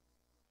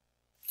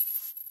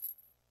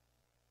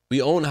 We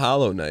own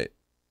Hollow Knight.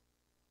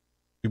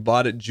 We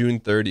bought it June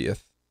 30th.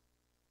 Is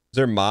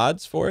there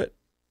mods for it?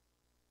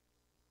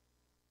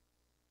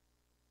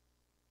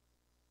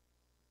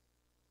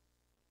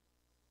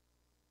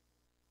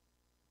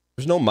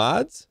 There's no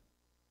mods?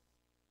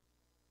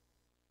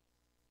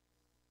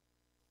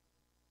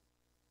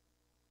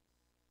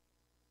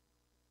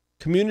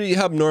 Community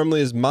hub normally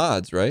is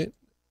mods, right?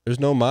 There's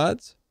no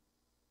mods.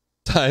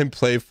 Time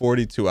play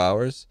 42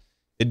 hours.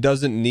 It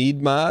doesn't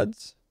need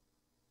mods.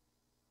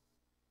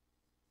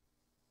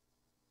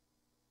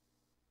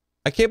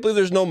 I can't believe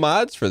there's no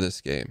mods for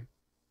this game.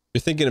 You're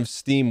thinking of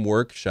Steam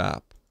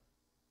Workshop.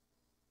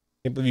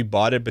 Can't believe you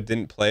bought it but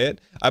didn't play it.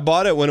 I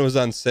bought it when it was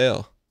on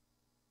sale.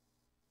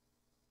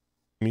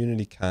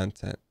 Community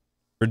content.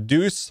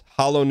 Reduce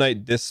Hollow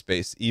Knight disk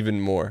space even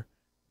more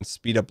and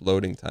speed up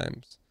loading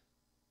times.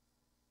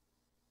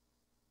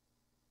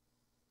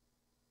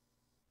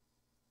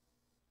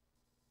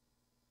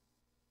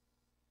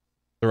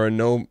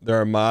 There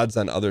are mods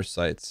on other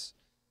sites.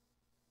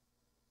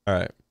 All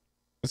right.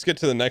 Let's get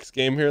to the next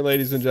game here,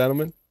 ladies and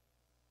gentlemen.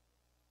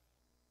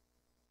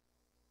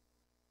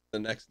 The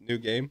next new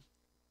game.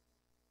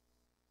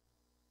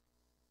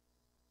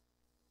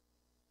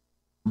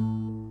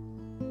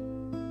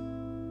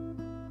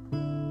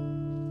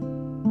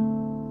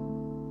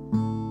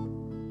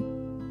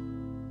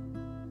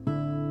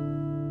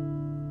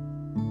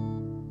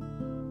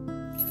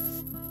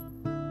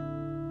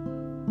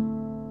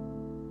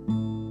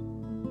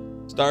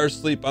 Star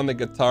Sleep on the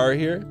guitar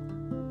here.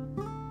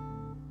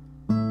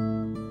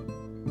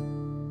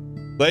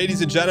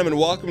 Ladies and gentlemen,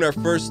 welcome to our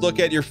first look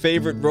at your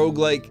favorite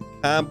roguelike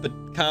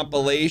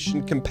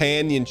compilation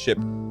companionship.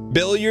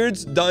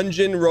 Billiards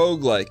Dungeon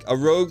Roguelike. A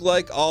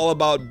roguelike all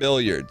about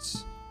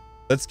billiards.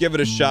 Let's give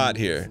it a shot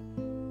here.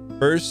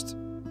 First,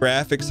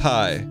 graphics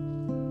high.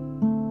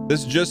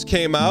 This just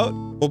came out.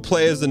 We'll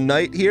play as a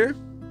knight here.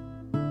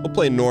 We'll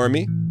play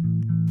normie.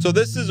 So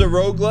this is a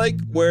roguelike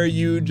where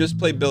you just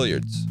play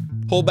billiards.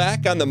 Pull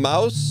back on the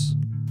mouse.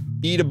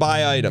 E to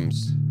buy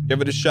items. Give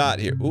it a shot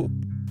here. Ooh.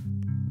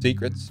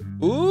 Secrets.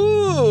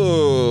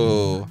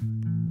 Ooh.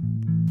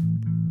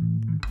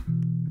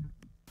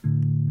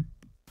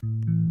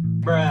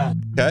 Bruh.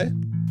 Okay.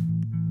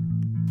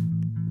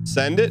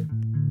 Send it.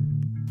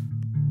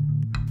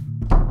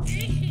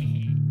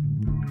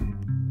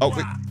 Oh,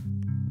 wait.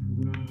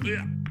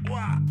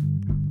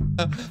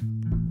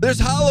 There's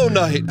Hollow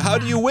Knight. How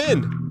do you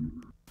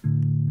win?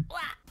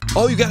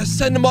 Oh, you gotta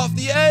send him off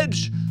the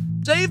edge.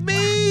 Save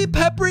me,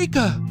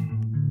 Paprika.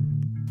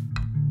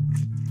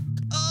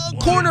 Oh,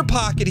 corner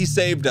pocket, he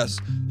saved us.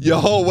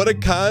 Yo, what a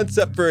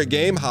concept for a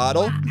game,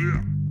 Hoddle.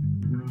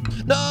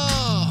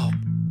 No.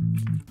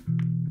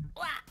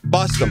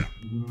 Bust him.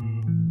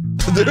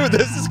 Dude,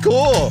 this is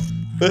cool.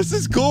 This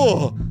is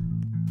cool.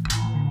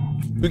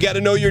 We got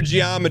to know your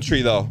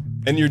geometry, though,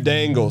 and your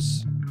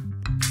dangles.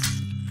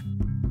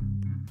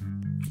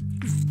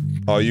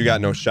 Oh, you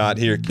got no shot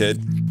here,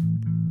 kid.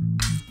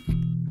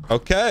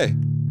 Okay.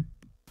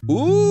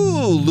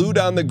 Ooh, loot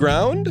on the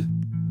ground.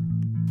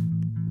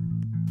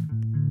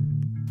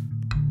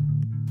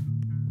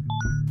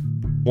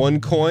 One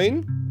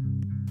coin.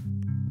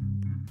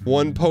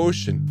 One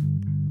potion.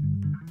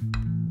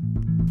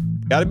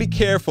 Gotta be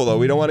careful, though.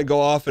 We don't want to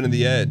go off into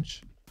the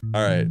edge.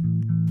 All right.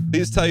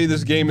 Please tell you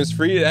this game is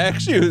free.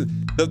 Actually,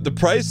 the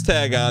price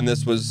tag on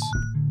this was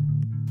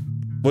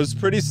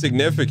pretty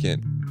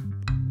significant.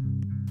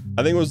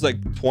 I think it was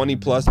like 20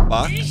 plus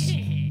bucks.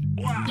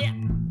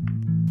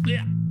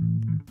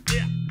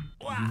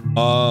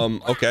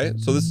 Okay,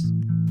 so this,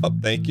 oh,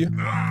 thank you.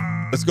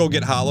 Let's go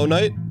get Hollow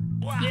Knight.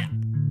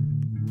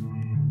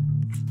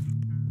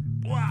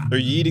 They're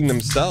yeeting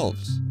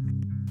themselves.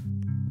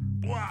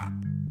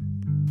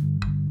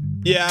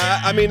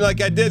 Yeah, I mean,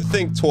 like, I did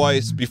think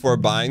twice before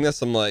buying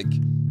this. I'm like,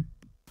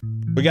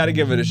 we got to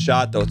give it a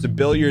shot, though. It's a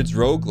billiards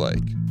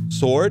roguelike.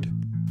 Sword?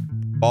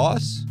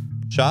 Boss?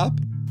 Shop?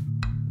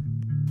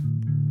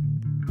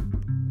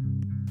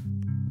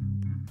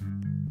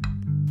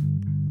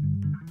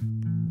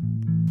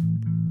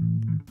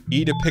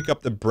 E to pick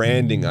up the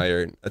branding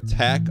iron.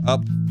 Attack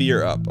up,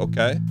 fear up,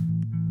 okay?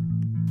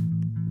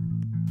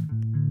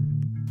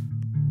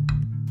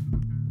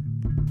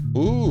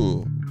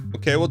 Ooh.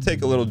 Okay, we'll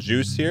take a little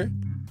juice here.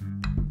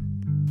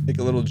 Take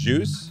a little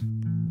juice.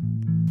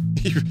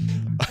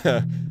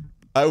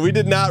 We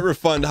did not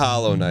refund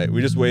Hollow Knight.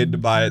 We just waited to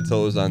buy it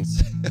till it was on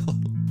sale.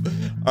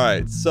 All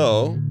right,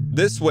 so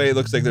this way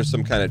looks like there's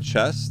some kind of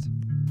chest.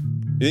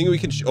 You think we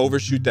can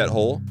overshoot that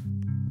hole?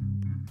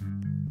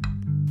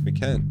 We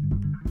can.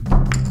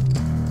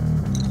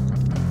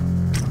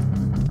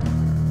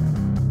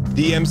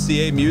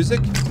 DMCA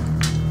music.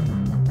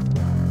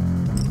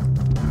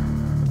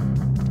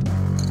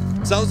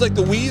 Sounds like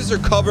the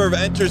Weezer cover of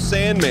Enter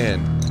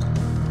Sandman.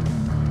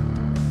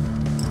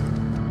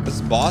 This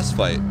is boss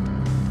fight.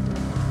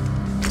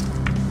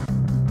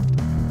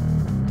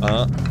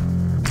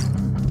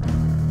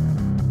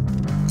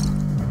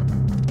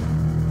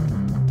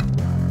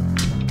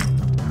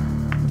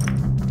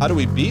 How do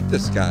we beat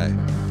this guy?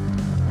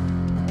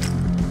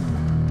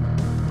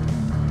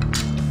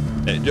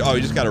 Oh,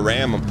 you just gotta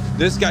ram him.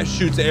 This guy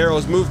shoots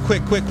arrows. Move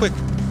quick, quick, quick.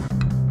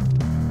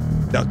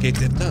 Now get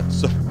that done.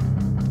 So,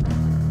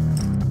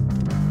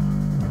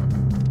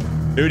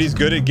 dude, he's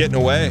good at getting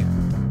away.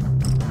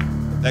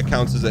 That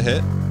counts as a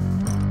hit.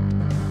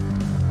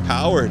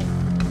 Coward.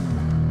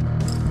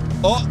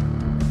 Oh.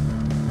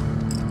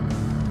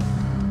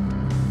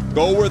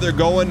 Go where they're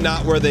going,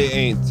 not where they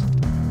ain't.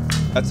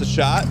 That's a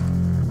shot.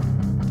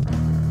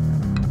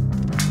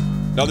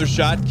 Another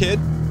shot, kid.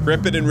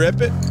 Rip it and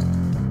rip it.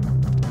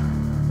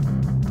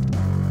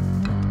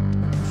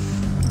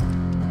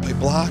 They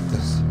blocked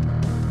us.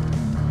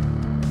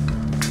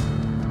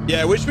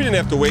 Yeah, I wish we didn't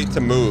have to wait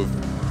to move.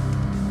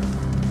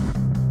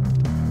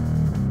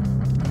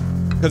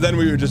 Because then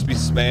we would just be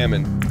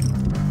spamming.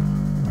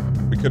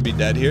 We could be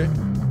dead here.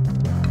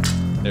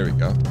 There we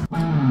go.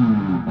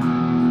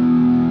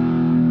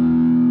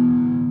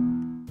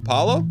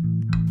 Apollo?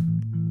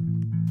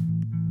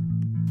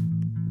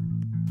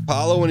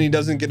 Apollo when he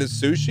doesn't get his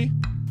sushi?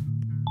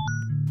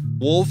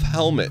 Wolf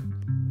helmet.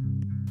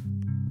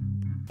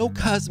 No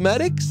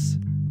cosmetics?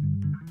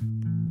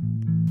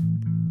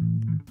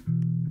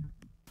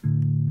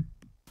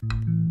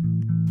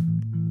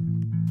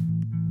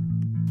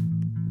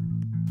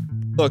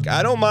 Look,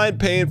 I don't mind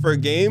paying for a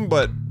game,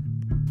 but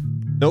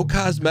no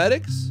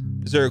cosmetics?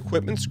 Is there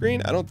equipment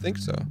screen? I don't think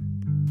so.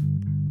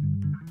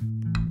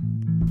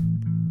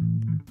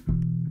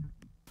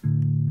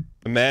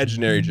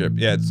 Imaginary drip.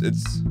 Yeah,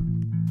 it's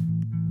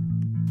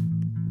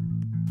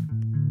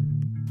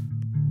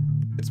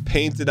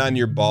painted on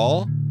your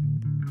ball.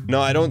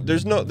 No, I don't.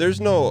 There's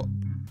no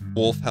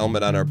wolf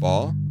helmet on our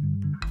ball.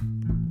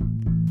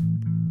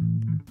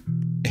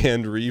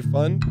 And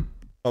refund.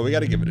 Oh, we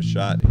got to give it a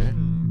shot here.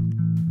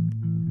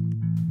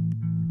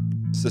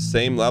 It's the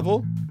same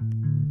level.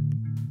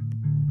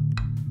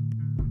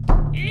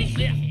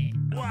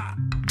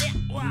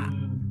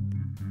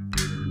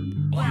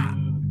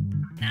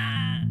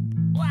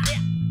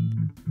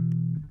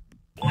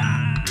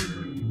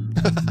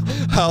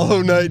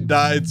 Hollow Knight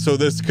died so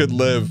this could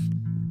live.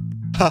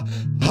 Ha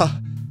ha.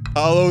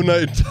 Hollow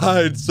Knight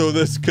died so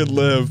this could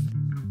live.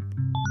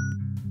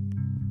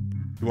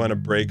 You want to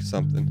break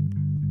something?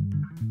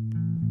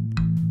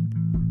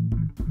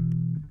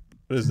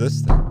 What is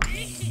this thing?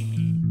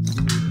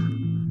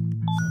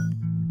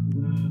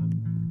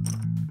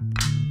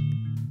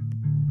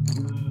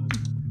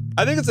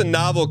 I think it's a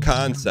novel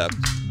concept.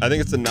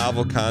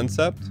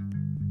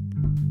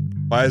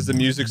 Why is the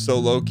music so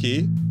low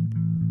key?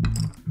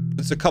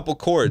 It's a couple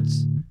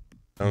chords.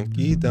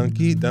 Donkey,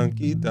 donkey,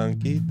 donkey,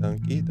 donkey,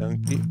 donkey,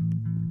 donkey.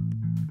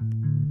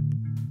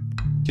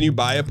 Can you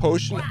buy a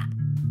potion?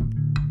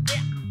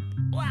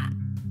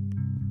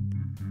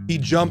 He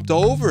jumped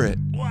over it.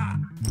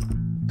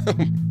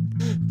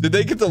 Did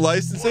they get the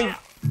licensing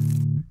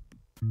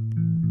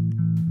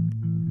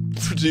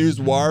to use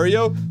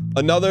Wario?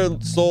 Another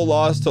soul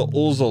lost to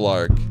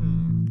Ulzalark.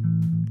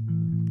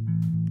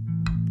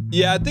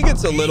 Yeah, I think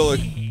it's a little.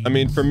 I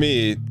mean, for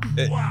me,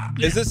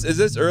 is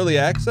this early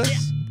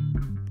access?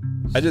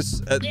 I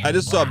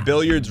just saw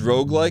Billiards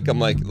roguelike. I'm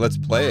like, let's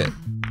play it.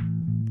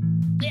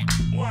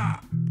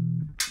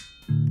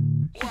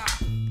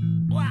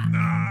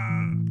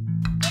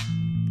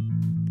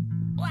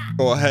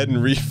 Go ahead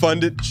and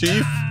refund it,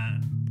 Chief.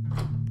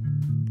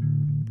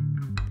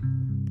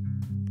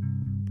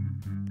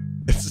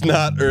 It's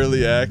not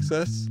early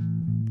access.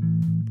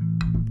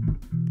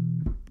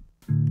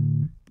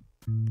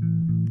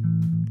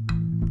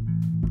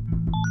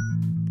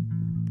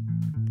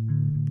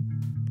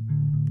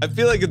 I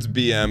feel like it's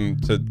BM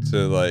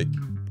to like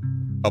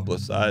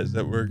publicize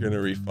that we're gonna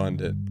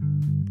refund it.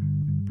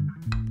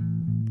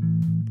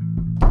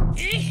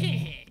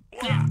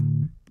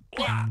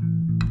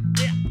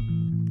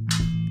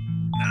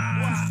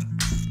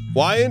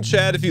 Why in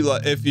chat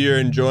if you're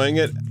enjoying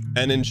it,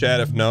 and in chat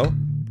if no?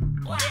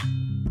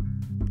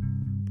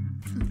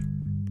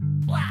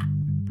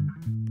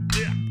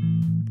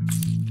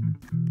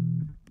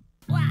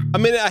 I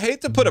mean, I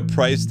hate to put a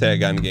price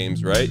tag on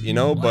games, right? You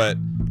know, but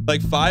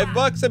like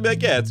 $5, I'd be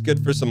like, yeah, it's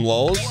good for some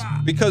lulz.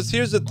 Because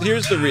here's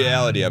the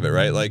reality of it,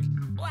 right? Like,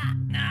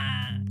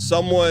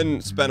 someone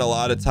spent a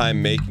lot of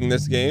time making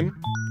this game.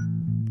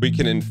 We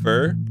can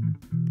infer,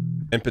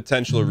 and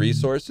potential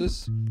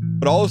resources.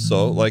 But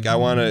also, like, I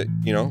want to,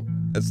 you know,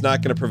 it's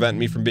not going to prevent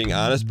me from being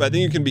honest, but I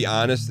think you can be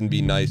honest and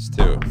be nice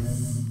too.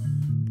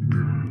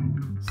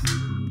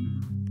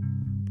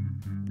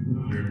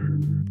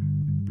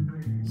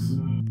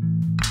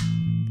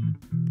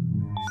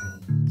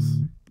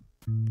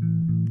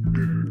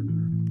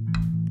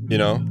 You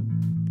know?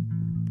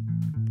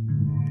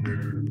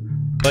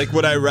 Like,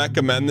 would I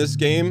recommend this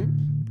game?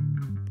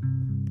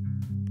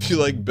 If you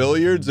like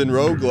billiards and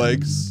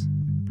roguelikes,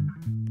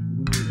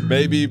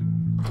 maybe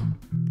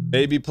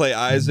play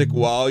Isaac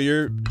while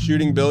you're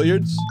shooting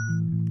billiards.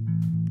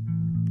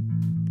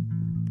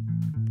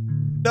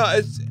 No,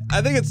 I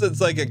think it's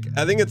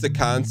a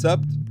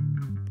concept.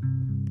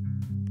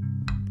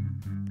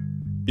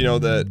 You know,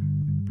 that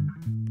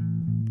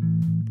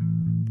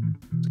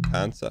it's a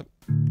concept.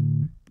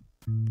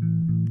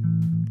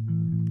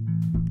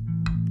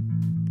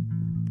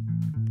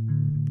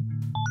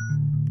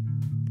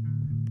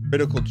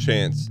 Critical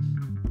chance.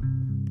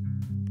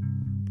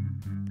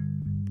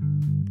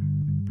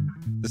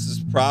 This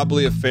is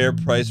probably a fair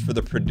price for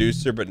the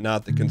producer, but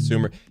not the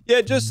consumer.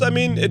 Yeah, just, I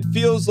mean, it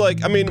feels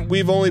like, I mean,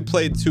 we've only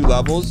played 2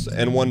 levels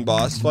and 1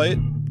 boss fight.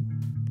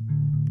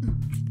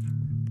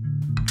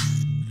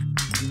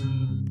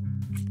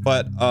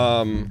 But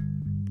I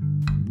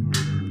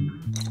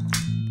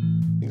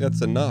think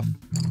that's enough.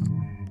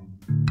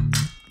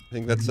 I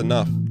think that's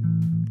enough.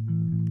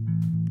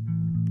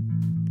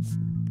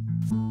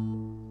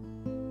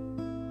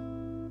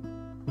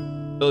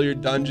 Fill your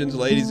dungeons,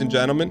 ladies and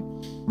gentlemen.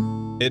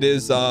 It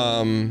is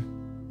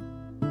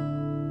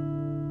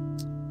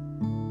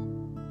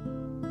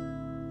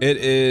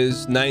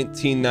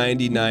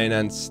 $19.99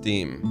 on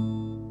Steam.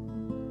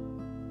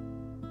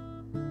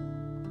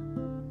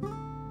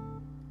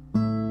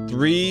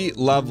 Three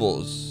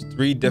levels,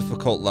 3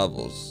 difficult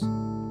levels.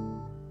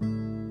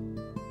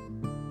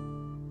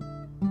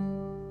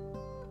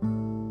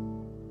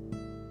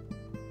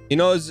 You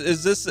know,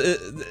 is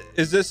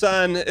this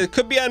on? It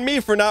could be on me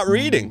for not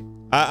reading.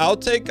 I'll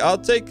take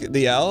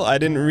the L. I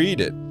didn't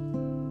read it.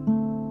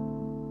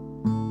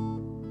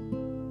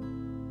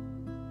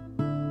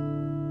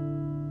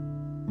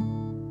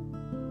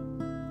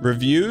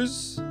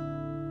 Reviews.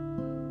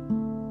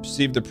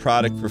 Received the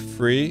product for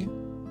free.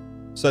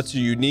 Such a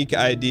unique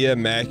idea,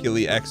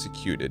 immaculately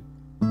executed.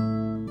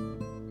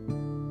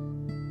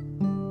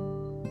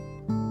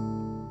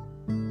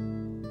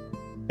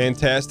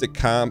 Fantastic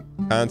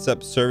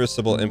concept,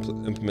 serviceable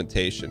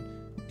implementation.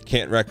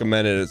 Can't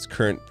recommend it at its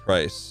current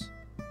price.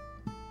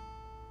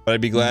 But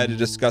I'd be glad to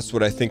discuss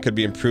what I think could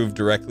be improved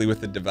directly with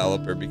the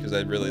developer because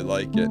I really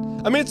like it.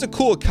 I mean, it's a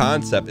cool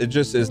concept. It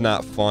just is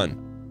not fun.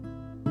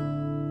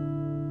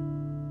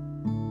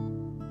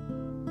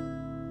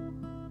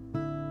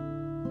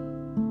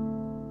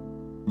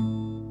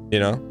 You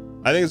know,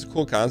 I think it's a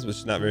cool concept. It's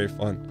just not very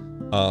fun.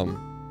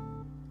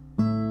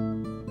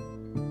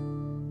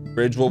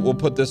 Bridge, we'll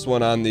put this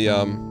one on the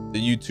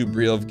YouTube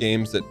reel of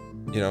games that,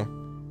 you know,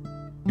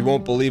 you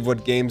won't believe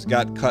what games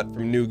got cut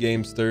from New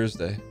Games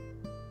Thursday.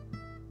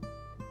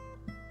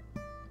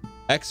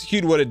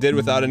 Execute what it did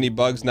without any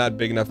bugs. Not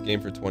big enough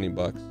game for 20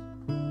 bucks.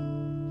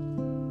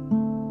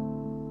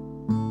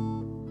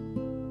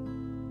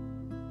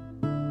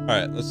 All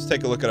right, let's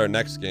take a look at our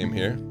next game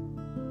here.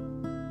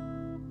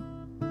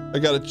 I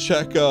gotta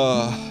check.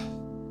 All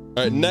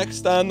right,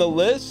 next on the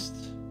list,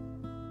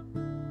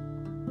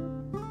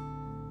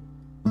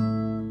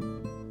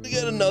 we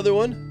got another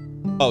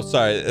one. Oh,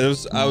 sorry.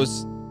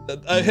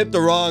 I hit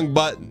the wrong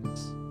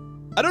buttons.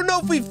 I don't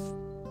know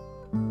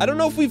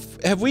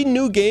if have we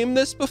new game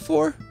this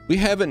before? We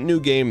haven't new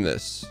game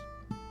this,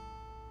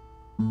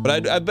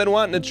 but I've been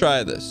wanting to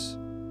try this.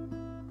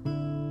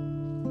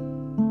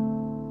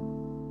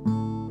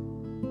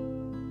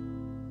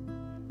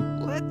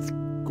 Let's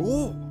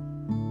go.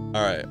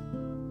 All right.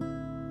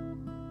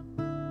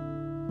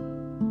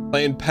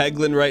 Playing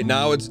Peglin right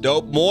now. It's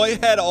dope.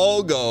 Moyhead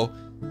Olgo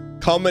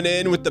coming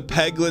in with the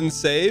Peglin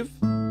save.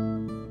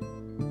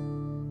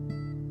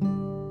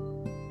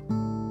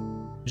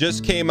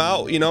 Just came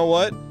out. You know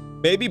what?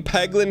 Maybe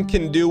Peglin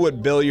can do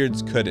what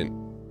Billiards couldn't.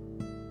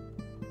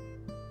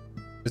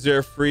 Is there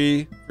a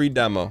free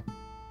demo?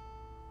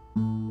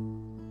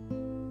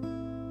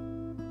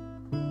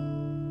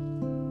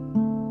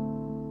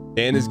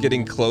 Dan is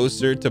getting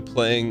closer to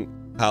playing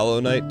Hollow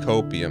Knight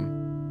Copium.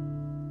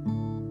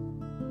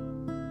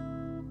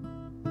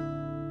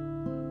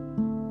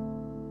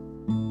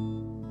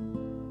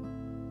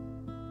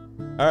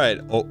 All right,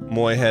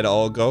 Moyhead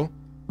Olgo.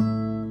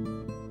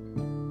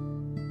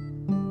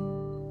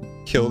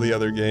 Kill the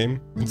other game.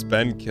 It's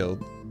been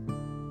killed.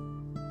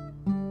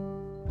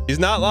 He's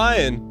not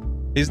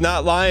lying. He's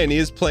not lying. He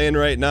is playing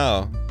right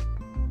now.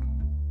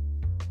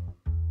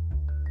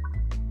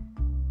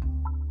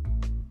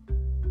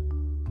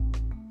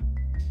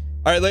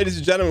 All right, ladies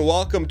and gentlemen,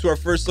 welcome to our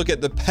first look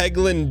at the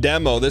Peglin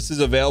demo. This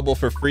is available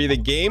for free. The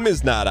game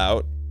is not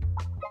out,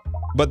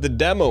 but the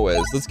demo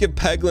is. Let's give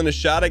Peglin a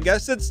shot. I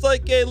guess it's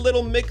like a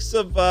little mix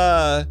of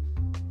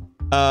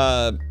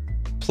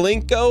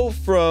Plinko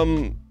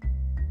from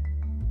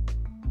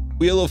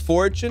Wheel of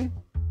Fortune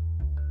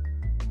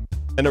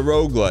and a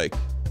roguelike.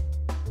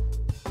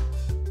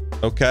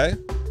 Okay.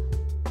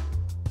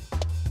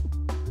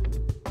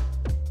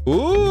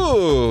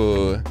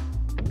 Ooh.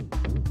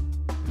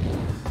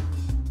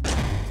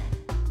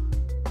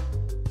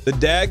 The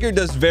dagger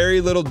does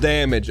very little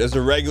damage as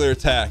a regular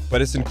attack,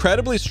 but it's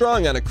incredibly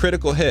strong on a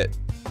critical hit.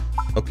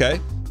 Okay?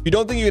 If you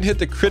don't think you can hit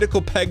the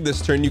critical peg this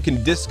turn, you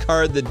can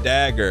discard the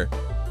dagger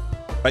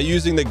by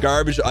using the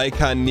garbage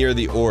icon near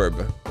the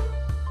orb.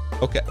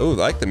 Okay. Oh, I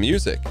like the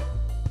music.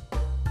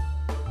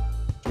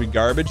 Should we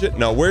garbage it?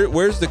 No,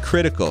 where's the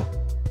critical?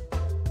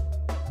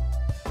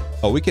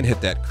 Oh, we can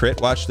hit that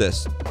crit. Watch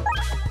this.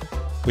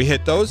 We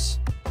hit those.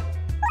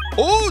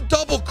 Oh,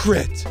 double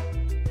crit.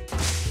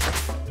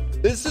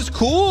 This is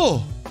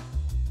cool.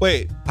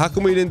 Wait, how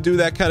come we didn't do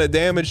that kind of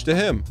damage to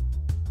him?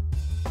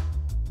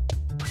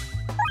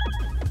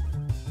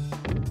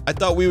 I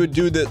thought we would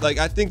do that. Like,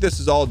 I think this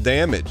is all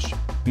damage.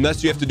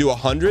 Unless you have to do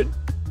 100.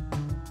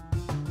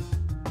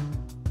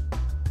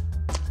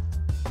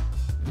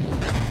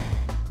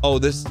 Oh,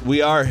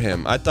 we are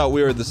him. I thought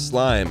we were the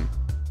slime.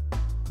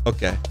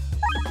 Okay.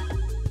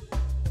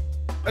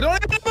 I don't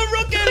have a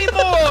rook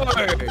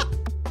anymore.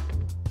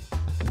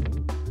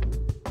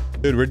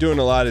 Dude, we're doing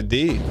a lot of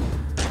D.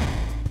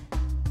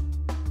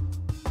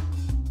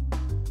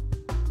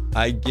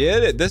 I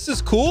get it. This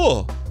is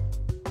cool.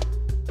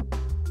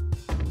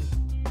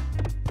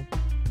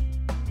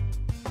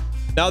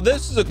 Now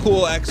this is a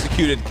cool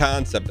executed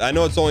concept. I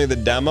know it's only the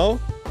demo.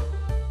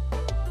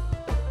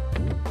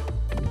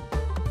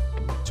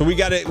 So we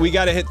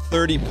gotta hit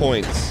 30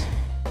 points.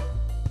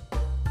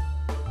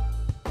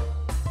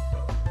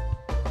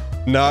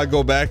 Now I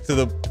go back to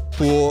the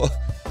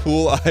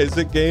pool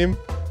Isaac game.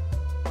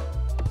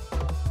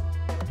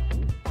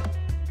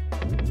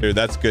 Dude,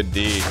 that's good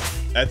D.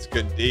 That's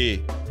good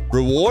D.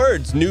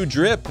 Rewards, new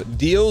drip,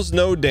 deals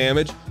no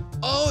damage.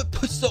 Oh, it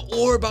puts the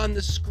orb on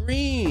the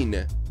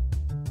screen.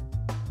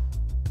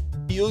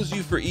 Heals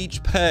you for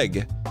each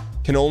peg.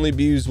 Can only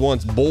be used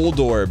once. Bold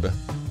orb.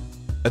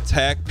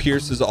 Attack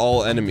pierces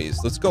all enemies.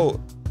 Let's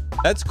go.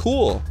 That's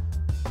cool.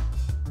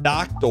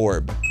 Docked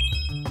orb.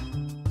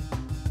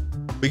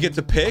 We get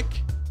to pick.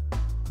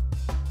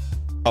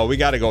 Oh, we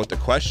got to go with the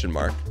question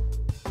mark.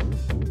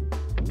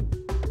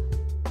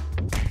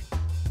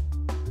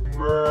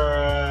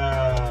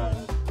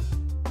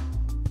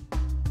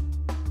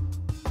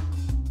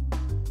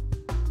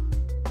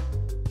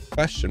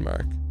 Question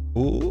mark.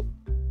 Ooh.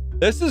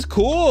 This is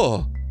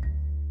cool.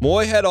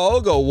 Moy had all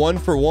go 1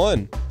 for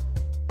 1.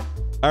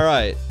 All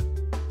right.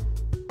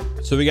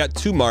 So we got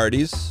 2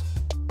 Martys.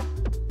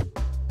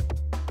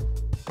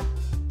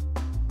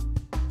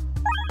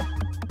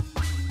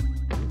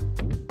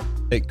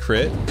 Hey,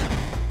 crit.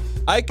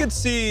 I could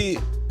see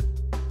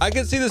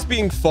this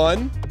being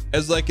fun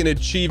as like an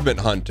achievement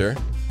hunter.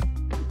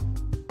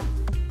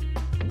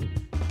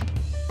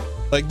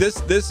 Like this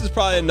is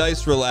probably a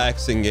nice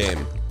relaxing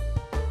game.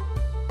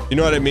 You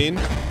know what I mean?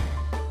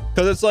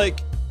 Because it's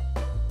like,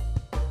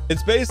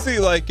 it's basically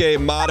like a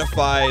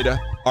modified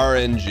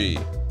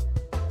RNG.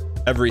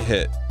 Every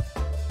hit.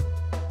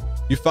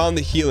 You found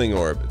the healing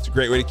orb. It's a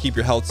great way to keep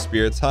your health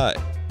spirits high.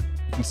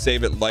 You can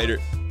save it for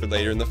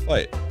later in the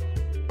fight.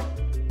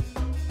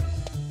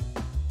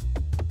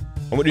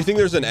 And what do you think?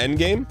 There's an end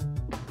game?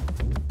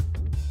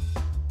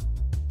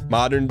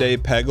 Modern day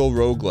Peggle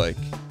roguelike.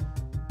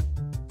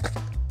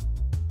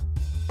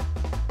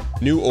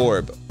 New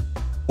orb.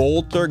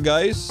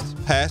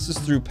 Boltergeist passes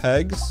through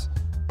pegs.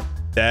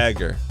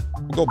 Dagger.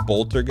 We'll go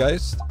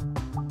Boltergeist.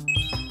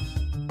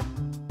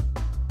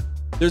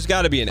 There's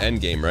got to be an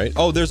end game, right?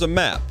 Oh, there's a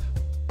map.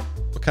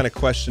 What kind of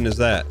question is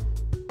that?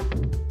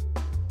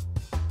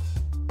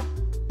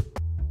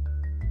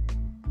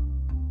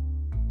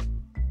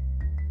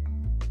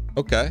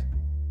 Okay.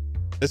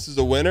 This is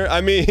a winner. I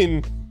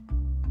mean,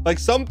 like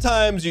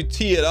sometimes you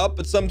tee it up,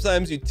 but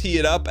sometimes you tee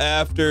it up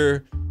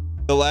after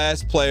the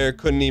last player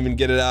couldn't even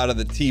get it out of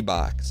the tee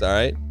box. All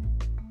right.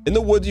 In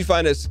the woods, you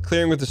find a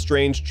clearing with a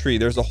strange tree.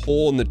 There's a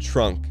hole in the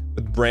trunk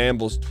with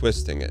brambles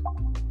twisting it.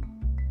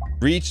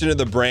 Reach into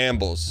the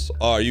brambles.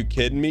 Oh, are you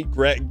kidding me?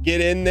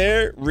 Get in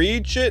there,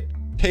 reach it,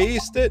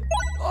 taste it.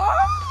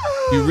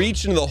 You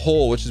reach into the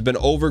hole, which has been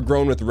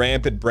overgrown with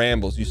rampant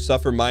brambles. You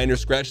suffer minor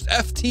scratches.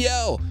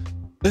 FTL.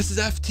 This is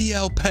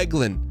FTL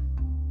Peglin.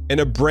 And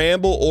a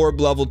bramble orb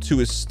level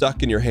 2 is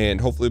stuck in your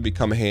hand. Hopefully it'll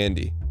become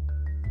handy.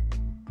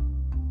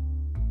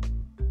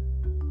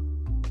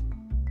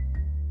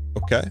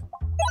 Okay.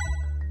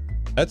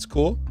 That's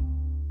cool.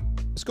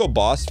 Let's go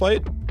boss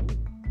fight.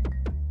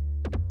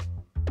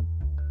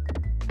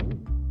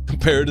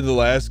 Compared to the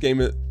last game,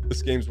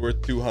 this game's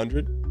worth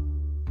 200.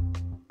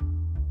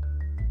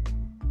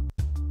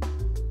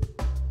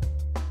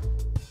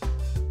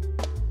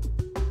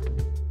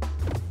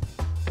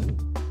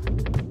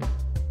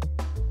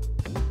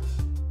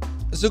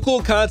 It's a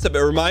cool concept.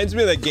 It reminds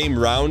me of that game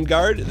Round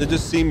Guard. It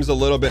just seems a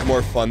little bit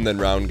more fun than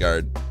Round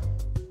Guard.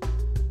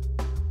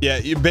 Yeah,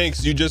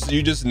 Banks, you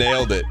just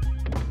nailed it.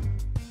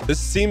 This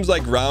seems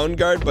like Round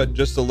Guard, but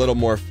just a little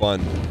more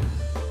fun.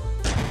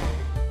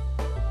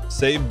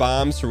 Save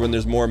bombs for when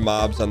there's more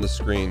mobs on the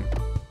screen.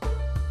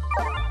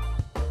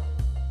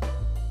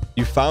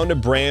 You found a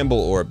bramble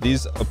orb.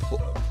 These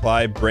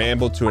apply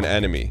bramble to an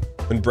enemy.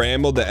 When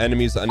brambled, the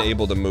enemy is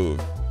unable to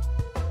move.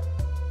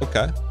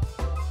 Okay.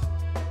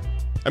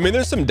 I mean,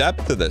 there's some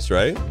depth to this,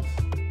 right?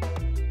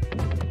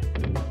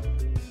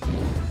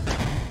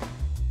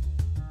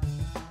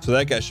 So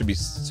that guy should be...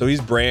 So he's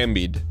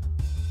brambied.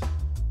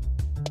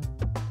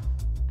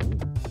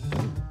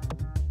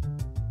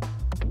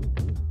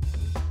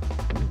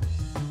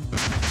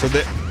 So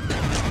they...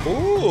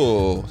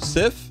 Ooh,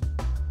 Sif.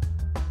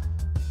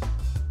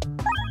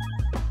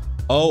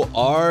 Oh,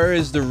 R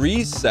is the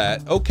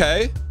reset.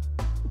 Okay.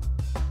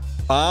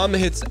 Bomb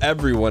hits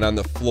everyone on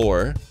the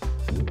floor.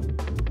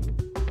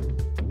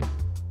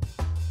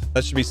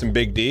 That should be some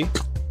big D.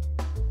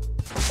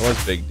 That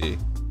was big D.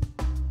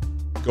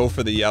 Go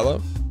for the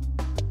yellow.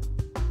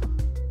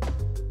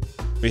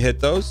 We hit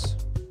those.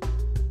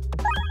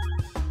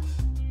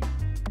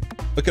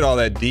 Look at all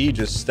that D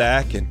just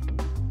stacking.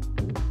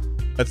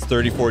 That's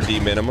 34 D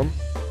minimum.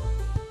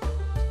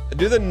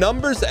 Do the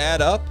numbers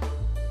add up?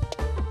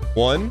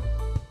 1,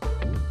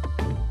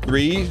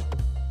 3,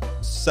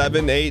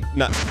 7, 8,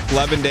 9,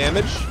 11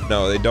 damage?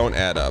 No, they don't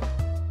add up.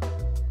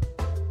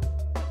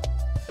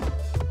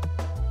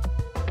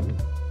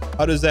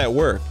 How does that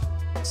work?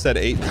 said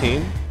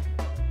 18.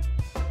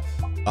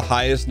 The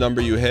highest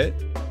number you hit.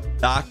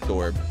 Docked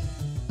orb.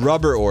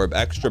 Rubber orb,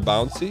 extra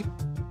bouncy.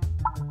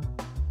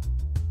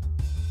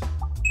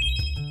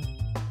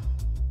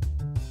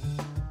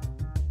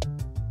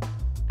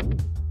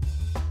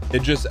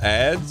 It just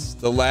adds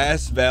the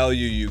last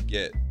value you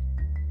get.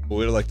 Well,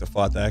 we'd have liked to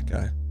fought that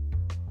guy.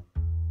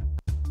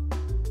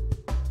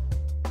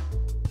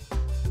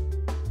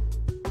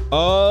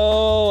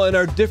 Oh, and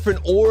our different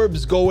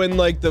orbs go in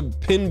like the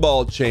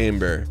pinball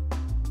chamber.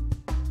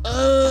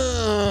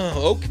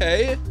 Oh,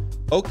 okay.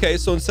 Okay,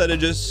 so instead of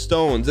just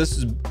stones, this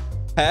is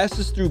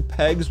passes through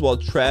pegs while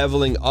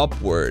traveling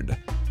upward.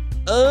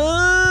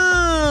 Oh.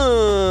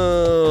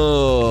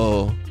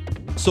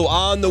 So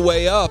on the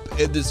way up,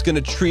 it's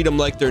gonna treat them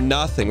like they're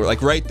nothing. We're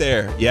like right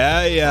there.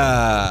 Yeah,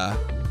 yeah.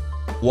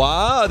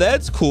 Wow,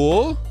 that's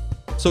cool.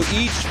 So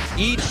each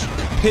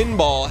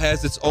pinball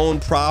has its own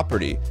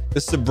property.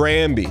 This is the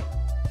Bramby.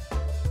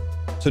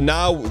 So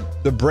now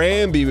the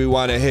Bramby we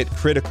want to hit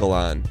critical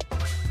on.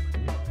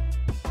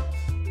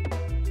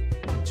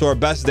 So our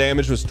best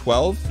damage was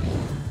 12.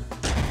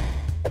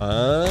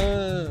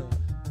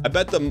 I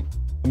bet the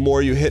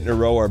more you hit in a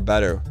row are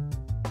better.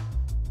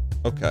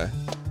 Okay.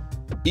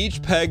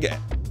 Each peg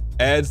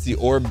adds the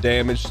orb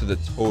damage to the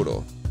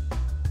total.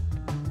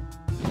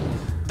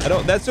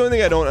 That's the only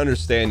thing I don't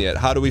understand yet.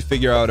 How do we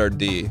figure out our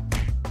D?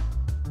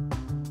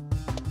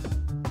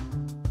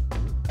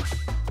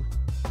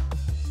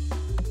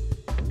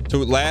 So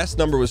last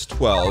number was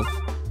 12.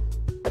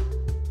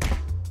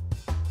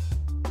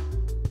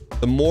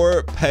 The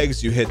more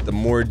pegs you hit, the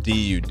more D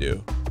you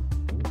do.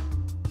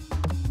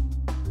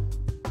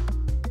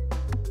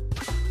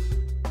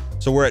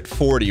 So we're at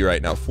 40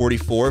 right now.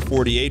 44,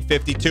 48,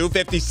 52,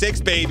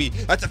 56, baby.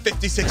 That's a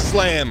 56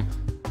 slam.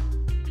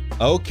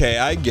 Okay,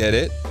 I get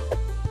it.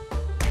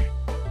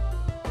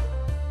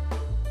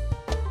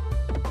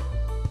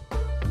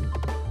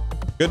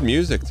 Good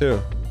music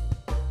too.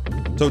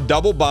 So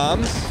double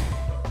bombs.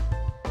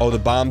 Oh, the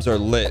bombs are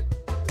lit.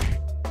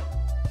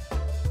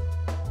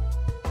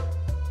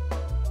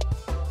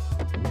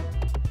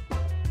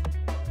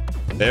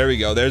 There we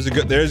go. There's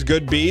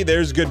good B.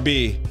 There's good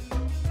B.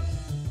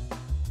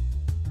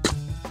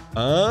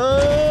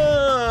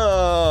 Oh,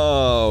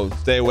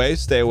 stay away,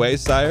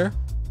 sire.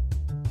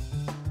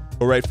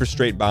 Go right for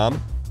straight bomb.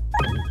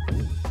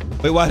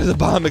 Wait, why did the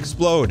bomb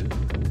explode?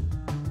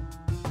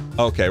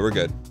 Okay, we're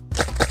good.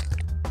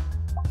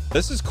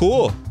 This is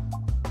cool.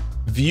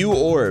 View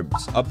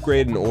orbs.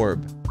 Upgrade an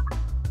orb.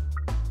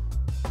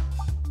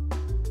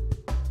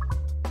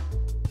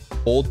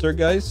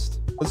 Poltergeist.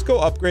 Let's go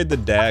upgrade the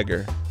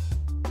dagger.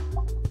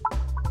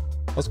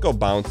 Let's go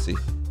bouncy.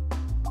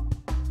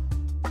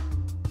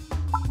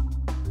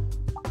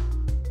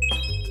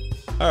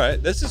 All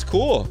right, this is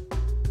cool.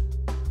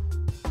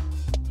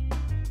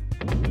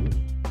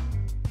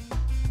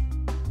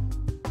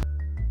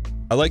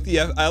 I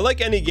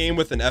like any game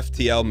with an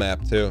FTL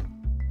map too.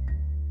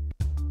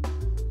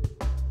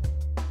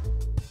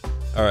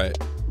 All right.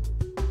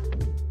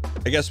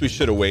 I guess we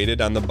should have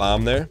waited on the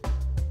bomb there.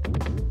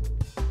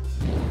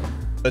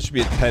 That should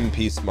be a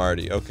 10-piece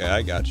Marty. Okay,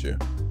 I got you.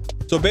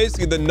 So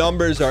basically the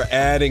numbers are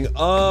adding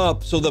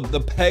up. So the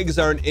pegs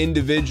aren't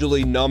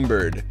individually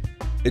numbered.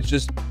 It's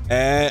just,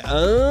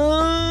 oh,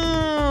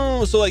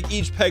 so like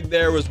each peg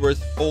there was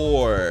worth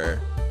 4.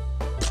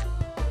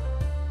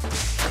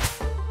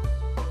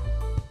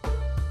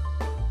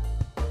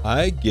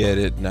 I get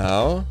it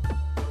now.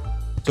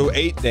 So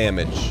 8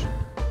 damage.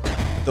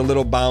 The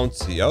little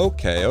bouncy.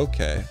 Okay,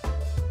 okay.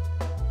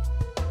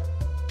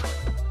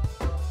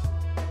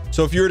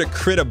 So if you were to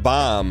crit a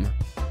bomb.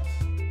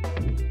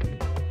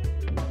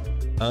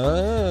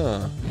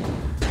 Ah.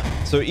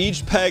 So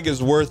each peg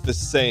is worth the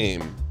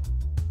same.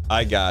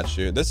 I got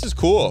you. This is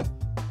cool.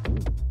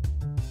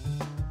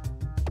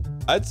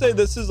 I'd say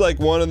this is like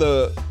one of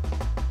the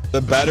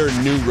better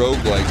new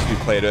roguelikes we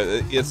played.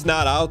 It's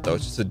not out though.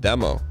 It's just a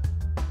demo. All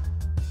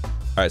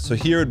right, so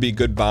here would be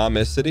good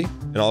bombicity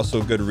and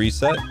also good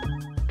reset.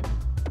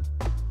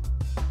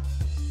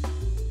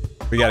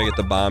 We gotta get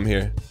the bomb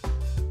here.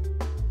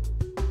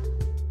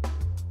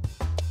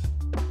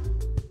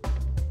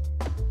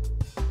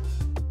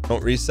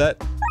 Don't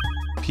reset.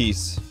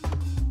 Peace.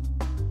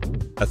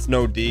 That's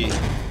no D.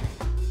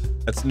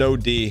 That's no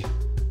D.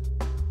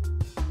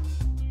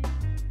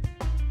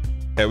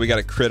 Okay, we got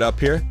a crit up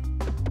here.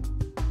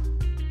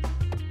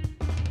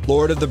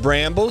 Lord of the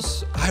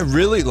Brambles. I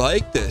really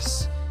like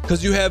this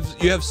because you have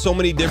so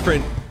many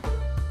different.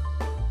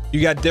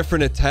 You got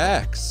different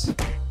attacks.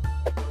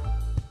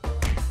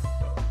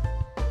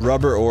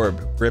 Rubber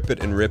orb. Grip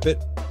it and rip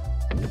it.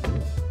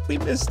 We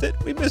missed it.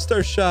 We missed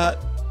our shot.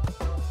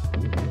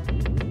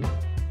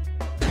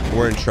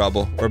 We're in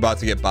trouble. We're about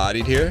to get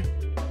bodied here.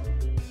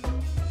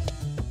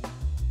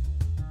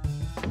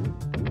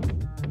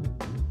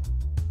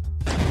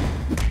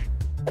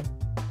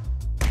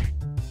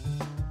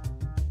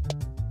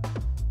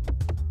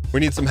 We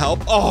need some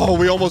help. Oh,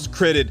 we almost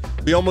critted.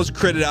 We almost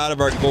critted out of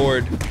our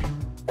gourd.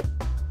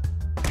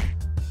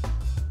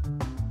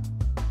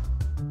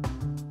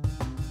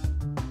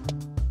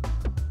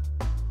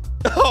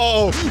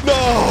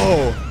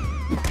 No.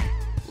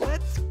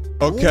 Let's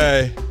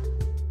Okay.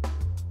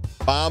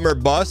 Bomb or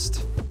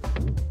bust?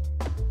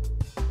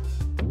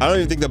 I don't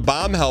even think the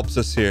bomb helps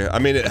us here. I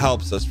mean, it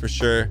helps us for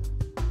sure.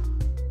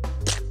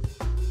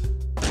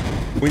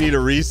 We need a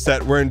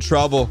reset. We're in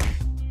trouble.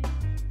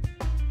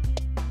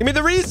 Give me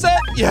the reset.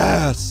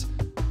 Yes.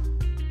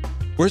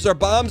 Where's our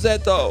bombs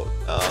at, though?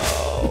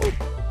 No.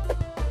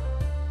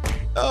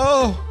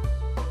 No.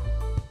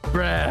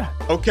 bruh.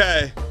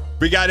 Okay.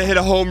 We got to hit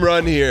a home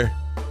run here.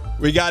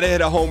 We got to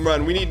hit a home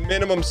run. We need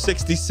minimum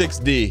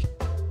 66D.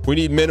 We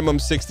need minimum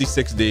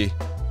 66D.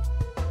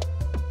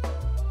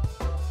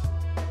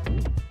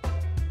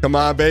 Come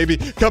on, baby.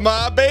 Come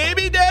on,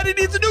 baby. Daddy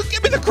needs a nuke.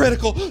 Give me the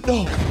critical.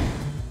 No.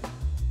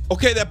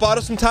 Okay, that bought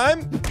us some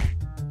time.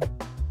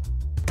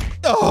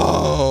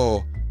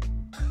 Oh.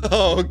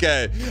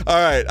 Okay. All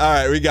right. All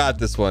right. We got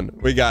this one.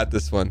 We got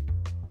this one.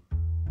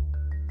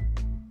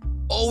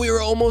 Oh, we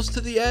were almost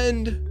to the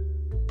end.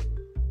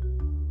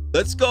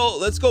 Let's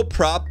go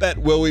prop bet.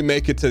 Will we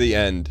make it to the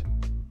end?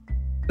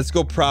 Let's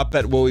go prop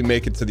bet. Will we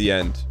make it to the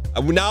end?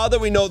 Now that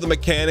we know the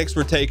mechanics,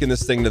 we're taking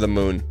this thing to the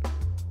moon.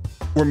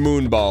 We're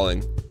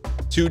moonballing.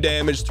 2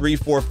 damage, 3,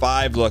 4,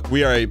 5. Look,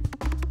 we are a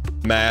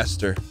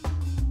master.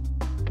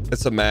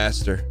 It's a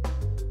master.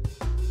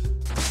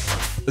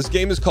 This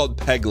game is called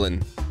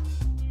Peglin.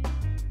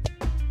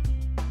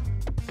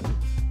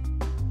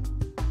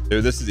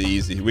 Dude, this is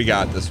easy. We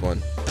got this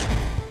one.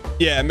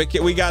 Yeah,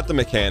 we got the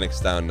mechanics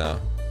down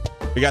now.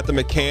 We got the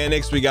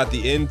mechanics. We got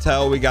the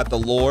intel. We got the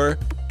lore.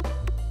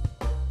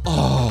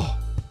 Oh.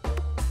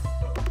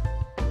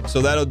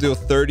 So that'll do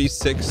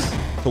 36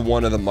 to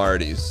one of the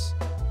Martys.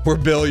 We're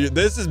billiard.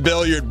 This is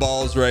billiard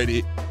balls right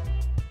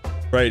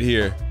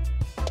here.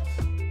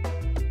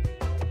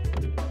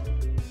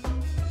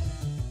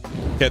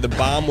 Okay, the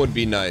bomb would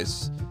be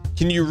nice.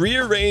 Can you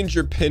rearrange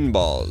your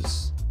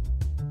pinballs?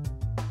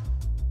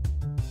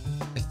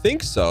 I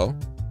think so.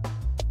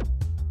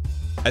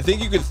 I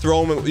think you could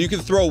throw them. You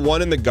could throw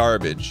one in the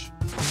garbage.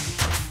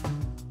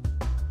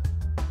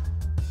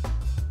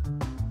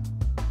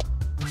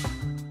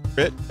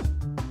 Crit.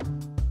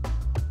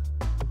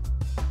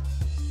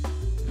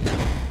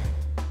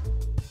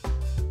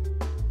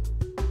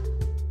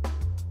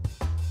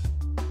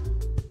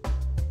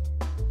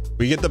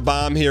 We get the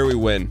bomb here, we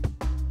win.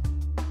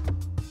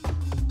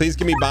 Please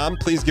give me bomb.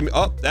 Please give me.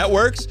 Oh, that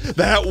works.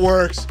 That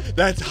works.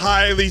 That's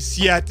highly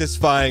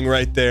satisfying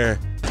right there.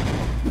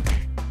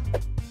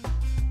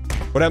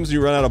 What happens when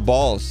you run out of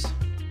balls?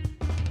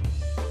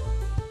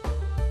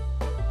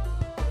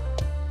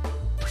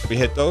 We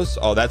hit those.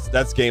 Oh,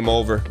 that's game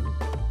over.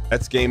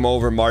 That's game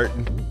over,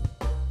 Martin.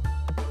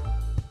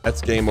 That's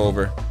game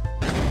over.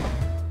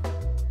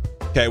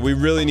 Okay, we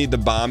really need the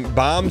bomb.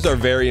 Bombs are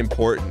very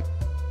important.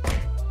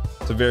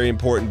 It's a very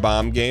important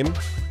bomb game.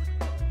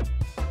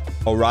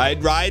 Oh,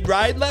 ride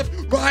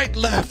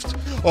left.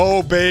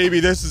 Oh, baby,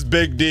 this is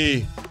Big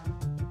D.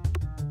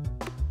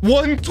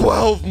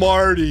 112,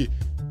 Marty.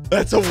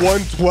 That's a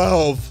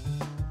 112.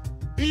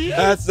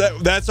 Yes.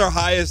 That's our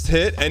highest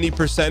hit. Any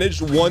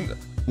percentage?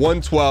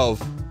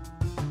 112.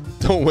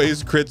 Don't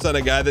waste crits on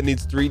a guy that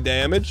needs 3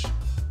 damage.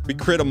 We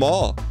crit them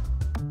all.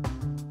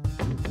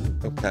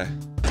 Okay.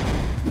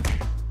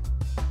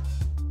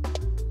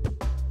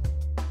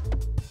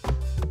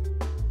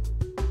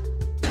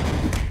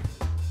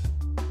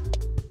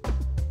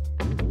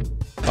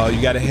 Oh,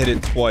 you got to hit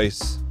it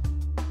twice.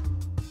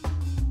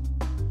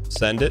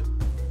 Send it.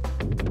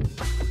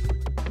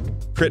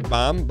 Crit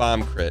bomb,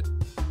 bomb crit.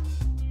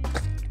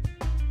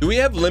 Do we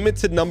have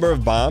limited number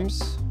of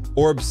bombs?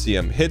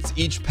 Orbsium hits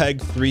each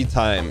peg 3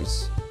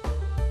 times.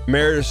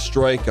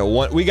 Meristroika,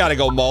 one. We got to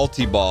go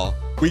multi-ball.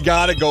 We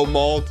got to go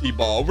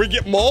multi-ball. We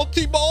get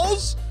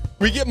multi-balls?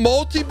 We get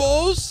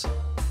multi-balls?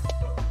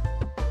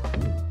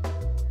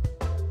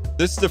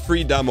 This is the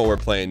free demo we're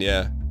playing,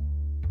 yeah.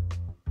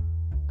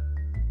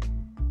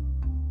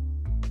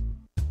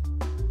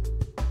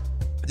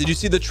 Did you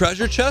see the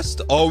treasure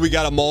chest? Oh, we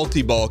got a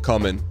multi-ball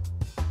coming.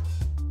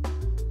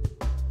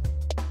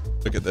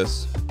 Look at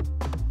this.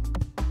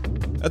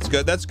 That's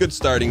good. That's good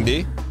starting,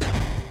 D.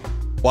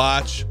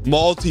 Watch.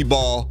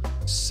 Multi-ball.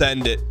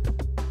 Send it.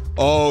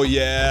 Oh,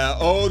 yeah.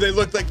 Oh, they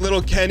look like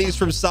little Kennys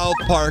from South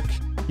Park.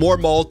 More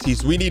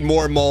multis. We need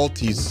more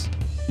multis.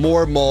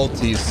 More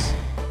multis.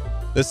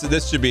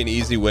 This should be an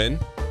easy win.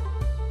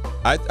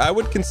 I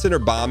would consider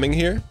bombing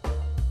here.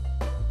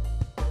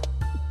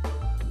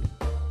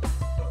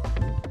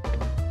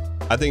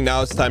 I think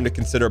now it's time to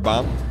consider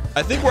bomb.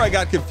 I think where I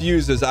got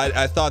confused is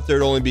I thought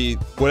there'd only be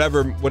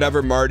whatever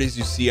Martys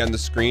you see on the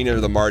screen are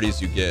the Martys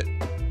you get.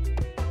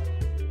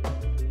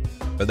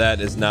 But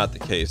that is not the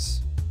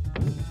case.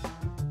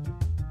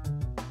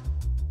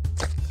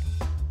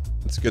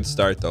 It's a good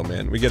start though,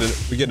 man. We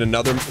get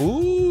another.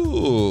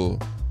 Ooh.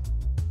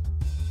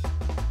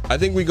 I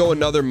think we go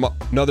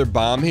another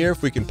bomb here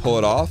if we can pull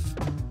it off.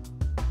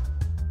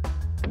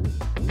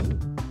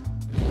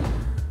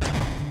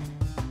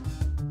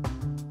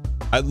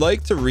 I'd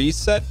like to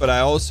reset, but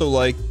I also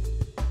like,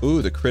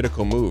 ooh, the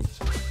critical moved.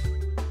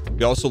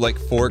 We also like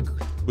 4.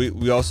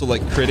 We also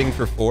like critting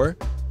for 4.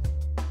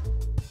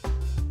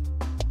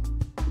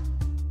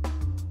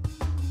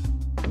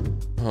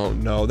 Oh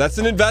no, that's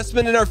an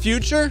investment in our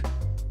future?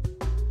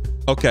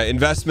 Okay,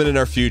 investment in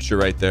our future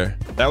right there.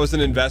 That was an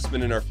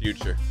investment in our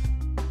future.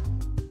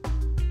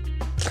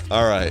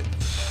 All right.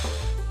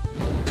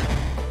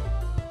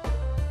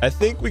 I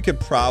think we could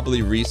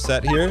probably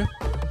reset here.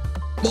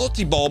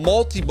 Multi-ball,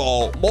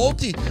 multi-ball,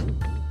 multi.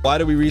 Why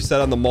do we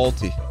reset on the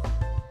multi?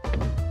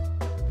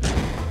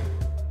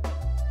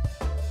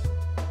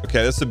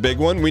 Okay, that's a big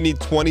one. We need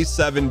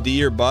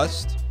 27D or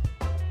bust.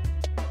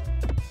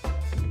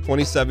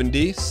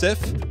 27D, Sif.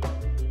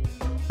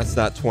 That's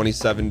not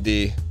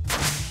 27D.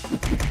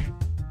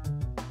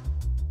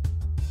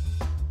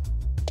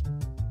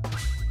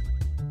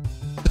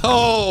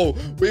 Oh,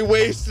 we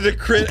wasted a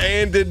crit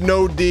and did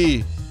no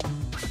D.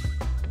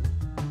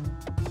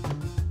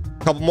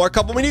 Couple more,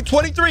 couple. We need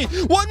 23.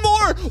 One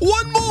more,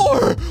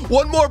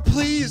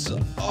 please.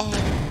 Oh.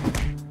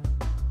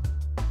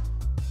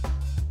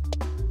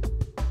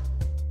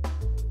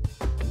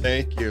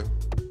 Thank you.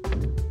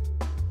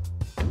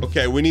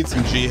 Okay, we need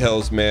some G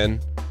Hills, man.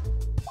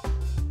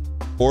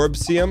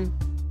 Orbsium?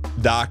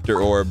 Dr.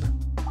 Orb.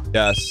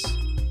 Yes.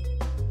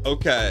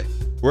 Okay.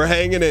 We're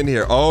hanging in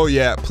here. Oh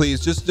yeah,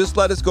 please just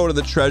let us go to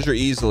the treasure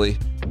easily.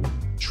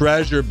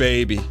 Treasure,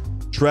 baby.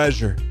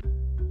 Treasure.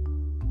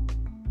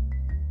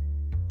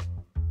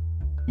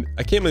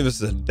 I can't believe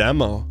this is a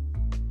demo.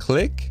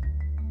 Click.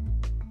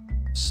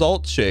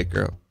 Salt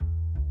Shaker.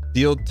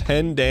 Deal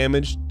 10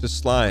 damage to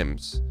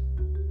slimes.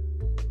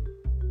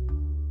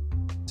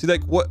 See,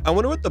 like, what? I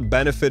wonder what the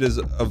benefit is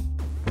of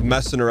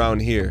messing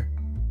around here.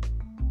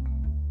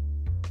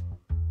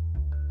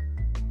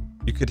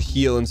 You could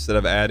heal instead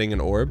of adding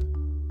an orb.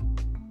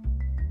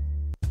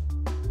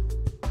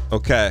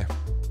 Okay.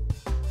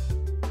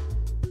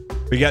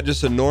 We got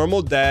just a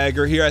normal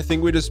dagger here. I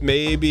think we just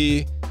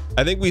maybe...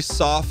 I think we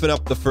soften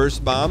up the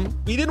first bomb.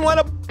 We didn't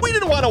want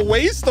to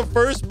waste the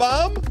first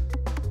bomb.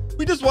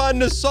 We just wanted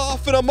to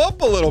soften them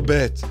up a little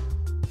bit.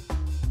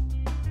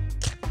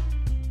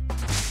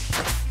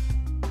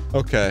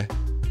 Okay.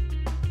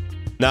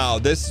 Now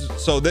this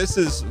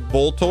is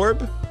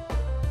Voltorb.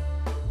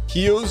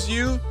 Heals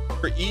you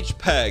for each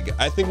peg.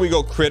 I think we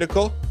go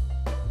critical.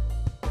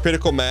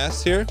 Critical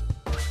mass here.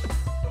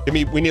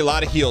 We need a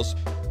lot of heals.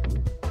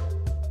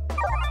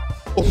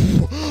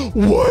 Oh,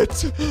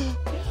 what?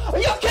 Are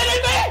you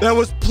kidding me? That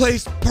was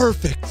placed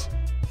perfect.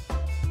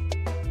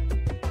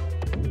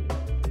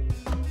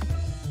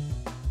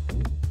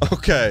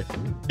 Okay.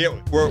 Yeah,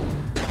 we're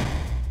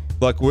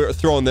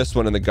throwing this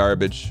one in the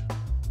garbage.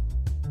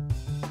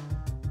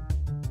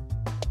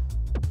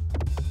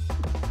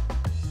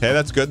 Okay,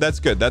 that's good. That's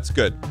good. That's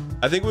good.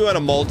 I think we want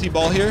a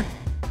multi-ball here.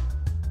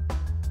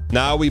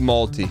 Now we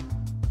multi.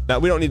 Now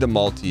we don't need to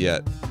multi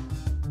yet.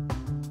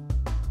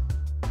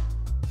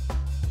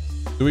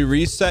 Do we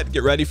reset?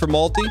 Get ready for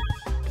multi?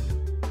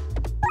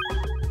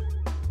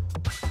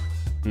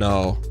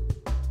 No.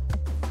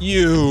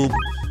 You.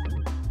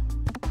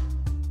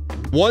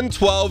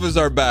 112 is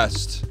our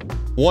best.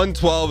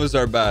 112 is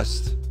our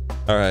best.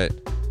 All right.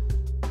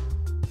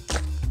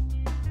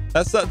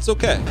 That's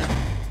okay.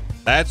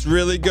 That's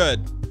really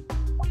good.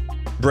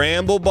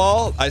 Bramble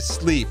ball, I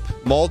sleep.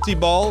 Multi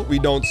ball, we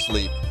don't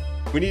sleep.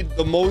 We need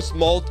the most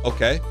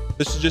okay.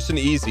 This is just an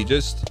easy,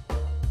 just...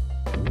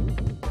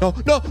 No.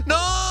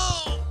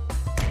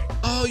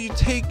 Oh, you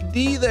take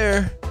D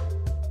there.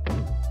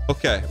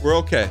 Okay, we're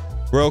okay.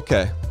 We're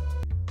okay.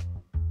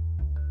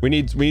 We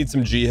need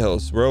some G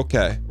Hills. We're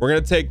okay. We're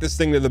gonna take this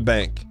thing to the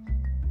bank.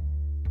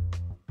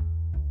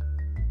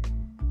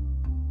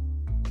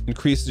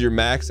 Increases your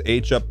max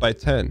H up by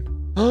 10.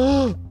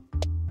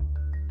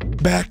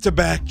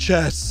 Back-to-back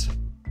chess.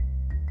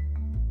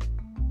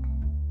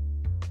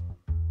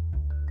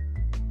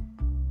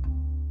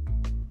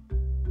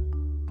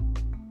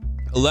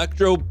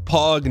 Electro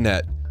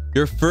Pognet.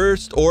 Your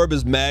first orb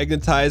is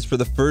magnetized for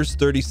the first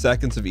 30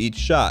 seconds of each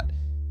shot.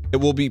 It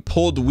will be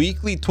pulled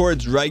weakly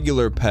towards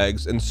regular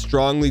pegs and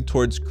strongly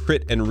towards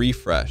crit and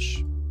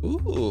refresh.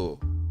 Ooh.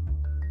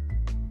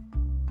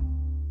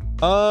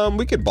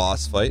 We could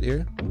boss fight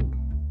here.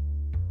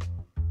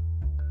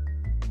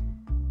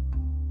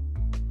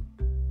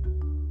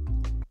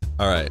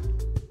 All right.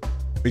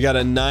 We got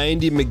a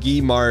 90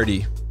 McGee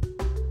Marty.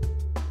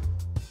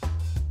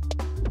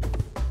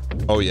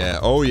 Oh yeah.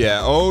 Oh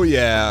yeah. Oh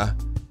yeah.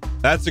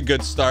 That's a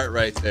good start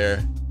right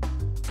there.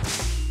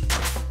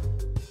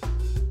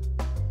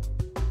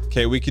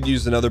 Okay, we could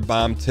use another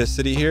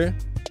bombticity here.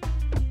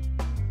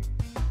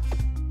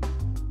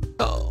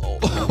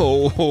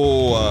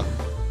 Oh.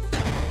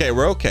 Okay,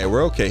 we're okay.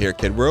 We're okay here,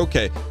 kid. We're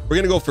okay. We're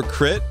gonna go for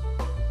crit.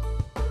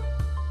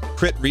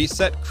 Crit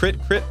reset. Crit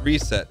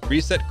reset.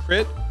 Reset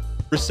crit.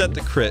 Reset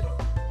the crit.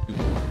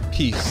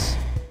 Peace.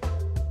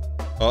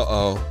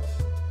 Uh-oh.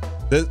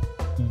 The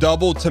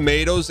double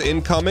tomatoes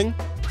incoming.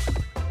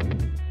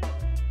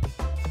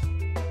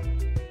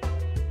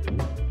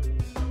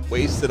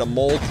 Wasted a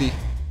multi.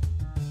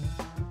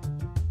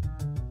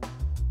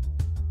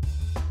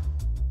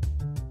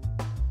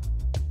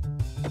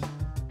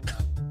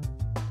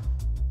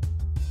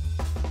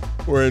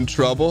 We're in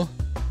trouble.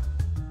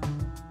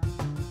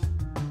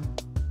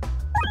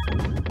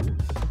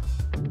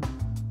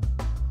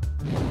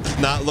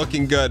 not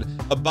looking good.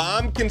 A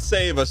bomb can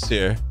save us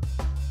here.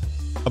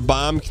 A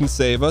bomb can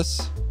save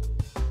us.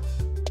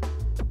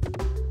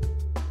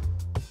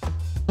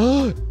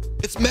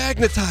 It's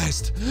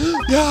magnetized.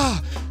 Yeah.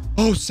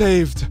 Oh,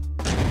 saved.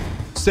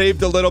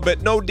 Saved a little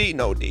bit. No D,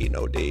 no D,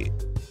 no D.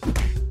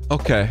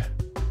 Okay.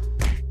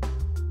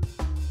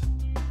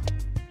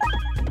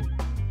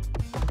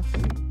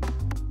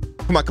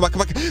 Come on, come on,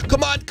 come on,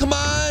 come on, come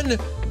on.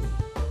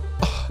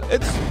 Oh,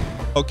 it's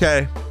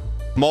okay.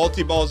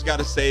 Multi-ball's got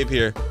to save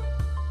here.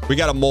 We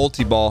got a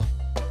multi-ball.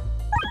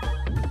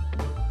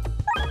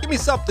 Give me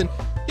something.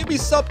 Give me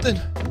something.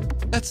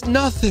 That's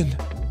nothing.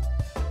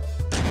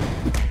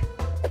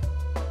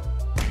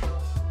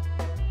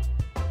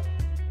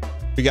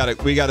 We got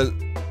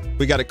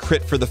to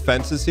crit for the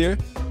fences here.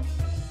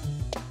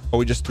 Oh,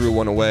 we just threw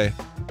one away.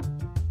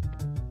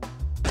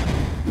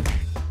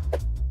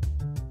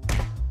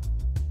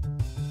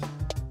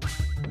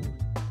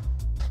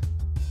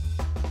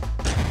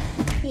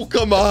 Oh,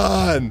 come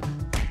on.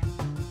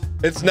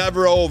 It's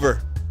never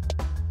over.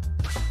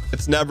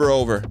 It's never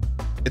over.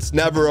 It's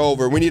never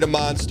over. We need a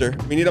monster.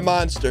 We need a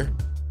monster.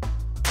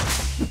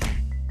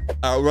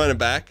 All right, we're running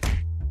back.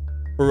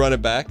 We're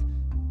running back.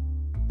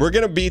 We're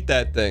gonna beat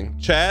that thing.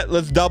 Chat,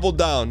 let's double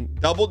down.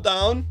 Double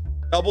down.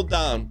 Double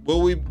down.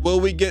 Will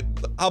we get,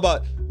 how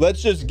about,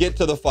 let's just get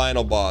to the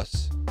final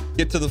boss.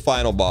 Get to the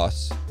final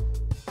boss.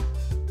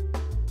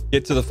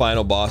 Get to the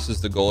final boss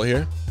is the goal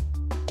here.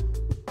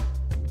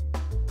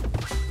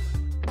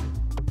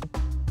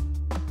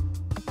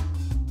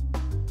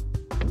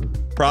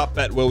 Prop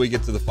bet, will we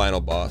get to the final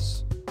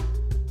boss?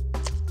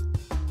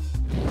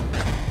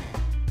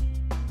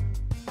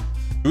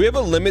 Do we have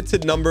a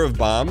limited number of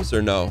bombs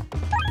or no?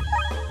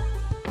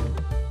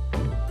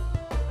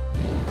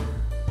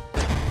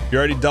 You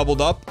already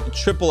doubled up,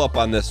 triple up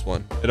on this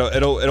one.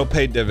 It'll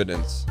pay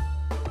dividends.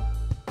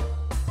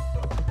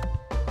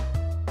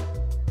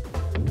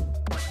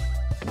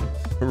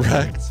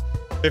 Correct.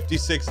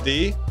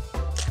 56D.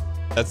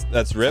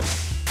 That's rip.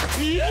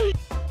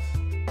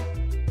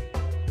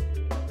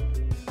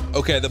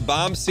 Okay, the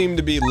bombs seem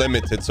to be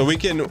limited, so we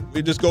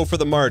just go for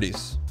the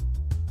Martys.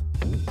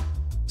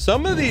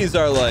 Some of these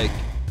are like,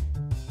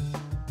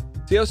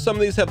 see how some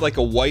of these have like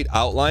a white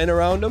outline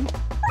around them?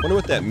 I wonder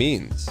what that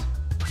means.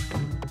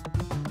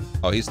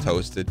 Oh, he's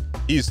toasted.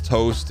 He's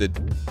toasted.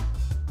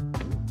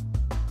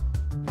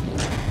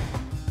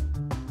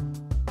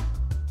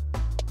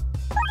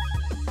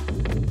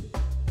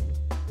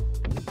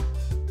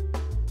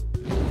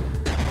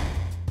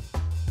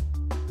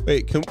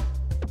 Wait,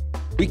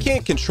 we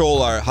can't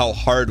control how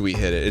hard we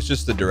hit it. It's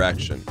just the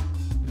direction.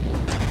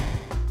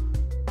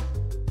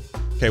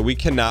 Okay, we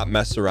cannot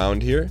mess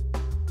around here.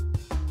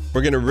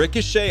 We're gonna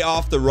ricochet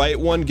off the right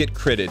one, get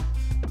critted.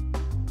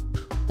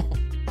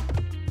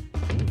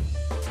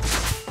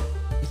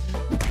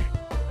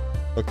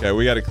 Okay,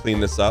 we got to clean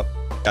this up.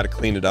 Got to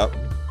clean it up.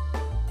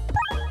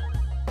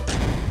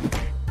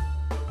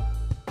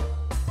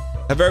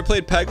 Have I ever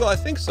played Peggle? I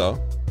think so.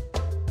 All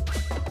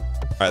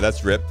right,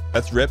 that's rip.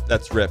 That's rip.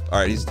 That's rip. All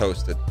right, he's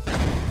toasted.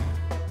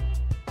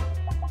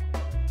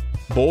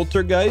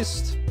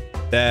 Boltergeist.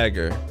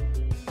 Dagger.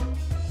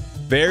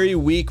 Very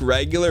weak,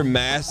 regular,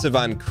 massive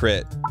on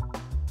crit.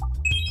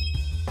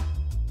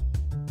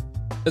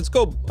 Let's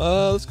go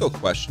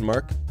question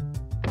mark.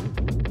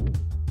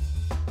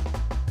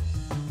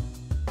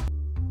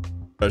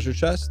 Treasure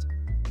chest?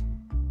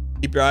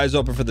 Keep your eyes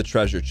open for the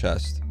treasure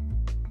chest.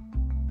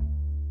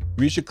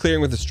 Reach a clearing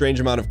with a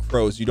strange amount of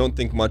crows. You don't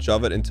think much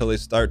of it until they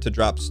start to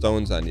drop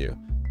stones on you.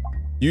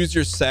 Use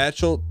your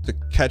satchel to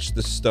catch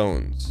the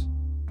stones.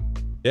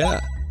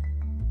 Yeah.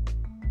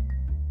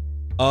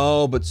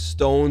 Oh, but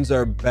stones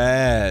are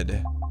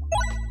bad.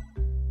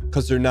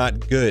 Because they're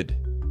not good.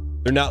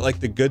 They're not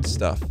like the good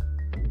stuff.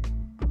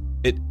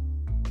 It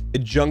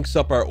junks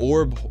up our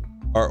orb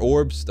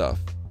stuff.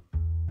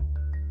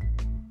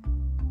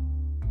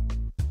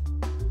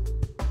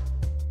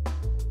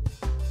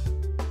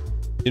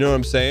 You know what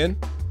I'm saying?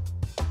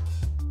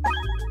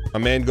 My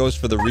man goes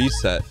for the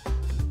reset.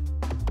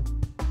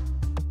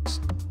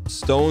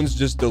 Stones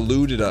just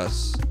diluted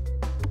us.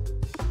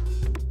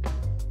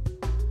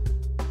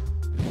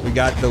 We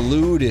got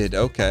diluted.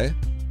 Okay.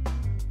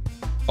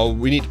 Oh,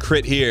 we need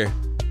crit here.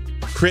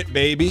 Crit,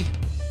 baby.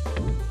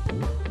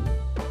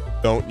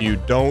 Don't.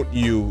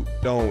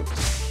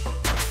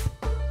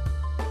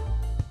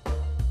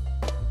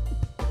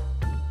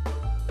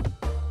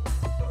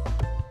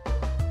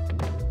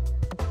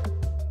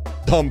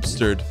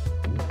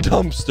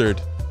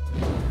 Dumpstered.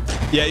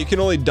 Yeah, you can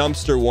only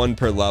dumpster one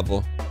per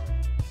level.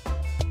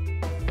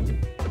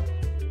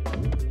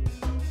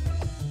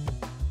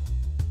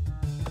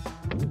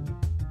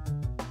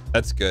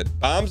 That's good.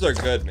 Bombs are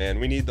good,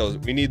 man. We need those.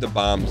 We need the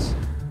bombs.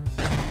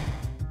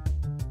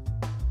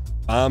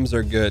 Bombs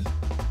are good.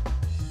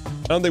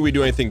 I don't think we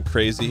do anything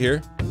crazy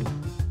here.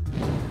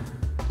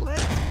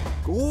 Let's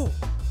go.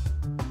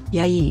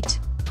 Yeah, eat.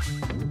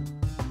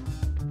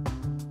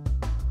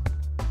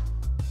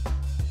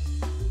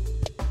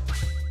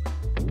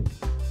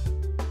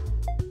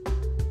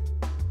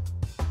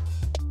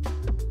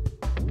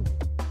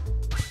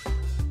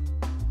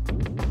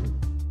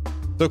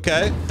 It's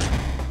okay.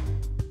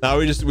 Now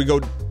we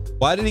go.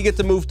 Why did he get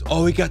to move?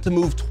 Oh, he got to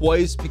move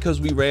twice because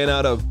we ran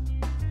out of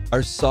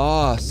our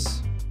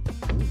sauce.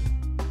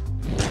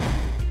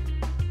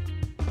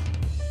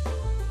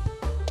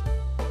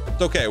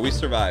 It's okay. We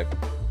survived.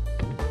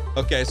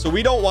 Okay, so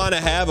we don't want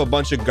to have a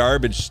bunch of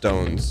garbage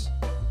stones.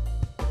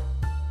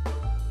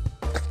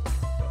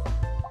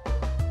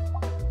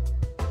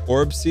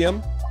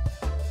 Orbsium.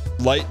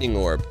 Lightning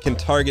orb. Can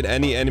target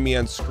any enemy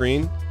on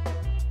screen.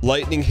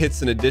 Lightning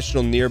hits an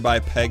additional nearby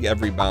peg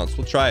every bounce.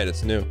 We'll try it.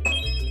 It's new.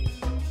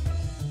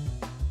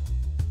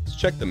 Let's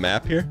check the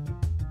map here.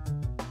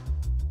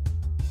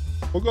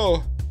 We'll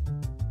go...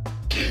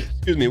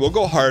 Excuse me. We'll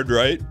go hard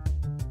right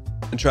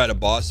and try to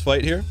boss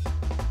fight here.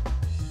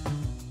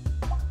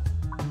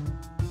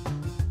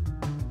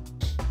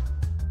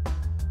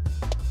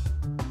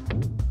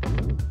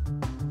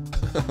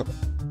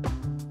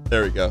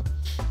 There we go.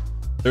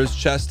 There's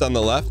chest on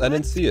the left. I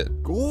didn't see it.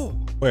 Cool.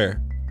 Where?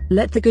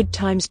 Let the good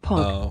times pop.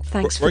 Oh.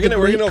 Thanks We're for gonna- the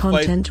we're great gonna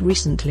fight- content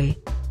recently.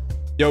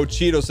 Yo,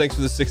 Cheetos, thanks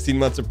for the 16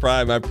 months of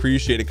Prime. I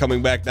appreciate it.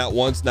 Coming back not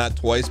once, not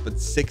twice, but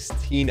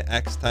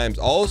 16x times.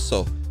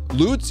 Also,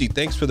 Lucy,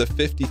 thanks for the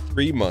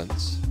 53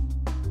 months.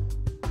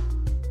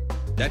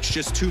 That's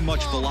just too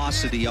much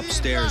velocity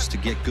upstairs to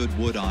get good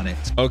wood on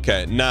it.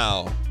 Okay,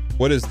 now,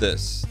 what is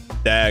this?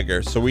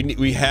 Dagger. So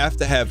we have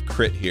to have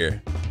crit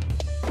here.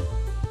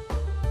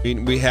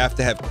 We have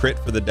to have crit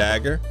for the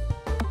dagger.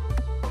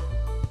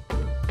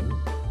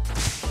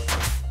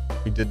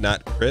 We did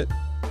not crit.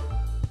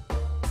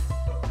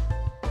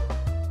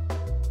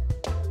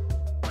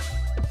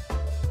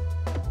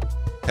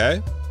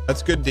 Okay,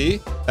 that's good D.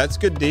 That's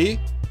good D.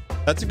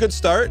 That's a good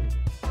start.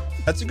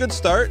 That's a good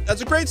start.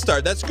 That's a great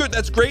start. That's good.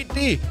 That's great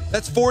D.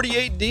 That's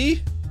 48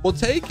 D. We'll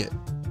take it.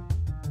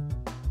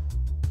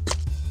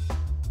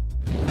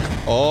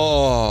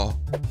 Oh.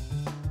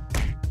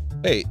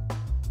 Wait.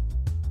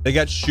 They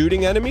got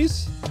shooting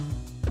enemies?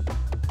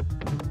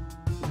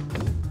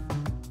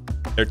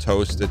 They're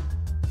toasted.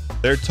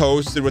 They're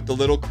toasted with the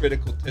little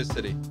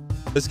criticalticity.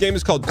 This game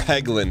is called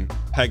Peglin.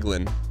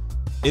 Peglin.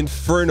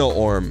 Inferno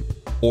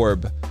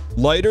orb.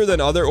 Lighter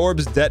than other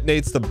orbs,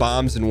 detonates the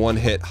bombs in one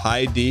hit.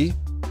 High D.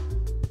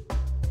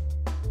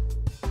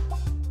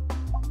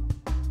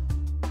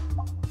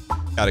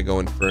 Gotta go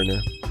Inferno.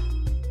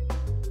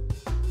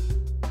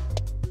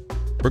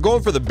 We're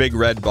going for the big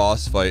red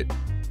boss fight.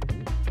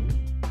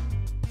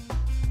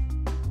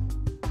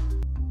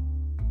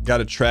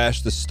 Gotta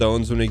trash the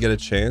stones when we get a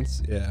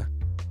chance. Yeah.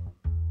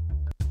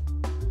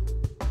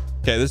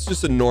 Okay, this is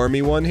just a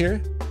normie one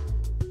here.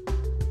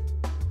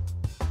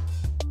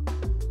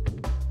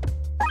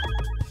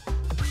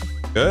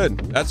 Good.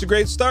 That's a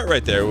great start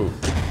right there.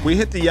 We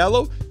hit the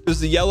yellow. Does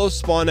the yellow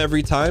spawn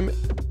every time?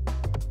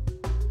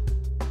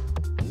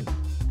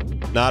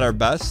 Not our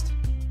best.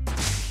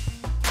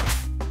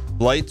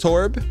 Light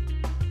orb.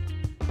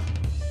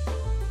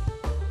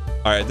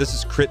 All right, this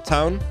is Crit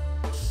Town.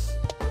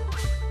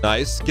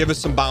 Nice. Give us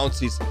some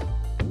bouncies.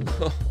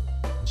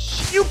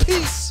 You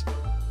piece.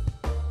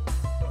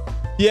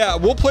 Yeah,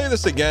 we'll play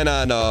this again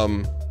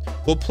on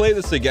we'll play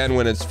this again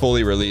when it's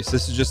fully released.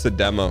 This is just a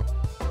demo.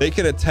 They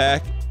can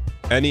attack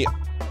any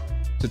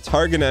to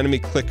target an enemy,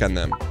 click on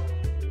them.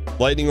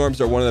 Lightning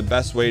orbs are one of the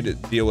best way to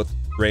deal with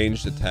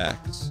ranged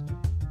attacks.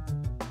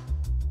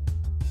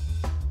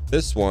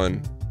 This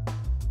one.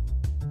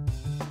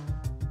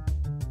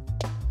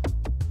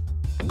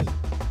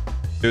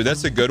 Dude,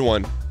 that's a good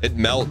one. It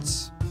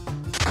melts.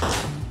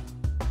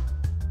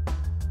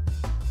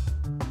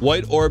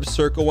 White orb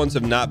circle ones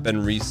have not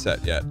been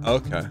reset yet.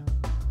 Okay.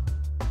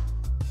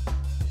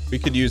 We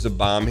could use a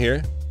bomb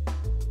here.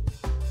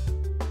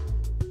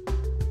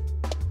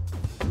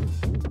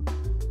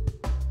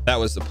 That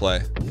was the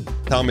play.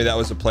 Tell me that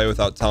was the play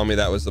without telling me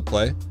that was the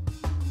play.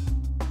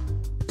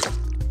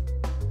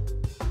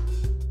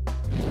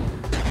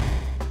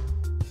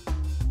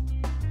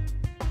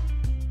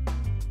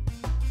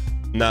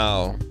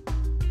 Now,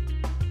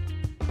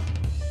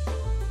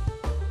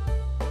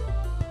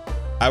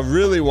 I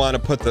really want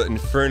to put the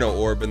Inferno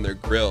orb in their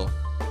grill.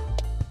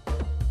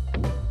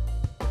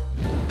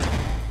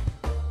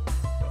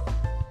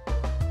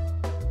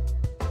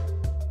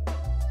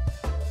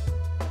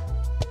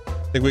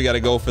 I think we got to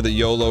go for the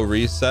YOLO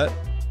reset.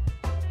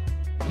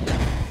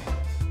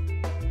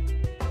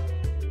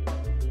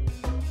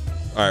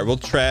 All right, we'll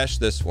trash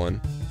this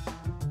one.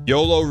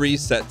 YOLO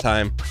reset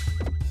time.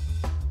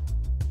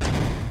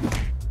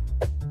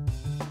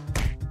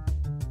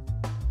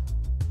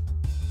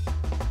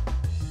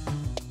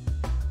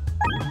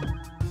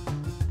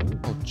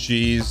 Oh,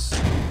 jeez.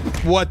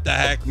 What the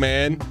heck,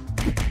 man?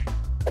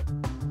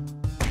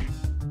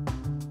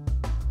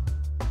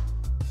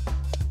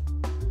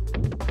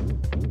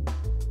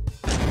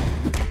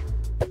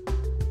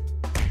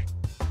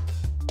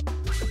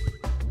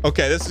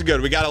 Okay, this is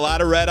good. We got a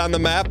lot of red on the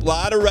map. A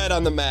lot of red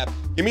on the map.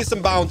 Give me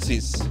some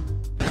bouncies.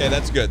 Okay,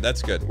 that's good.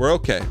 That's good. We're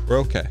okay. We're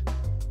okay.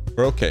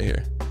 We're okay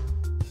here.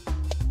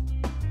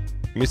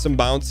 Give me some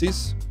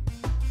bouncies.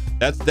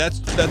 That's a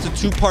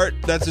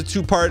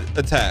two-part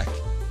attack.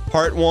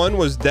 Part 1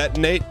 was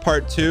detonate.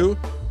 Part 2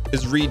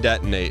 is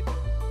redetonate.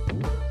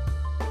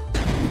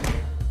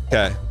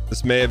 Okay.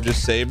 This may have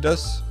just saved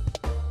us.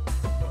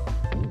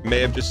 May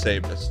have just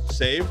saved us.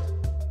 Saved?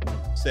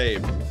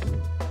 Saved.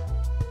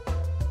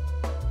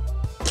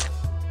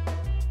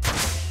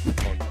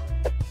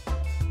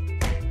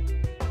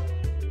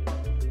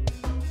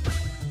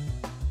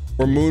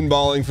 We're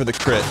moonballing for the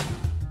crit.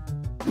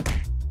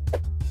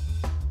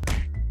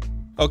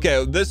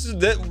 Okay, this is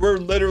that. We're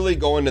literally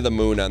going to the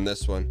moon on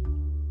this one.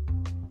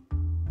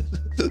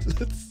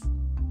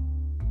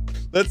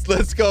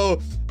 let's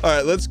go. All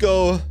right, let's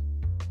go.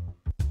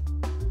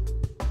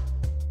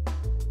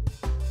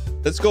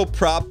 Let's go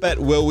prop bet.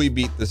 Will we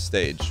beat the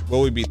stage?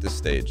 Will we beat the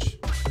stage?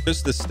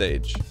 Just the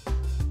stage.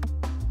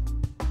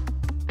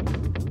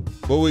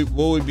 Will we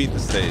beat the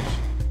stage?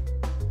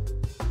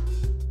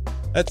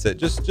 That's it.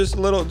 Just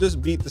a little.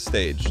 Just beat the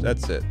stage.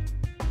 That's it.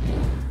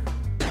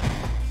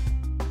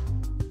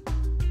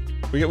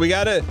 We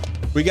gotta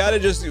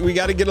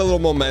get a little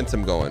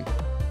momentum going.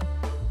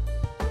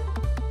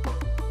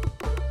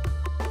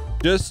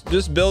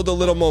 Just build a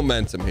little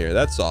momentum here.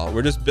 That's all.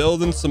 We're just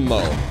building some mo.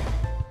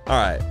 All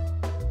right.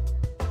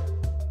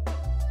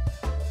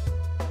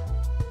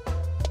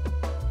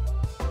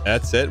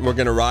 That's it. We're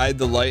gonna ride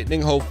the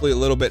lightning. Hopefully a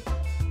little bit.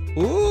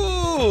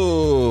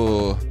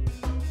 Ooh.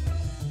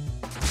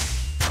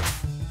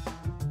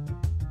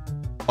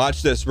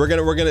 Watch this. We're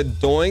gonna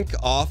doink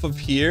off of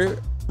here.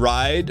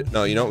 Ride.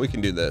 No, you know what? We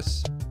can do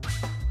this.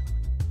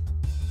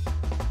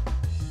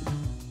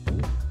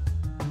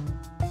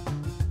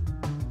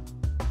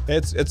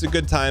 It's a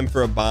good time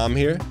for a bomb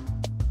here.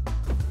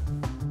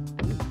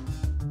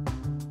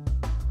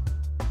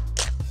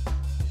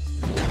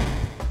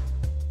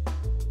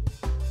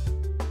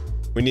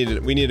 We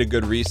need a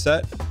good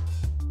reset.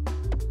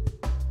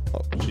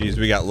 Oh, geez,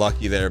 we got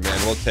lucky there, man.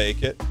 We'll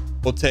take it.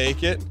 We'll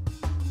take it.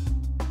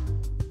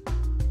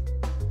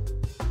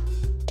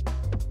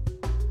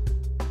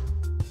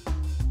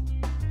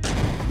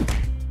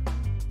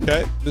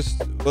 Okay,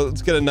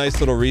 let's get a nice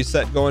little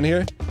reset going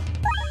here.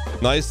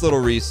 Nice little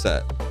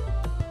reset.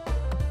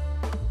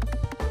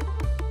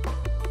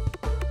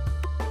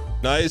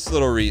 Nice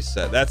little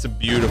reset. That's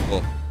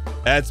beautiful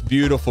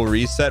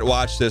reset.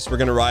 Watch this. We're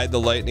gonna ride the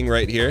lightning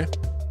right here.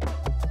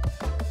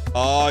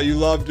 Oh, you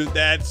loved it.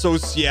 That's so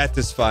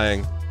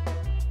satisfying.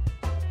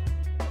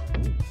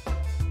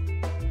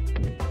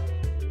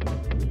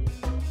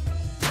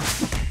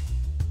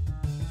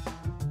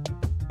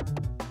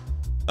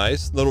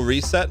 Nice little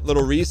reset,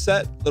 little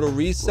reset.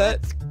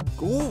 Let's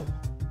go.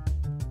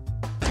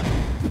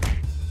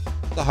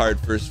 It's a hard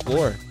first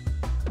floor.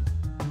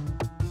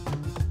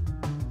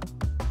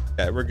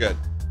 Okay, we're good.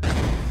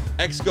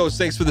 X-Ghost,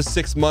 thanks for the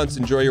 6 months.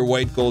 Enjoy your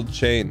white gold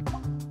chain.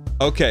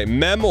 Okay,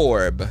 Mem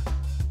Orb.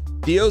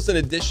 Deals an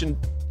addition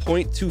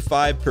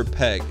 0.25 per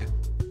peg.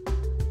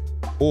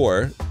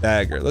 Or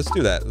dagger. Let's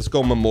do that. Let's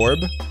go Mem Orb.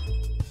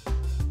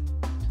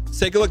 Let's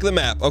take a look at the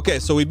map. Okay,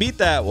 so we beat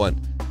that one.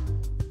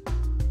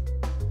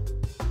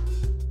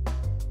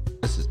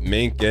 This is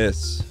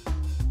Minkus.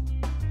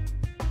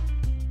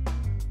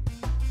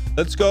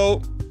 Let's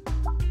go.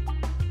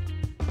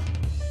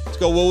 Let's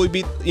go. Will we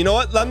beat? You know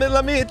what?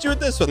 Let me hit you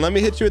with this one. Let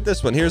me hit you with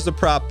this one. Here's the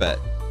prop bet.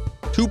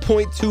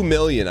 2.2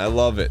 million. I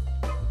love it.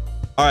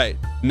 All right.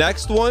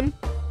 Next one.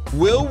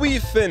 Will we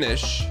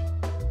finish?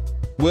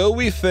 Will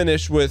we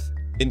finish with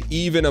an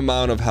even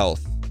amount of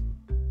health?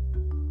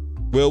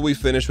 Will we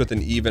finish with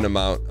an even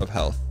amount of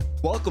health?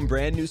 Welcome,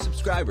 brand new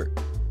subscriber.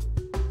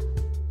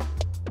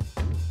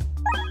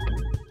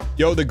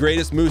 Yo, the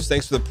greatest moose.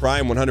 Thanks for the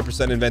prime.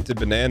 100% invented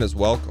bananas.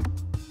 Welcome.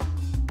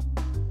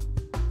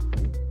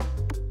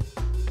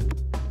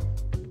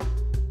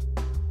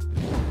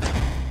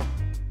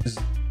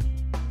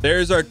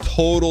 There's our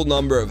total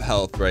number of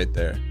health right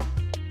there.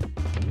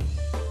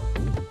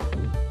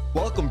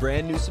 Welcome,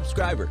 brand new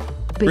subscriber.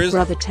 Big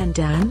Brother 10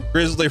 Dan.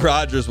 Grizzly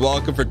Rogers,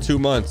 welcome for 2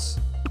 months.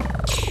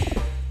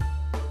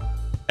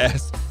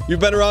 Yes, you've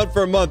been around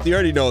for a month. You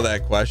already know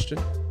that question.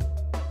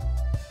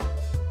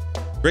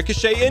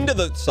 Ricochet into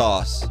the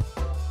sauce.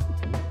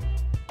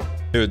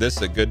 Dude,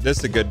 this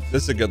is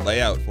a good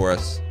layout for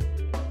us.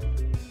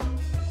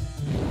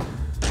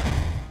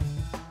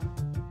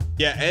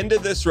 Yeah, end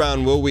of this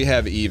round, will we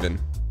have even?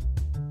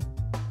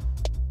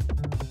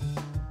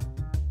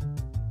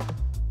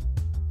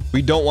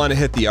 We don't want to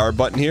hit the R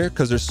button here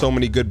because there's so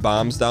many good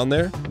bombs down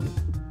there.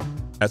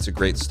 That's a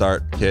great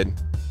start, kid.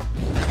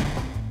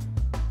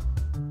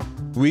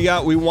 We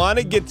want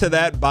to get to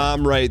that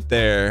bomb right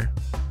there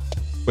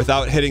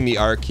without hitting the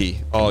R key.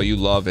 Oh, you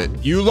love it.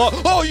 You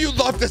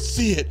love to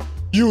see it.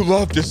 You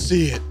love to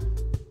see it.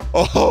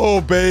 Oh,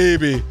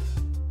 baby.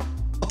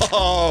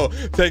 Oh,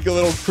 take a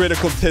little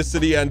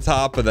criticalticity on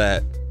top of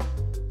that.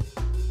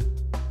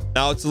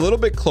 Now it's a little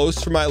bit close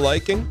for my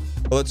liking,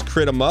 but let's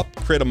crit him up,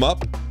 crit him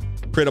up.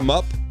 Crit him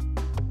up.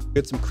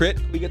 Get some crit.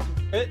 Can we get some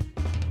crit?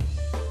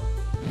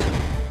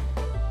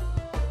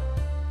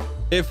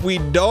 If we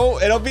don't,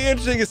 it'll be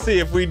interesting to see.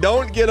 If we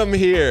don't get him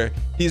here,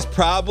 he's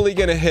probably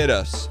gonna hit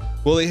us.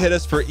 Will he hit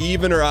us for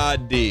even or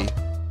odd D?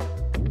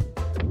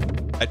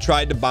 I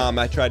tried to bomb.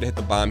 I tried to hit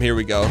the bomb. Here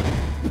we go.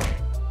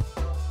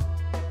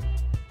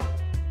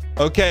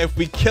 Okay, if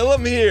we kill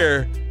him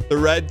here, the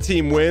red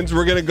team wins.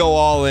 We're gonna go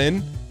all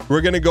in.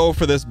 We're gonna go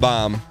for this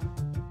bomb.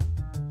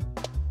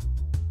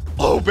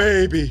 Oh,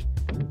 baby.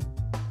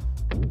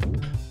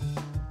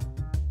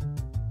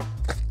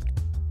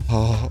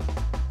 Oh.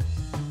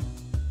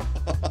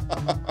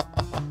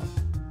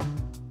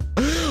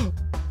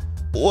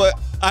 What?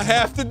 I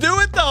have to do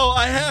it though.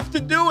 I have to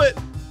do it.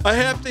 I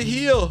have to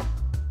heal.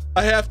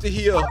 I have to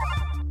heal.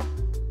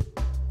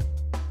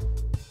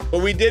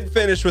 But we did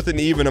finish with an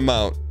even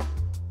amount.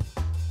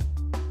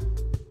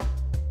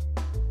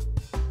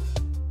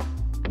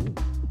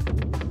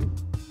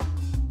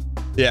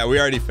 Yeah, we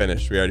already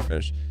finished. We already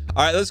finished.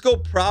 All right, let's go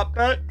prop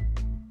bet.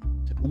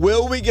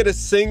 Will we get a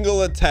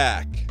single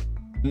attack?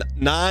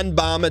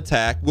 Non-bomb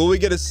attack. Will we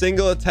get a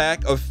single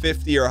attack of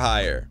 50 or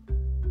higher?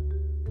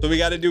 So we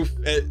got to do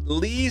at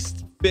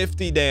least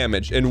 50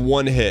 damage in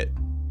one hit.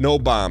 No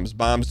bombs.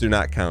 Bombs do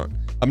not count.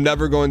 I'm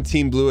never going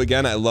team blue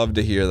again. I love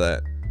to hear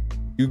that.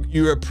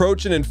 You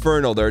approach an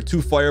infernal. There are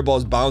 2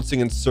 fireballs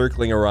bouncing and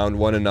circling around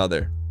one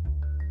another.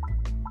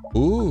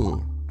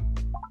 Ooh.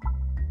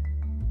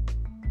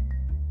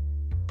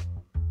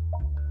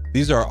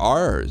 These are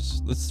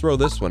ours. Let's throw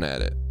this one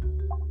at it.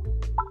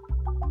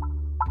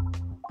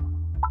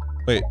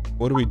 Wait,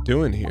 what are we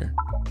doing here?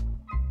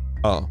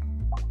 Oh.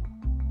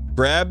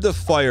 Grab the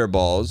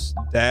fireballs,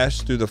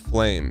 dash through the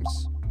flames.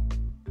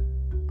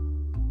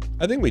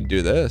 I think we'd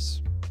do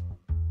this.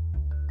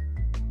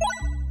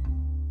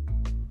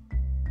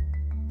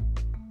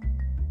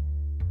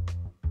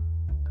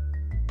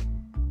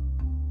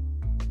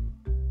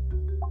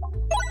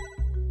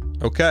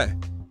 Okay.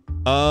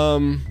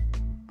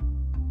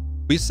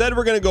 We said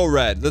we're gonna go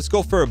red. Let's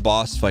go for a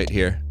boss fight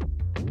here.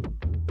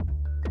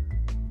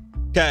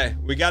 Okay,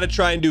 we got to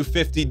try and do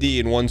 50D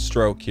in one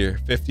stroke here.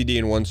 50D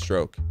in one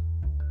stroke.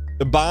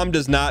 The bomb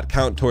does not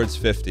count towards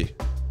 50.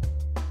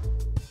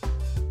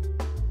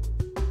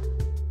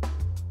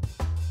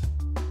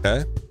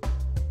 Okay.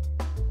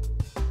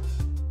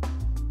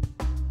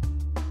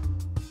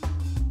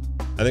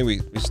 I think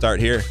we start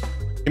here.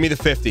 Give me the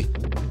 50.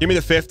 Give me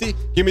the 50.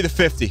 Give me the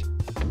 50.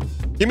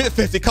 Give me the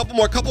 50.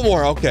 Couple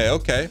more. Okay,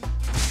 okay.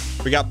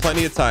 We got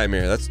plenty of time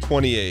here. That's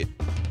 28.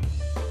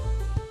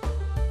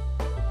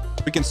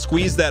 We can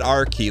squeeze that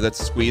R key.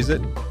 Let's squeeze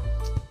it.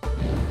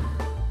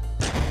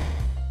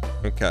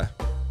 Okay.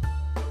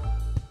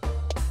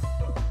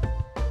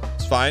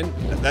 It's fine.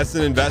 That's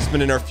an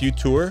investment in our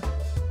future.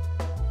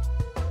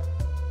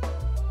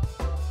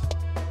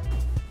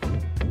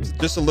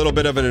 Just a little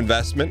bit of an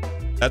investment.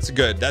 That's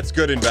good. That's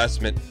good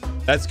investment.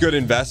 That's good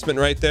investment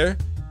right there.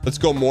 Let's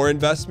go more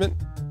investment.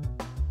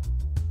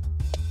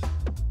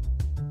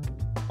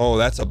 Oh,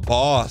 that's a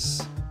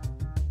boss.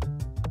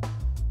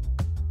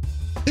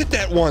 Hit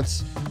that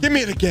once. Give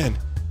me it again.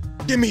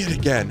 Give me it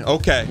again.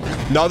 Okay.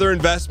 Another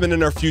investment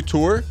in our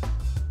future.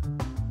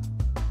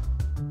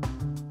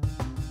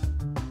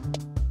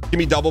 Give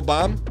me double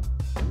bomb.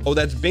 Oh,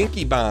 that's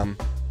Binky bomb.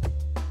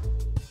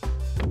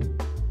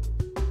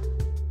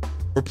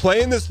 We're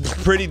playing this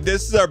pretty.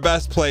 This is our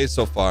best play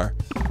so far.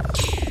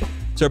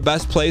 It's our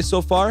best play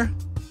so far.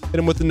 Hit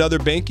him with another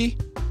Binky.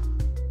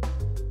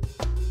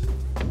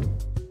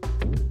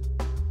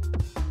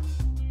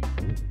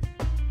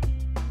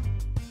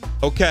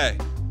 Okay.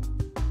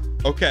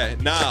 Okay,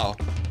 now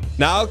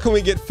can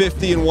we get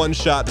 50 in one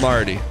shot,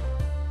 Marty?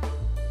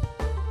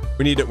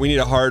 We need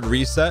a hard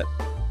reset.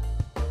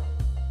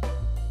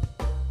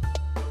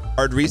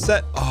 Hard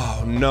reset?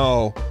 Oh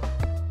no.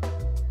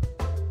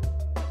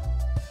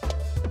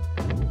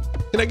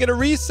 Can I get a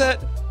reset?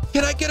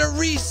 Can I get a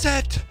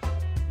reset?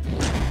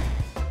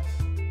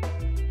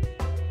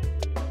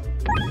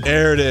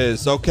 There it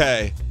is.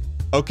 Okay.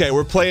 Okay,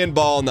 we're playing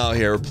ball now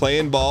here. We're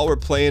playing ball. We're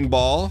playing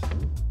ball.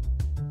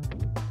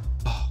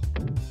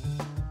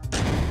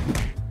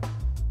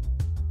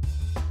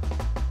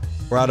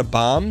 We're out of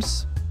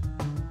bombs.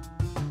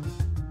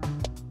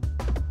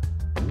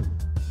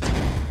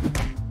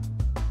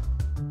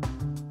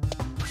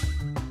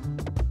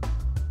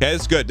 Okay,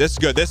 this is good. This is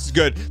good. This is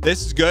good.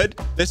 This is good.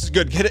 This is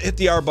good. Hit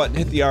the R button.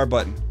 Hit the R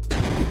button.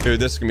 Dude,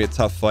 this is gonna be a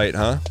tough fight,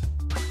 huh?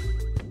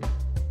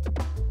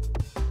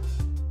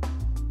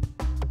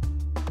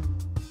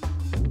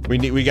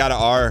 We got an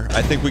R.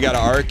 I think we got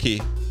an R key.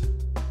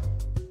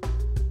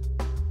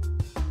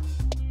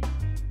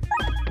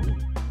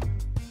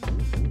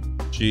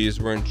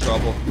 Jeez, we're in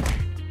trouble.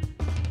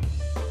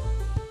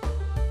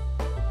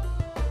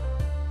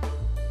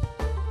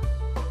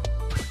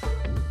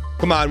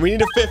 Come on, we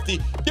need a 50.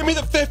 Give me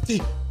the 50.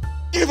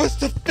 Give us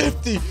the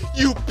 50,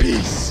 you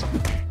piece.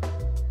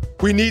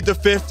 We need the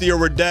 50 or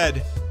we're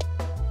dead.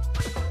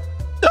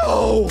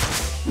 No.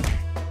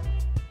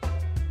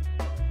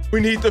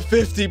 We need the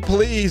 50,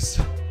 please.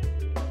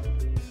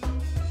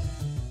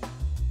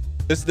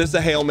 This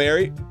a Hail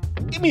Mary?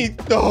 Give me,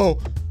 no.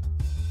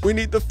 We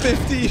need the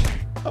 50.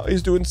 Oh,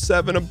 he's doing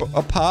 7 a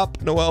pop.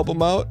 No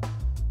album out.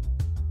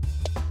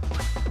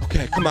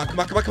 Okay, come on.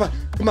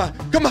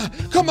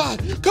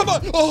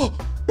 Oh,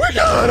 we We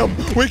got him.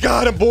 We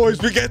got him,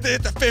 boys. We get to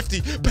hit the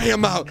 50. Pay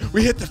him out.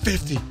 We hit the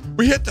 50.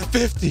 We hit the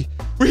 50.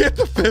 We hit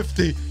the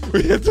 50.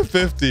 We hit the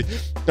 50.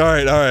 All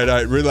right, all right, all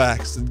right.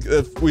 Relax.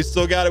 We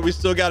still got it. We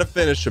still got to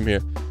finish him here.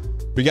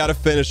 We got to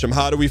finish him.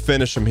 How do we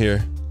finish him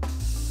here?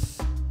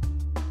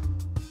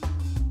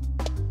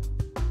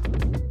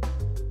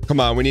 Come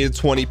on, we need a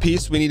 20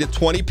 piece. We need a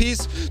 20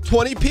 piece.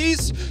 20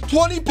 piece.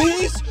 20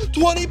 piece.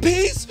 20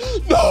 piece.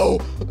 No.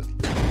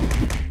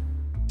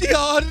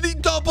 Yeah, did he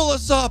double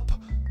us up?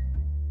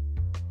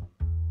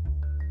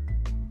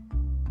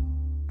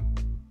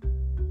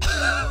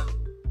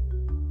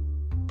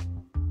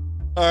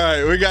 All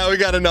right, we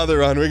got another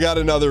run. We got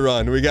another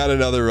run. We got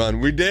another run.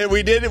 We did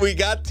it. We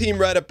got Team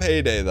Red a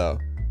payday though.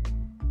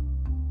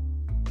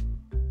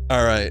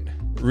 All right.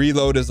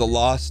 Reload is a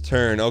lost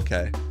turn.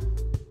 Okay.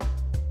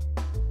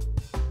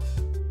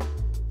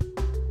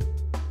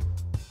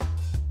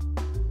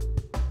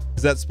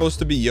 Is that supposed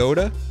to be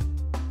Yoda?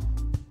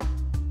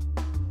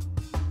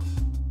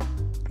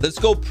 Let's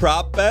go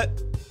prop bet.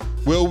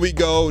 Will we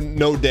go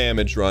no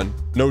damage run?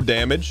 No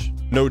damage?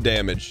 No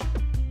damage.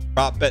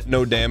 Prop bet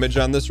no damage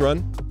on this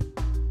run.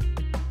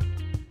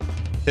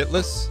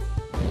 Hitless.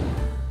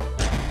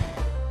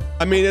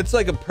 I mean, it's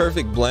like a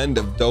perfect blend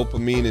of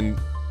dopamine and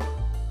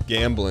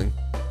gambling.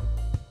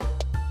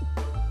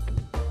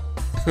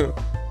 All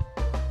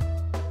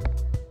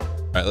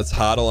right, let's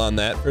hodl on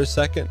that for a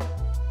second.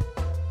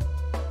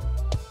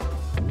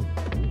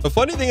 The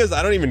funny thing is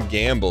I don't even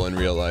gamble in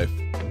real life.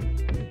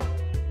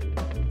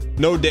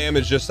 No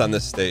damage just on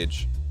this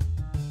stage.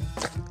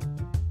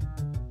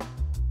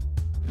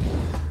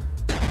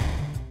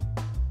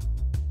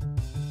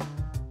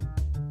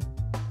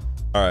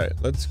 All right,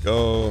 let's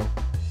go.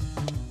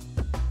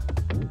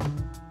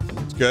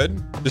 It's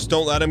good. Just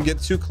don't let him get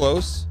too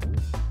close.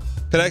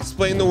 Can I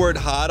explain the word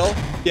hodl?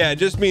 Yeah, it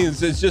just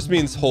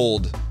means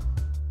hold.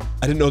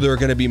 I didn't know there were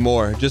gonna be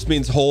more. It just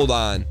means hold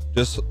on.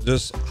 Just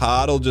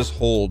hodl, just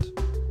hold.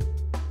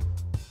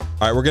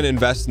 All right, we're gonna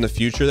invest in the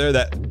future there.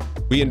 That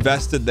we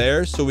invested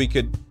there so we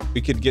could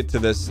get to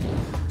this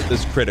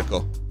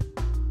critical.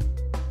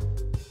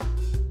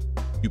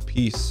 You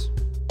piece.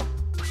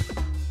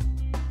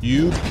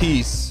 You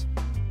piece.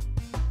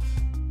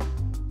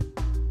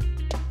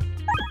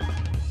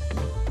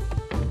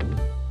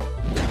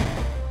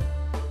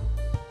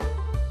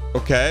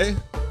 Okay.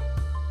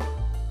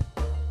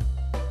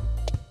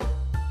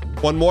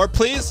 One more,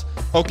 please.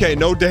 Okay,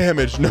 no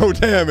damage, no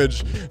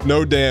damage,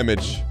 no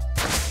damage.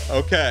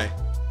 Okay.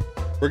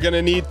 We're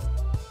gonna need...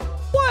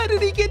 Why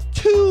did he get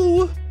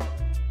 2?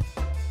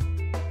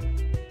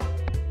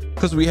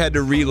 Because we had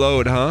to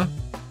reload, huh?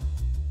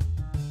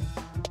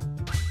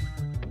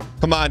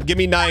 Come on, give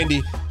me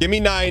 90. Give me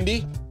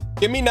 90.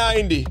 Give me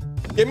 90.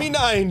 Give me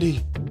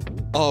 90.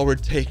 Oh, we're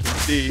taking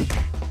D.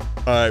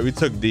 All right, we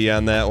took D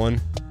on that one.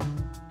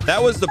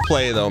 That was the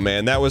play, though,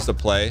 man. That was the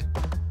play.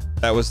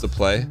 That was the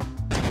play.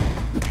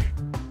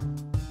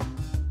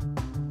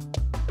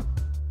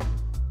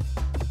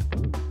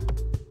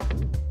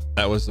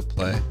 That was the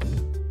play.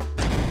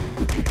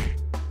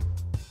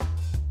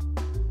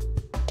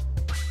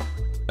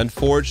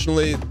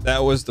 Unfortunately,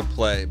 that was the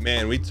play.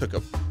 Man, we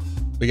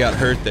got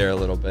hurt there a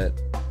little bit.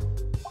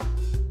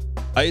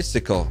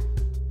 Icicle.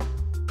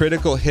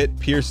 Critical hit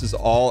pierces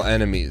all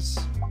enemies.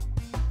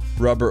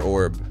 Rubber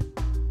orb.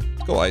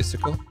 Let's go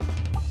icicle.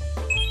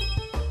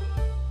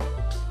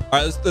 All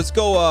right, let's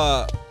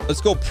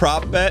go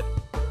prop bet.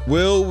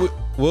 Will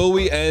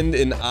we end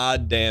in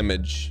odd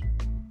damage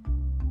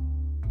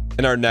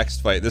in our next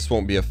fight? This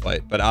won't be a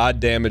fight, but odd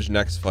damage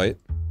next fight.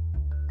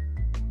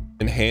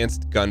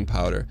 Enhanced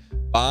gunpowder.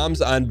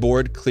 Bombs on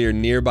board clear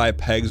nearby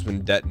pegs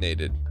when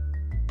detonated.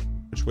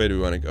 Which way do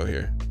we want to go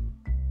here?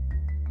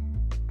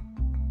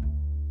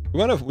 We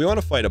want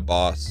to fight a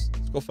boss.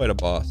 Let's go fight a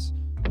boss.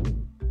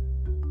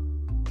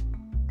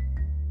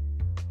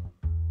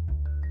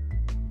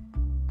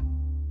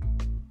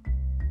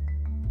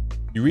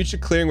 You reach a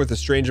clearing with a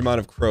strange amount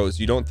of crows.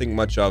 You don't think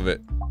much of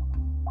it.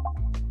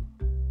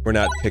 We're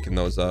not picking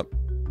those up.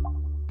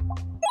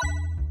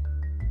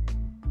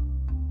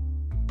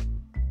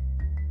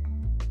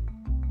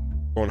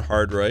 Going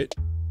hard right.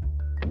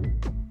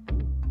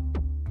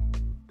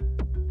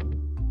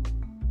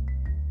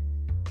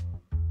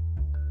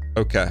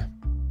 Okay.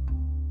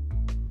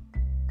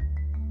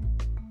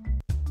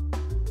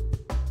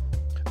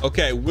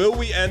 Okay, will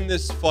we end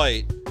this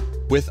fight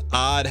with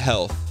odd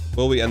health?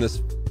 Will we end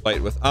this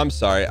fight with... I'm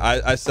sorry,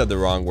 I said the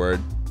wrong word.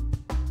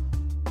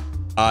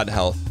 Odd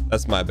health.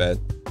 That's my bad.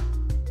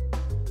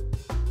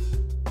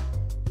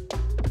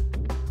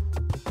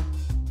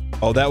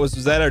 Oh,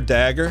 was that our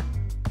dagger?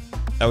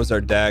 That was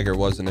our dagger,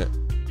 wasn't it?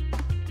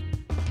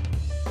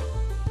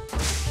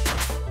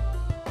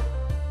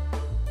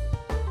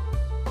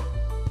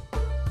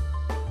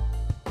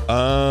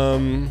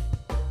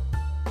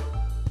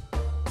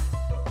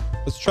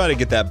 Let's try to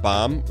get that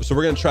bomb. So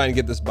we're gonna try and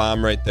get this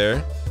bomb right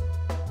there.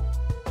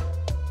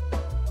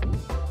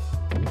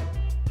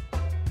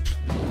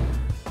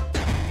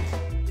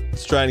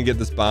 Let's try and get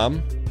this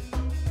bomb.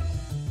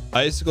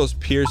 Icicles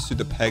pierce through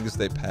the pegs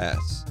they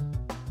pass.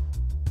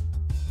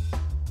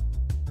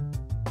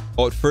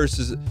 Oh, at first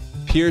is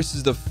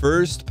pierces the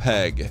first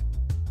peg.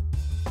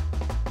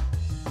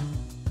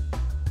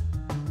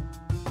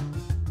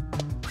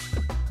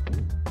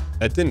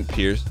 That didn't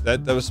pierce.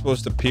 That was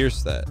supposed to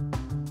pierce that.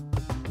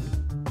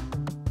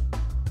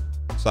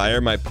 Sire,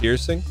 am I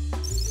piercing?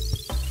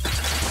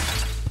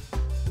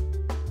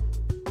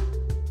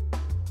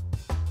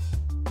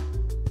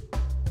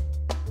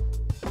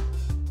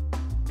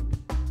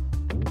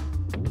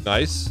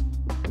 Nice.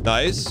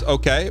 Nice.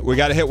 Okay, we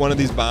got to hit one of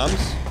these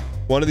bombs.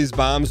 One of these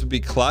bombs would be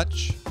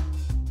clutch.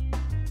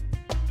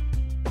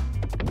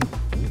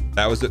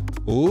 That was it.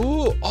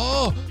 Ooh.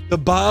 Oh, the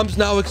bombs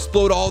now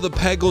explode all the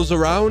pegos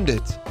around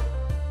it.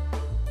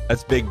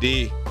 That's Big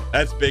D.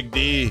 That's Big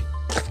D.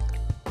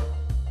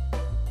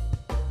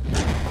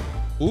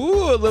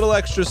 Ooh, a little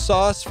extra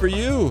sauce for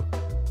you.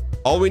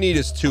 All we need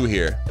is 2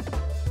 here.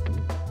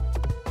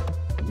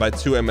 By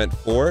 2, I meant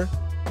 4.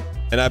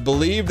 And I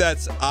believe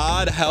that's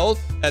odd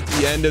health at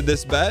the end of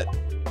this bet.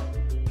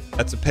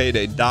 That's a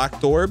payday.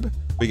 Docked orb.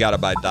 We gotta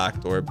buy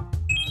Docked orb.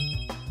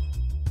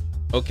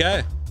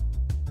 Okay.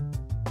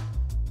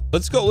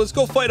 Let's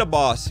go fight a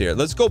boss here.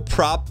 Let's go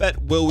prop bet.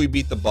 Will we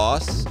beat the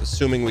boss?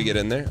 Assuming we get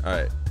in there. All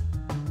right.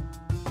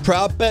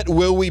 Prop bet.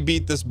 Will we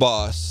beat this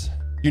boss?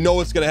 You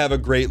know it's gonna have a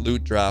great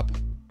loot drop.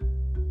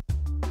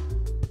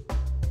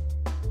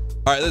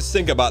 All right, let's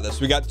think about this.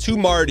 We got 2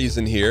 Martys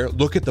in here.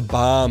 Look at the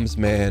bombs,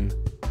 man.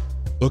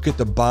 Look at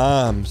the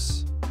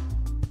bombs.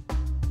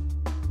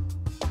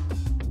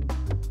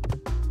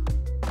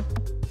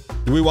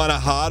 Do we want to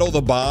hodl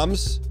the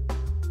bombs?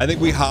 I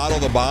think we hodl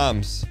the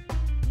bombs.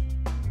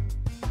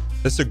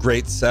 This is a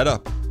great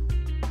setup.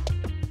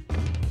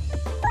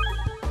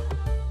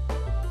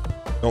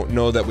 Don't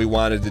know that we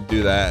wanted to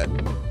do that.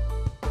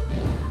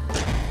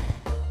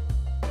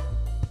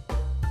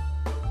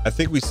 I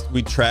think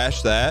we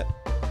trash that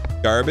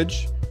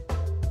garbage,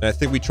 and I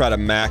think we try to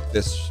mac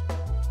this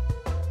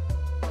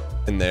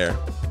in there.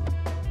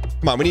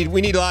 Come on,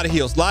 we need a lot of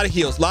heals, lot of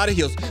heals, lot of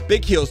heals,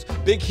 big heals,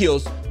 big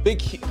heals,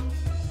 big he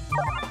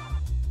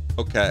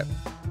Okay,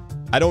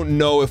 I don't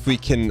know if we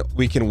can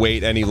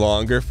wait any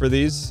longer for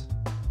these.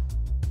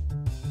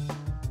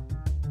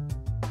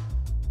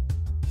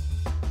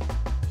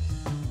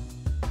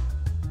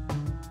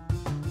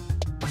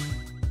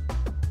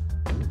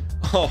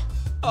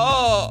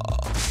 Oh,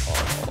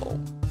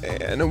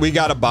 man, we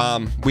got a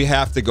bomb. We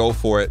have to go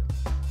for it.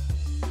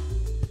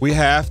 We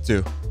have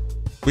to.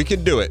 We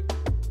can do it.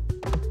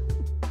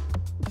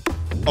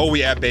 Oh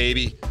yeah,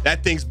 baby.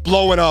 That thing's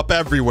blowing up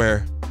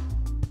everywhere.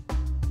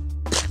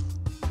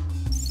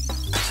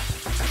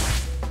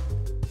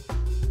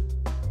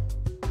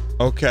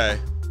 Okay.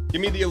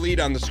 Give me the elite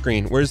on the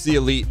screen. Where's the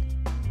elite?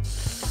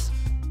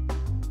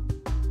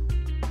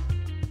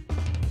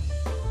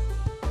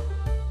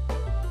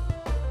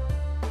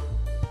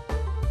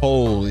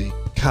 Holy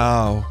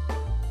cow.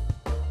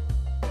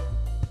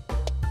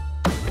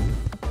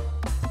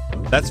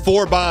 That's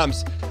 4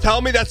 bombs.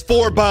 Tell me that's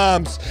 4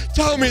 bombs.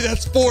 Tell me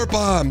that's 4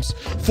 bombs.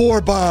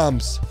 4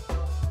 bombs.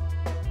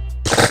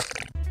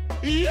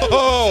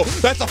 Oh,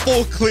 that's a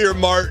full clear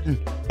Martin.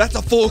 That's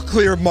a full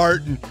clear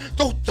Martin.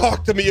 Don't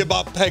talk to me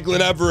about Peglin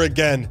ever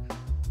again.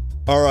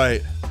 All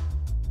right.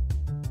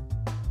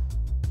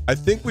 I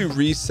think we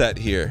reset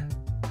here.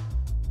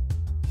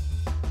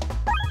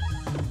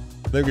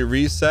 I think we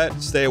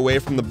reset, stay away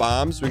from the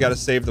bombs. We got to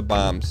save the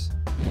bombs.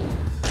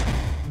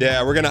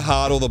 Yeah, we're going to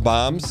hodl the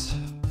bombs.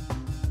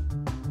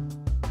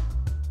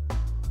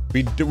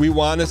 We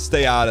want to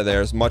stay out of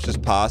there as much as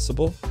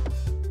possible.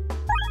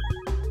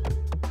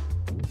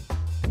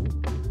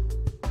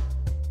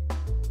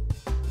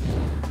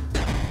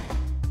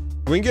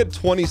 We can get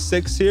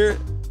 26 here.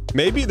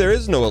 Maybe there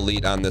is no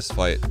elite on this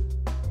fight.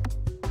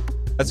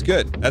 That's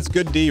good. That's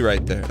good D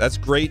right there. That's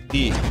great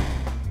D.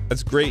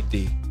 That's great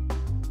D.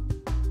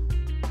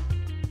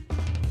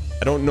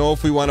 I don't know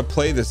if we want to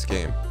play this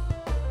game.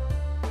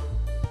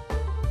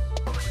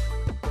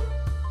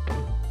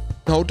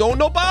 No,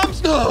 no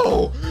bombs,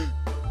 no!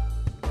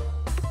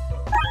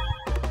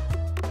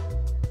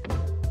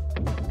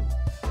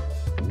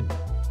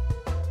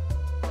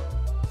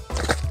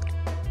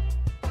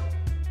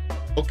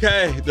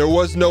 Okay, there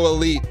was no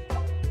elite.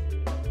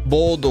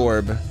 Bold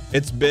orb.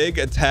 It's big,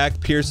 attack,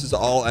 pierces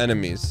all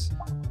enemies.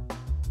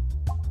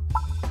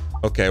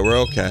 Okay, we're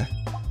okay.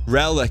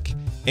 Relic.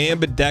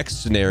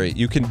 Ambidextrary.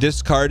 You can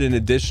discard an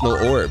additional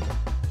orb.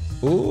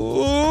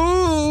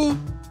 Ooh.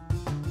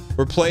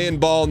 We're playing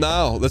ball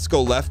now. Let's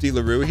go Lefty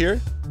LaRue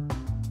here.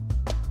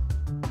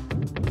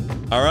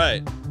 All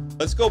right.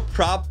 Let's go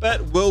prop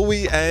bet. Will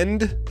we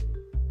end?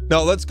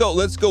 No, let's go.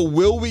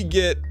 Will we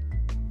get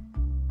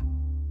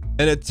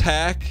an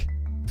attack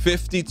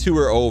 52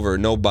 or over?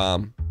 No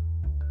bomb.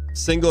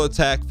 Single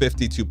attack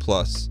 52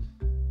 plus.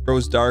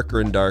 Grows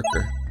darker and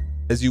darker.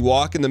 As you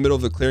walk in the middle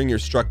of the clearing, you're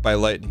struck by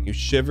lightning. You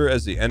shiver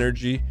as the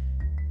energy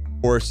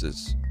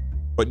forces,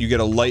 but you get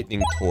a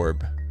lightning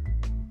torb.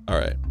 All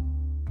right.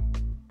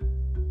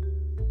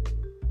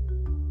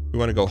 We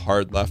want to go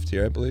hard left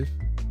here, I believe.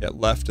 Yeah,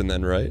 left and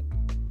then right.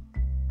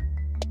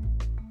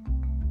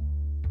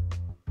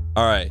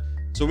 All right.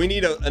 So we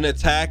need an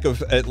attack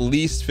of at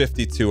least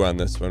 52 on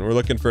this one. We're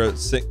looking for a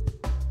 6.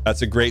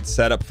 That's a great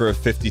setup for a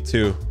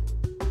 52.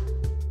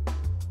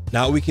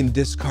 Now we can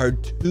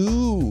discard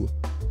 2.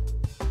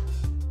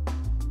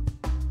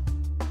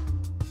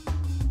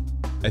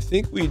 I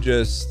think we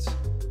just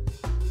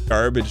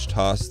garbage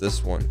toss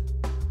this one.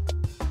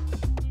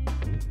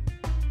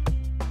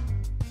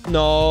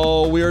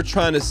 No, we were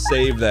trying to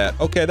save that.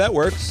 Okay, that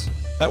works.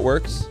 That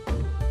works.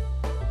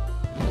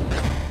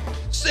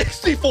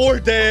 64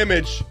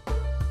 damage.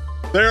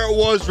 There it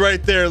was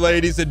right there,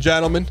 ladies and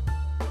gentlemen.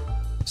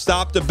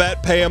 Stop the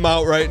bet, pay him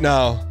out right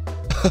now.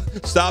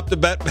 Stop the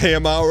bet, pay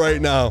him out right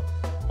now.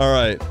 All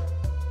right.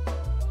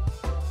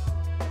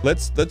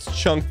 Let's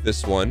chunk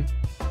this one.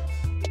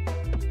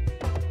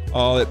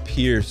 Oh, it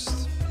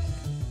pierced.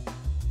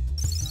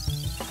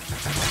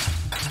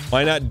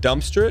 Why not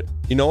dumpster it?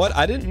 You know what?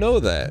 I didn't know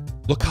that.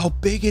 Look how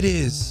big it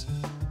is.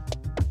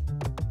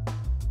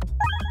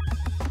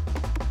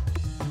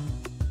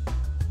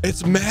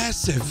 It's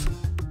massive.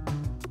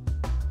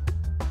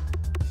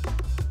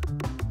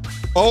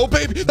 Oh,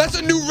 baby, that's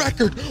a new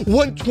record.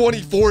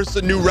 124 is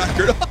a new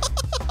record.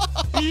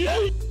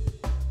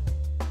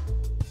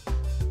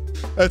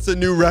 That's a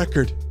new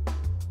record.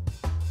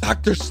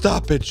 Doctor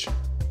stoppage.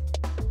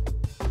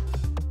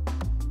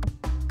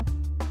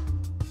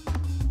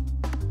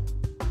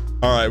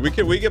 All right, we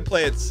can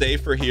play it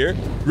safer here.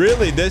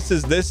 Really, this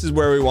is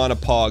where we want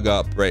to pog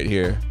up right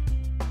here.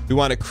 We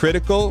want a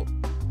critical.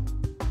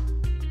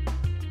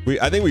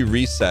 I think we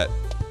reset.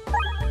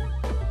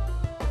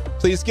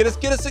 Please get us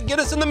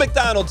in the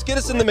McDonald's. Get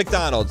us in the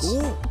McDonald's.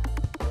 Ooh.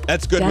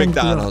 That's good. Damn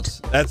McDonald's.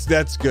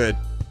 That's good,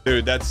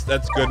 dude. That's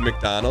good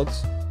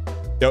McDonald's.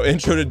 Yo,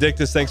 intro to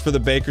Dictus. Thanks for the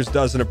baker's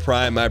dozen of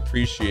Prime. I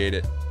appreciate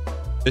it.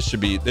 This should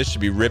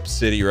be Rip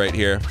City right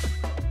here.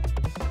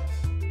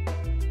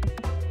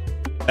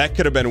 That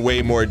could have been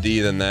way more D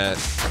than that.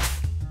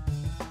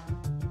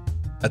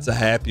 That's a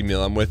Happy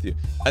Meal. I'm with you.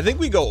 I think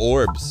we go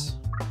orbs.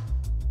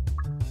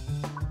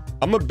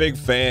 I'm a big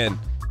fan.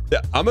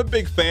 I'm a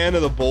big fan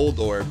of the Bold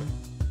Orb.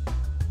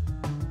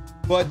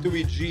 But do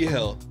we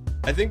G-Hill?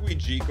 I think we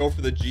go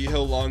for the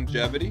G-Hill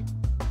longevity.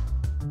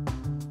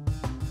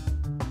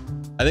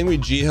 I think we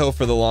G-Hill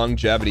for the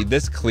longevity.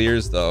 This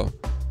clears though.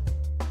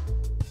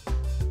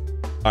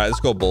 All right, let's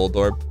go Bold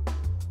Orb.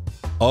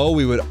 Oh,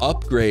 we would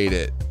upgrade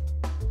it.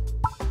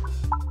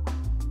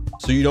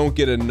 So you don't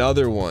get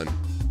another one.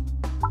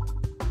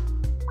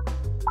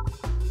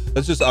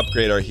 Let's just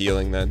upgrade our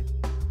healing then.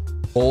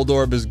 Bold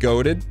Orb is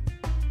goated.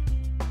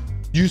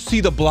 You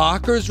see the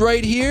blockers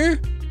right here?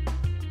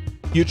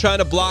 You trying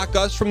to block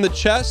us from the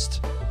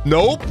chest?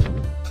 Nope.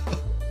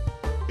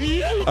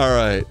 All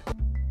right.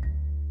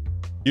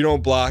 You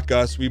don't block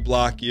us, we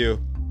block you.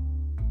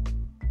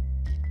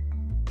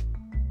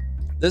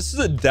 This is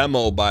a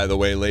demo, by the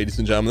way, ladies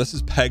and gentlemen. This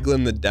is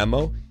Peglin the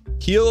demo.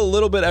 Heal a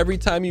little bit every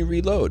time you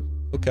reload.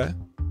 Okay.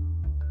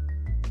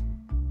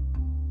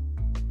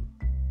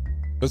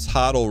 Let's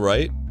hodl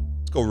right.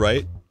 Let's go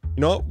right.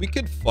 You know what? We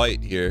could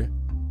fight here.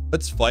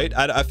 Let's fight.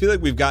 I feel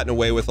like we've gotten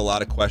away with a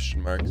lot of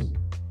question marks.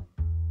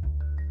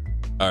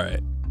 All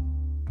right.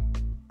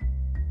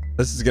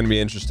 This is going to be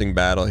an interesting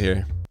battle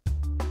here.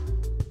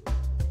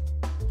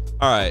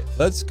 All right.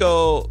 Let's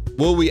go.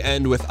 Will we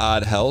end with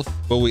odd health?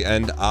 Will we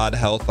end odd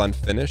health on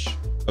finish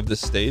of this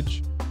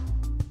stage?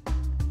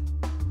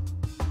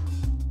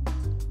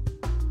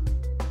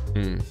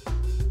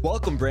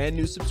 Welcome, brand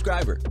new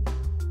subscriber.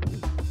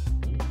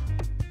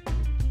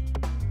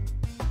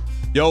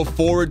 Yo,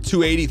 Forward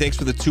 280, thanks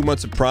for the 2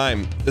 months of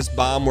Prime. This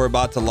bomb we're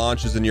about to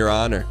launch is in your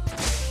honor.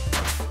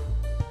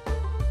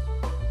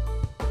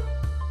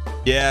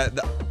 Yeah,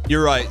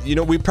 you're right. You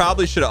know, we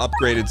probably should have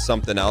upgraded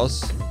something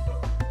else.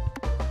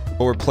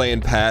 But we're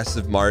playing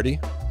passive Marty.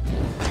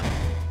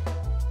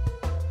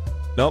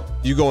 Nope,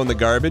 you go in the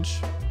garbage.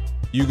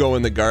 You go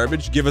in the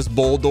garbage. Give us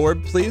Bold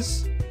Orb,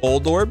 please.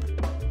 Bold Orb.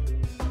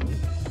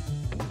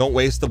 Don't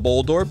waste the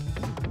Bold Orb.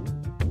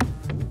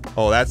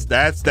 Oh, that's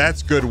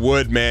good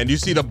wood, man. Do you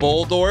see the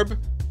Bold Orb?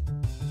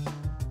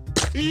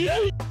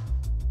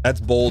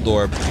 That's Bold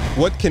Orb.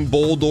 What can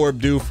Bold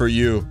Orb do for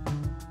you?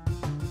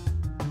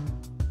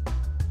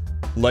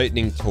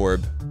 Lightning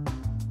Torb.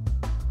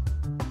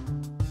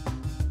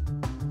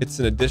 It's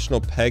an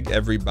additional peg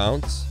every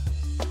bounce.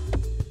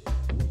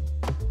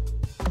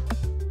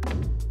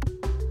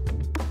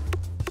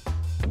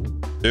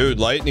 Dude,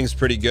 lightning's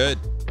pretty good.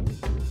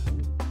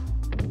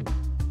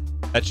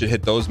 That should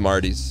hit those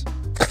Martys.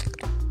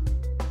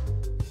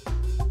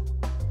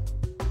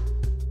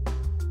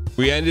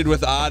 We ended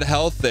with odd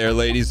health there,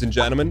 ladies and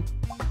gentlemen.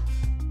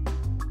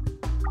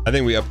 I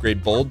think we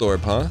upgrade Bold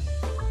Orb, huh?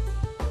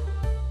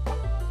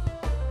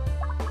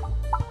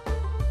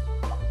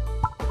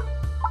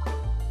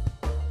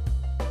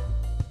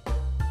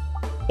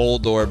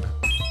 Bold Orb.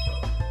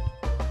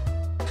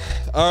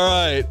 All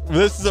right,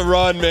 this is a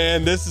run,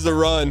 man. This is a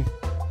run.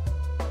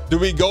 Do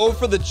we go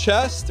for the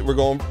chest? We're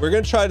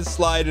gonna try to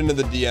slide into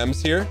the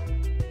DMs here.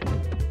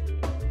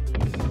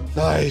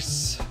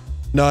 Nice.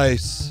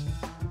 Nice.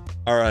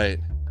 All right.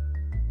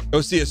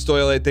 Go see it,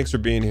 Stoylate. Thanks for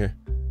being here.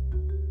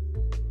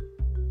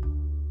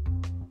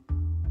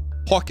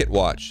 Pocket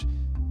watch.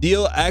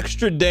 Deal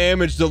extra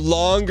damage the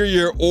longer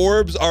your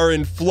orbs are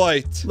in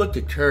flight. Look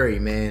at Curry,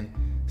 man.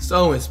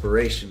 So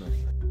inspirational.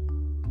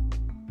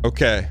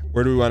 Okay,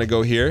 where do we want to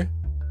go here?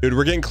 Dude,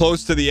 we're getting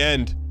close to the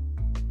end.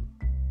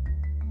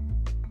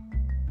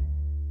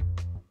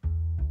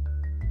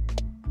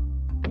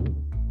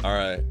 All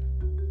right.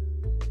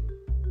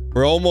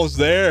 We're almost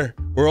there.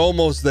 We're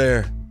almost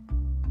there.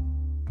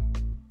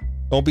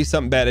 Don't be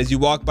something bad. As you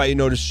walk by, you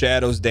notice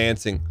shadows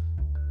dancing.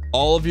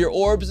 All of your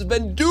orbs have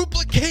been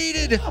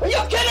duplicated. Are you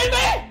kidding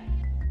me?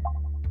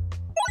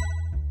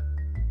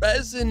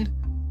 Resin.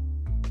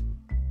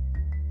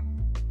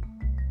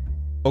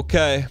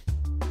 Okay.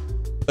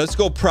 Let's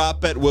go prop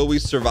bet. Will we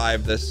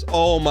survive this?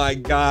 Oh my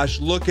gosh.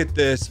 Look at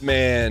this,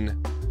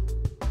 man.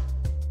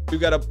 You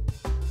got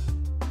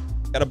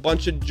a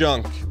bunch of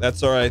junk.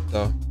 That's all right,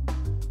 though.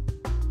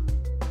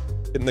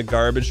 In the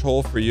garbage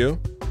hole for you.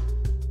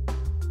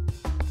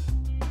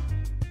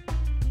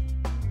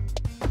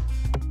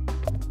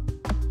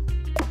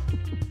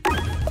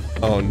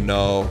 Oh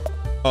no.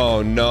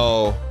 Oh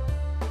no.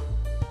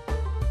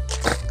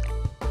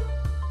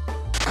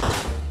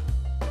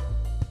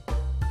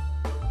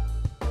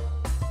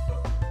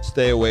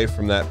 Stay away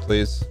from that,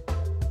 please.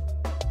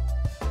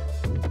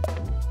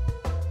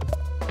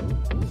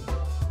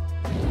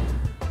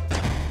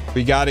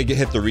 We gotta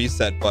hit the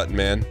reset button,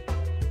 man.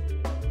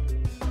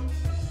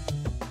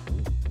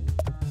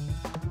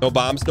 No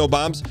bombs, no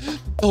bombs,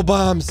 no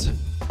bombs.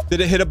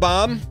 Did it hit a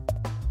bomb?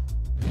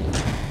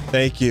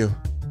 Thank you.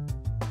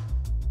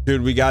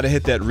 Dude, we gotta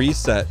hit that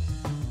reset.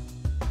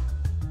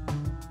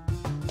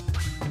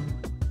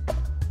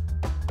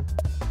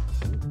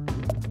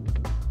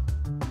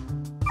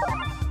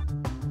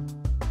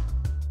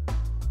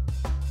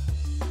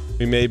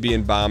 We may be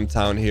in Bomb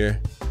Town here.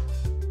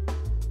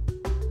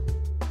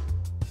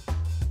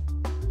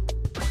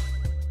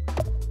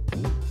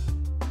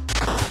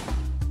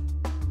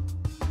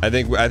 I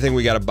think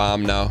we got a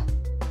bomb now.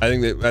 I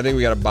think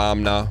we got a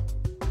bomb now.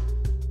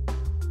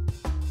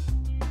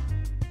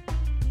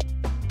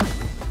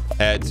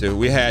 Had to.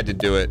 We had to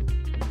do it.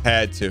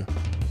 Had to.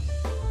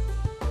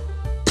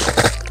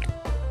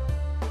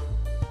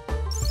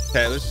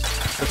 Okay, let's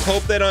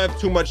hope they don't have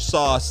too much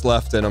sauce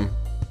left in them.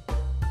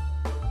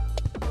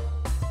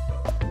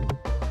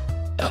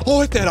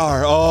 Oh, hit that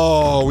R.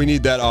 Oh, we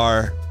need that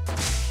R.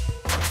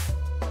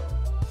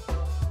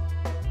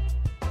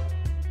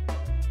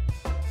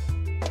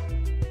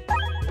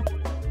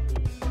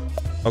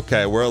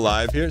 Okay, we're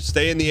alive here.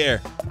 Stay in the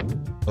air.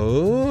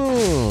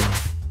 Oh.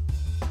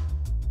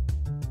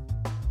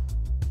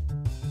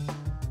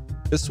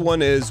 This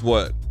one is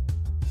what?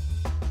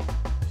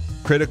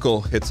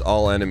 Critical hits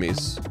all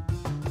enemies.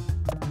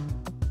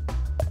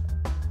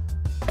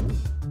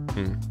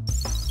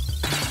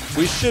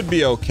 We should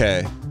be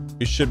okay.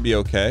 We should be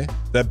okay.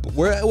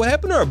 What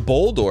happened to our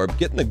bold orb?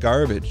 Get in the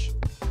garbage.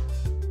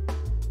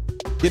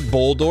 Get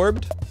bold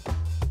orbed.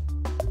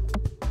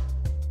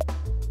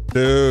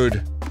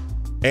 Dude.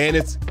 And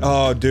it's,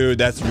 oh dude,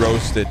 that's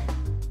roasted.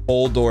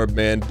 Bold orb,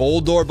 man.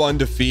 Bold orb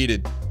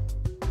undefeated.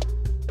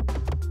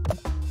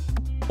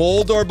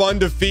 Bold orb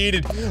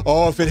undefeated.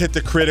 Oh, if it hit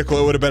the critical,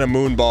 it would have been a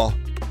moon ball.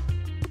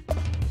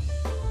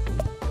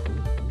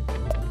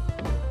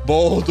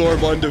 Bold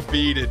orb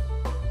undefeated.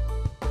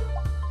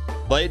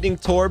 Lightning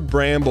Torb,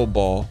 Bramble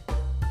Ball.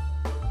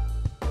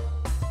 I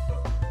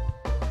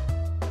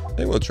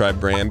think we'll try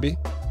Bramby.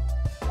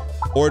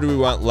 Or do we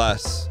want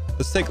less?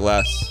 Let's take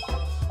less.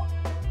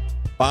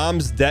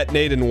 Bombs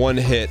detonate in one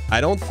hit. I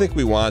don't think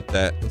we want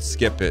that. Let's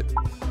skip it.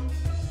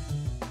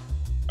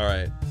 All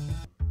right.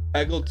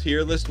 Eggle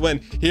tier list win.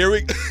 Here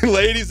we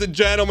ladies and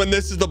gentlemen,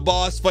 this is the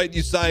boss fight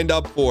you signed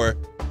up for.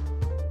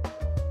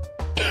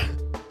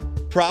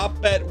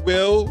 Prop bet,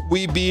 will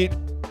we beat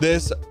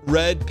this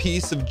red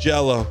piece of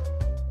jello?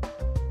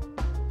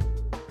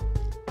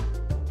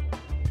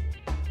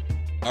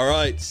 All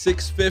right,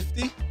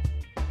 650.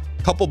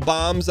 Couple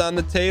bombs on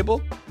the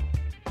table.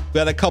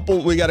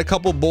 We got a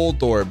couple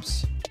bold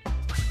orbs.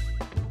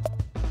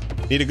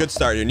 Need a good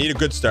start here. Need a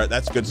good start.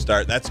 That's a good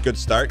start. That's a good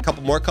start.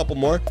 Couple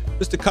more.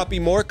 Just a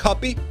cuppy more.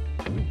 Cuppy.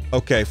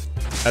 Okay,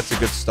 that's a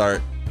good start.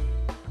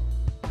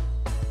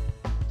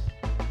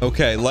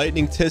 Okay,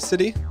 Lightning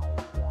Ticity.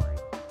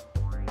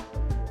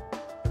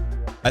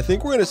 I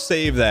think we're gonna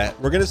save that.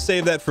 We're gonna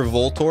save that for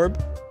Voltorb.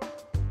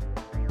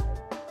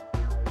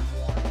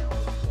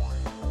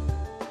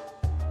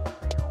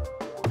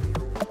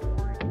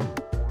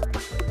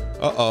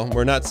 Uh-oh,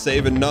 we're not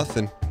saving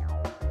nothing.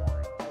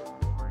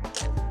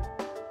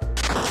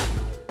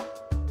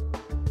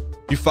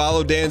 You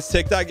follow Dan's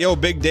TikTok? Yo,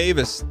 Big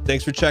Davis,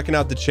 thanks for checking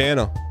out the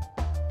channel.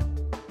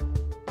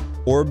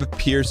 Orb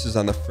pierces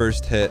on the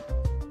first hit.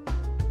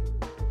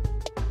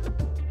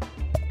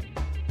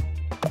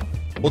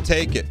 We'll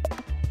take it.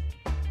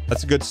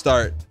 That's a good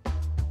start.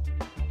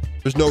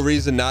 There's no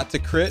reason not to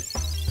crit.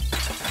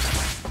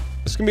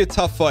 It's gonna be a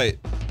tough fight.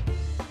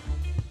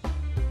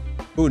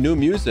 Ooh, new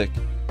music.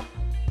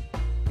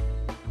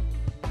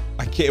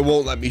 I can't, it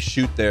won't let me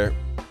shoot there.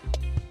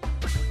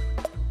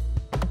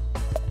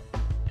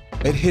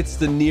 It hits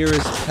the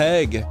nearest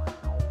peg.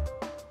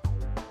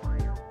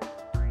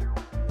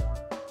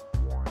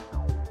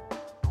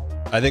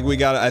 I think we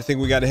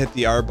gotta hit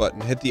the R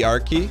button. Hit the R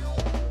key.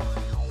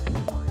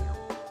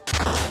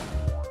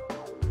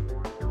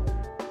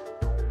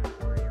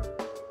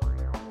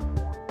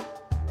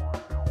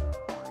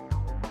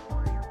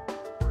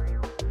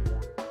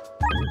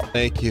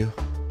 Thank you.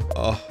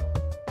 Oh.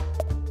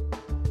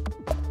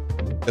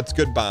 That's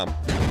good bomb.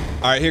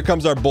 All right, here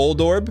comes our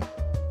Boldorb.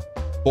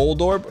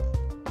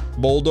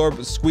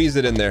 Boldorb, squeeze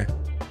it in there.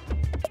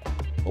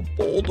 Oh,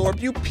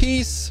 Boldorb, you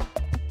piece.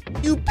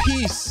 You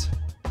piece.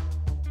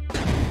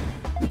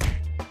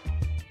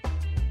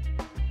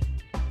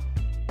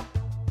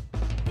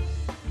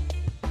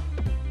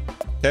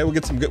 Okay, we'll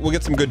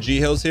get some good G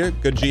hills here.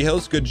 Good G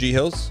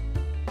hills.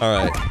 All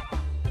right.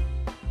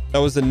 That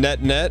was a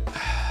net.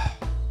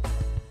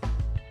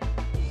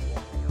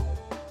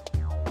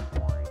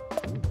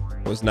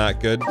 Was not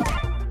good.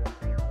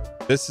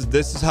 This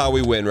is how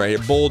we win right here.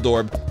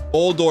 Boldorb,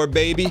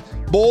 baby.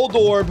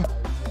 Boldorb.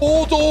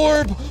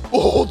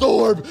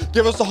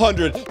 Give us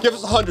 100. Give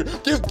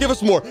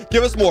us more.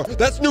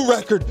 That's new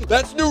record.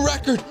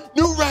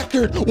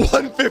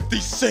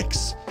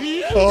 156.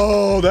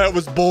 Oh, that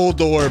was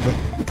Boldorb.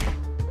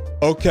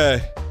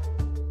 Okay.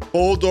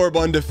 Boldorb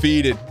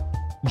undefeated.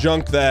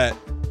 Junk that.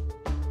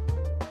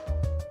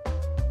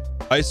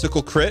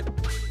 Icicle crit.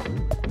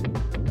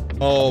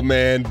 Oh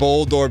man,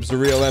 Boldorb's the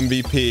real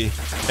MVP.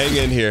 Hang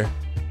in here.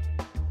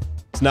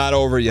 It's not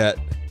over yet.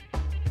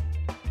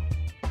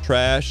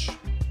 Trash.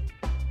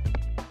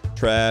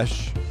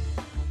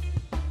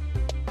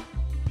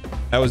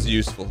 That was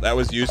useful.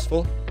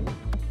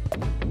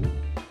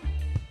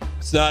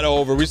 It's not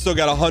over. We still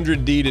got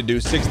 100D to do.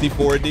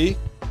 64D.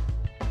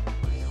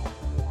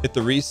 Hit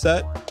the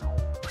reset.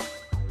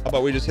 How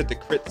about we just hit the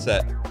crit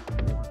set?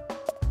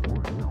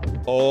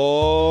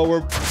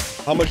 Oh,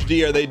 how much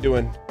D are they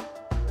doing?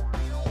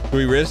 Do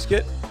we risk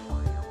it?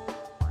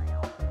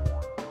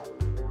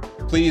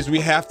 Please, we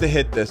have to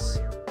hit this.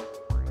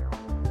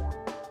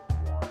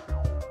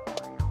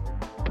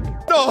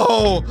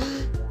 No!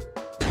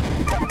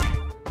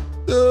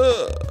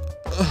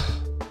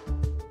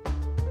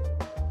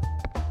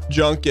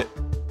 Junk it.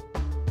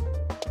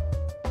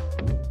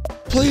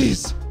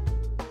 Please.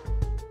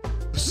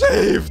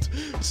 Saved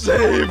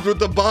with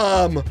the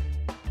bomb.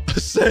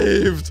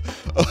 Saved.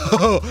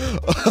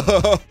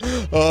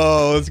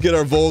 Oh, let's get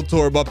our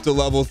Voltorb up to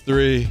level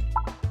 3.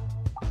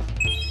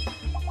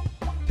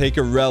 Take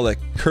a relic.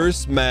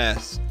 Curse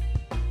Mass.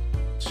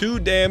 2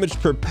 damage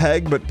per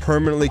peg, but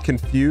permanently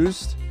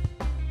confused.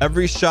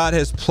 Every shot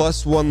has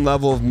 +1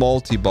 level of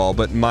multi-ball,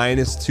 but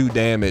 -2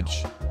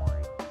 damage.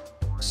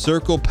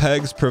 Circle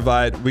pegs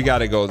provide... We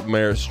gotta go with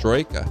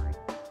Maristroika.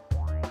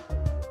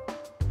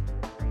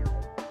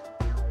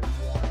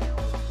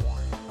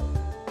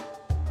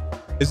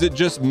 Is it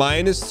just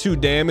 -2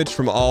 damage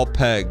from all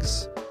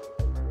pegs?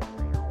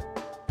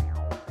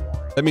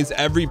 That means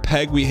every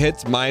peg we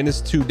hit's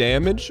 -2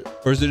 damage?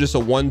 Or is it just a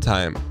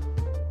one-time?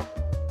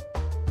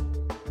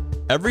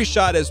 Every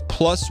shot has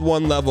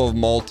 +1 level of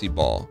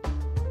multi-ball.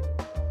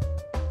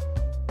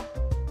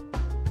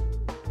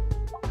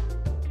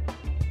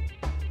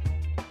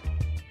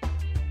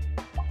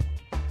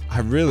 I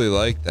really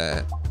like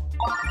that.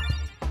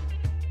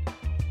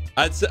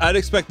 I'd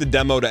expect the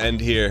demo to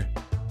end here.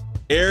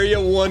 Area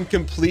 1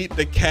 complete.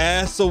 The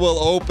castle will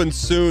open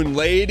soon.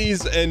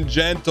 Ladies and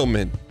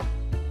gentlemen.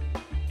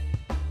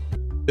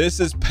 This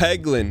is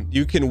Peglin.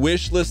 You can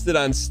wish list it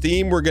on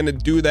Steam. We're going to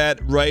do that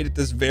right at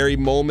this very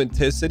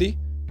momenticity.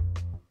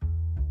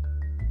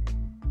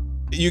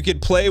 You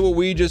could play what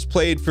we just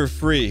played for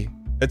free.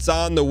 It's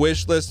on the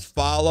wish list.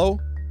 Follow.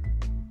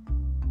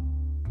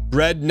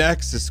 Red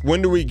Nexus.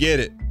 When do we get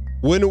it?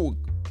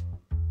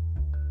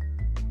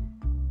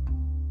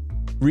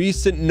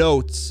 Recent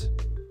notes.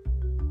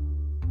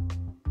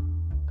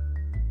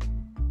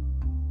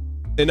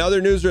 In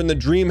other news, are in the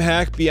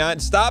DreamHack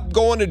Beyond. Stop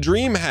going to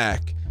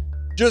DreamHack.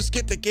 Just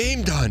get the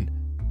game done.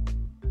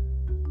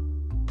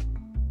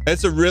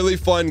 It's a really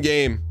fun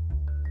game.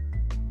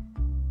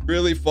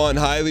 Really fun.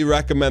 Highly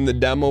recommend the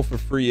demo for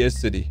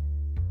Freeicity.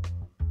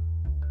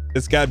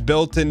 It's got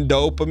built-in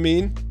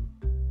dopamine.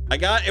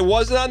 It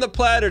wasn't on the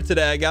platter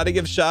today. I got to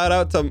give shout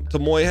out to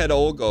Moyhead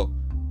Olgo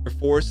for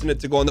forcing it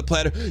to go on the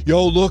platter.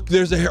 Yo, look,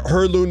 there's a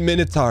Herloon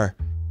Minotaur.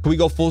 Can we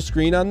go full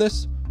screen on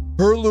this?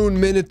 Herloon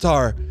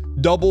Minotaur.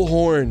 Double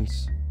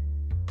horns.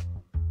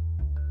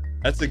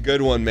 That's a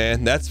good one,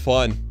 man. That's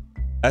fun.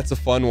 That's a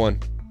fun one.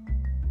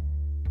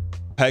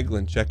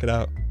 Peglin, check it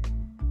out.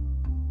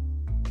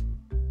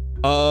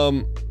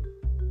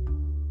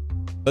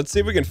 Let's see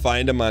if we can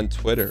find him on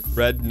Twitter.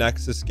 Red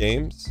Nexus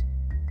Games.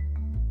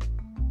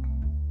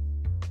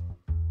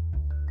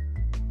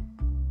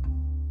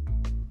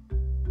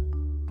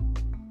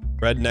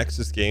 Red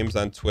Nexus Games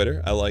on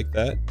Twitter. I like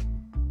that.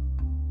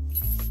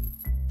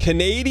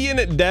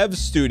 Canadian Dev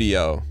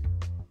Studio.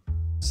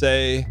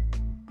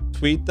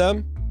 Tweet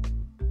them.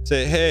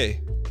 Say,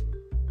 hey,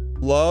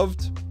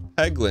 loved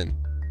Peglin.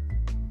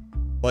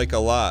 Like a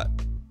lot.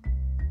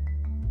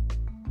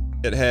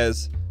 It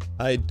has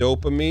high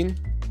dopamine,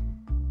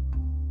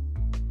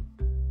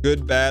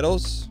 good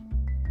battles,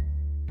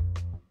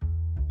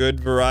 good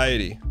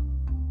variety,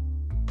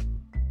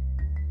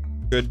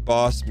 good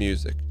boss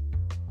music,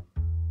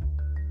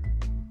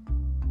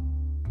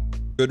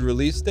 good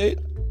release date.